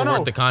was never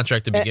worth the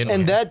contract to begin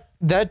with. And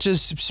that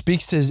just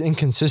speaks to his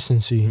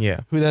inconsistency.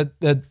 Yeah. Who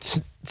that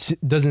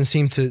doesn't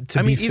seem to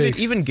I mean, be fixed.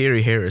 even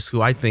Gary Harris,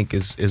 who I think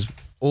is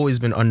always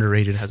been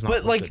underrated, has not.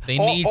 But like they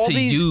need to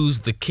use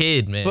the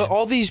kid, man. But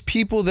all these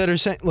people that are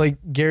saying, like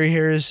Gary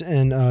Harris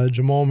and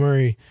Jamal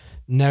Murray,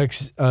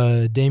 next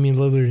Damian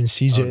Lillard and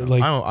CJ,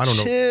 like I don't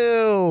know.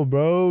 Chill,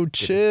 bro,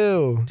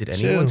 chill. Did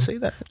anyone say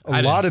that?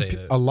 I didn't say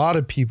that. A lot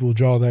of people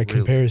draw that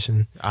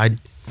comparison. That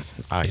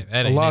A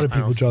ain't lot it. of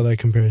people draw that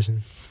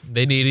comparison.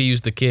 They need to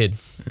use the kid.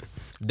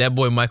 That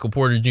boy Michael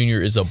Porter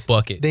Jr. is a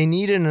bucket. They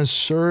need an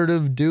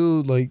assertive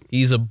dude. Like,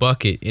 He's a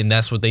bucket, and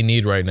that's what they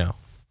need right now.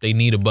 They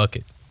need a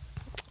bucket.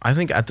 I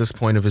think at this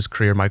point of his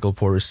career, Michael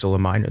Porter is still a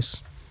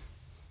minus.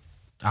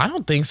 I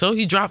don't think so.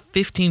 He dropped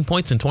 15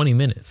 points in 20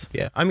 minutes.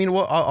 Yeah, I mean,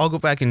 well, I'll go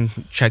back and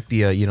check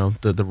the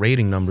the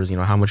rating numbers.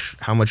 How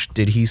much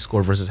did he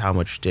score versus how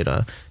much did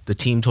the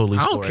team totally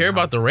I score? don't care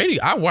about the rating.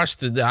 I watched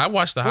the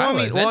highlights.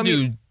 That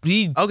dude,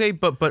 okay,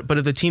 but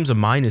if the team's a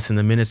minus in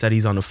the minutes that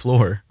he's on the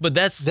floor, but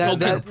that's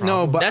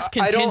that's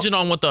contingent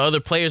on what the other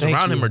players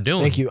around him are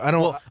doing. Thank you. I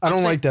don't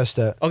like that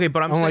stat. okay,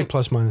 but I don't like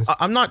plus minus.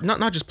 I'm not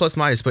just plus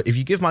minus, but if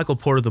you give Michael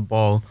Porter the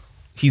ball,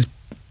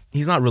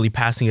 he's not really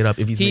passing it up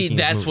if he's making his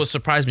That's moves. what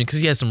surprised me because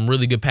he had some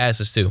really good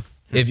passes too.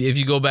 If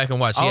you go back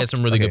and watch, he had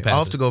some really good passes.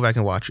 I'll have to go back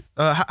and watch.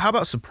 How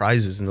about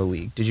surprises in the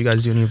league? Did you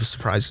guys do any of the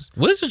surprises?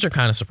 Wizards are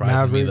kind of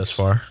surprising me thus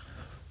far.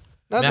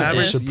 Not that they're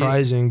Mavericks,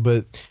 surprising,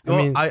 but I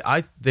mean,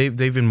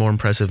 they've been more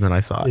impressive than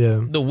I thought.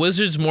 yeah. The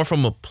Wizards, more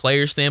from a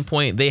player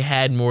standpoint, they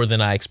had more than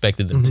I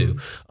expected them to.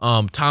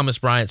 Thomas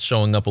Bryant's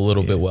showing up a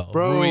little bit well.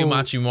 Bro, Rui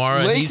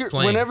Machimara, he's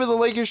playing. Whenever the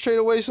Lakers trade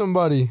away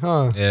somebody,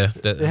 Yeah,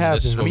 it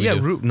happens. That's what we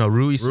do.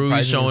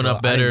 Rui's showing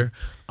up better.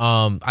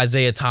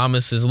 Isaiah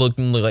Thomas is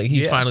looking like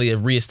he's finally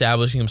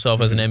reestablishing himself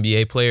as an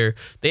NBA player.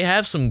 They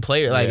have some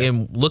players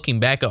and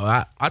looking back,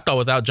 I thought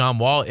without John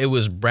Wall, it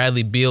was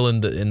Bradley Beal in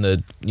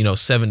the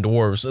Seven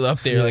Dwarves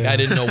up there. Yeah. Like I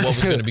didn't know what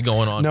was going to be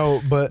going on.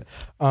 No, but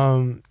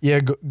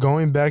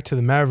going back to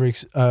the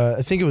Mavericks,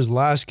 I think it was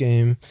last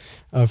game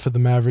for the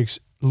Mavericks.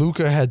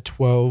 Luka had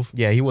 12.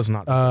 Yeah, he was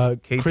not.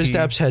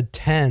 Kristaps had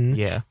 10.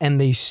 Yeah, and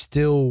they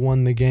still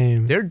won the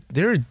game.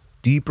 They're a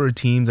deeper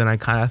team than I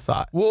kind of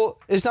thought. Well,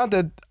 it's not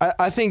that.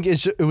 I think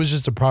it was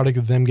just a product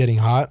of them getting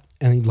hot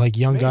and like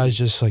young guys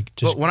just.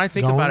 But when I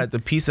think about it, the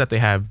piece that they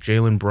have: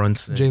 Jalen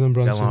Brunson,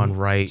 Delon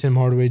Wright, Tim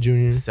Hardaway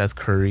Jr., Seth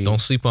Curry. Don't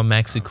sleep on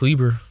Maxi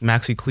Kleber,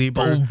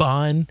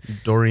 Boban,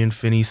 Dorian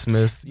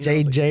Finney-Smith,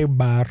 JJ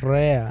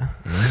Barea.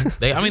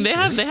 They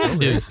have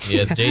dudes.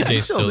 Yeah,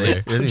 JJ's still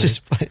there.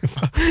 Just playing.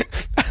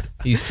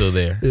 He's still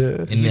there. Yeah.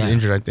 And He's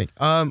injured, I think.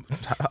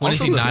 When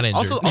is he not injured?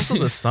 Also,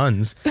 the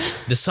Suns.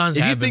 The Suns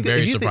If you have been think-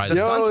 very if you think surprising.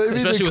 the Suns-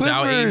 especially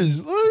without Aiden.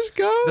 Clippers. Let's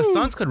go. The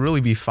Suns could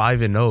really be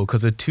 5-0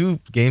 because the 2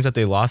 games that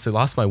they lost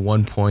by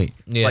 1 point.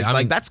 Yeah, I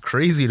mean- that's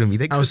crazy to me.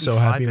 They I was could so be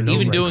happy 5-0 when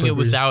Even Right. doing it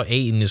Clippers. without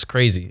Ayton is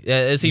crazy.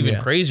 It's even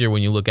crazier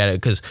when you look at it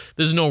because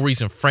there's no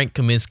reason Frank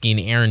Kaminsky and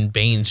Aaron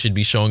Baines should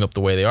be showing up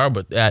the way they are.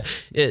 But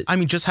I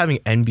mean, just having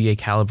NBA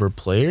caliber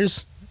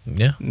players,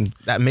 yeah,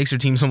 that makes your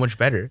team so much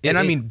better. And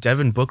I mean,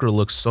 Devin Booker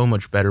looks so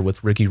much better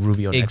with Ricky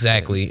Rubio next to him.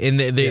 exactly. And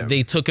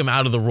they took him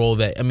out of the role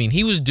that, I mean,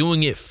 he was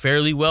doing it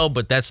fairly well,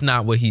 but that's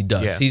not what he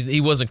does. Yeah.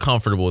 He wasn't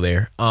comfortable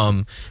there.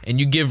 And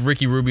you give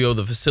Ricky Rubio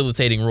the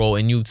facilitating role,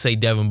 and you say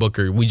Devin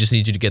Booker, we just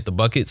need you to get the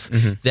buckets.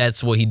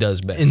 That's what he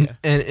does best.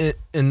 And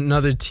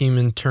another team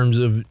in terms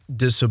of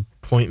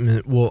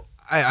disappointment. Well,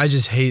 I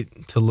just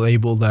hate to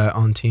label that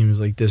on teams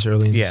like this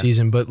early in the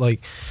season, but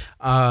like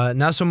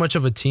not so much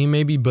of a team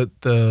maybe, but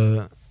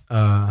the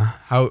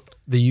how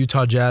the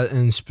Utah Jazz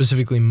and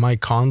specifically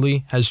Mike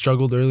Conley has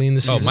struggled early in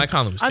the season. Oh, Mike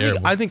Conley was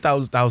terrible. I think that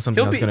was something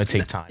He'll that's be- going to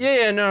take time.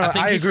 Yeah, no, I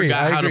think he agree.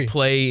 forgot I how agree. to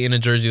play in a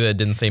jersey that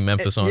didn't say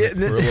Memphis on it for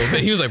a little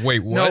bit. He was like,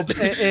 wait, No,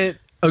 what?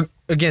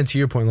 again, to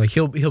your point, like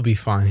he'll be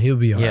fine. He'll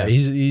be all right.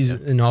 He's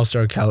an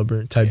all-star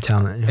caliber type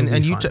talent. He'll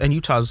And be Utah, fine. and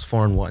Utah's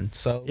 4-1.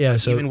 So Yeah,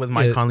 so, even with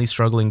Mike yeah. Conley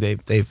struggling,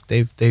 they've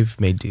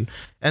made do.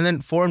 And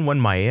then 4-1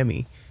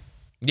 Miami.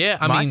 Yeah,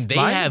 I mean, they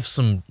Miami- have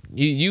some.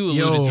 You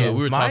alluded to it.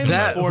 We were talking Miami-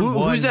 about That,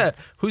 4-1. who's that?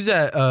 Who's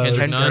that?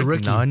 Kendrick Nunn?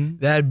 rookie. Nunn.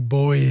 That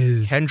boy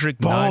is Kendrick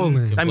balling.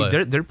 Nunn. I mean,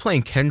 Play. they're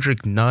playing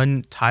Kendrick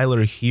Nunn,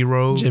 Tyler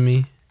Hero.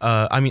 Jimmy.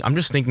 I mean, I'm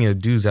just thinking of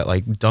dudes that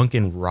like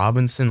Duncan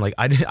Robinson. Like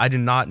I did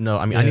not know.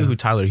 I mean, I knew Yeah. who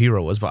Tyler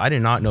Hero was, but I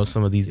did not know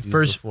some of these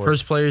dudes before.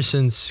 First player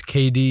since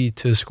KD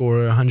to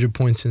score 100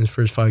 points in his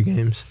first 5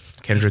 games.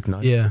 Kendrick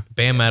Nunn. Yeah.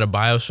 Bam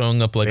Adebayo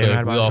showing up like Bam we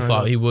Adebayo all showing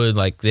thought up. he would.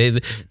 Like they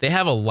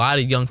have a lot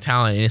of young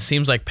talent, and it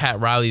seems like Pat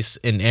Riley's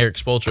and Eric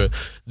Spoelstra,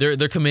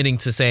 they're committing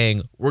to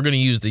saying we're going to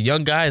use the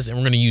young guys and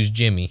we're going to use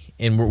Jimmy,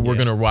 and we're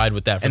going to ride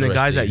with that. For And the rest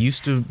guys of that the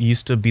year.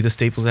 used to be the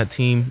staples of that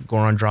team: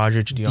 Goran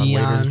Dragic, Dion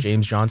Waiters,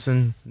 James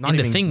Johnson. And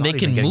the thing, they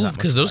can move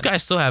because those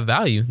guys still have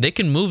value. They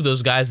can move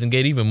those guys and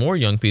get even more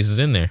young pieces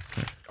in there,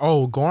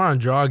 Oh, Goran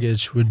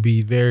Dragic would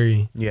be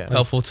very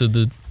helpful to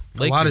the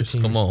Lakers. lot of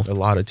teams. Come on, a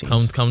lot of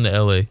teams. come to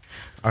LA.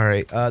 All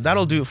right,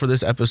 that'll do it for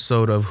this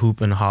episode of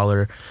Hoop and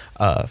Holler.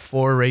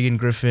 For Reagan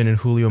Griffin and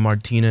Julio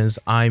Martinez,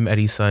 I'm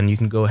Eddie Sun. You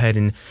can go ahead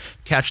and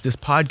catch this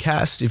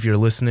podcast if you're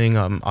listening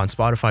on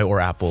Spotify or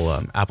Apple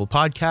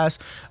Podcasts.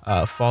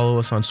 Follow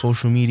us on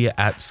social media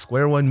at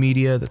Square One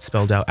Media. That's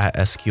spelled out at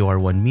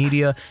SQR1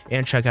 Media.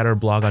 And check out our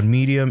blog on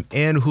Medium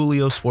and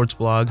Julio Sports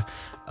blog,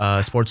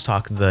 Sports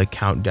Talk: The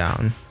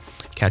Countdown.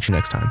 Catch you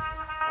next time.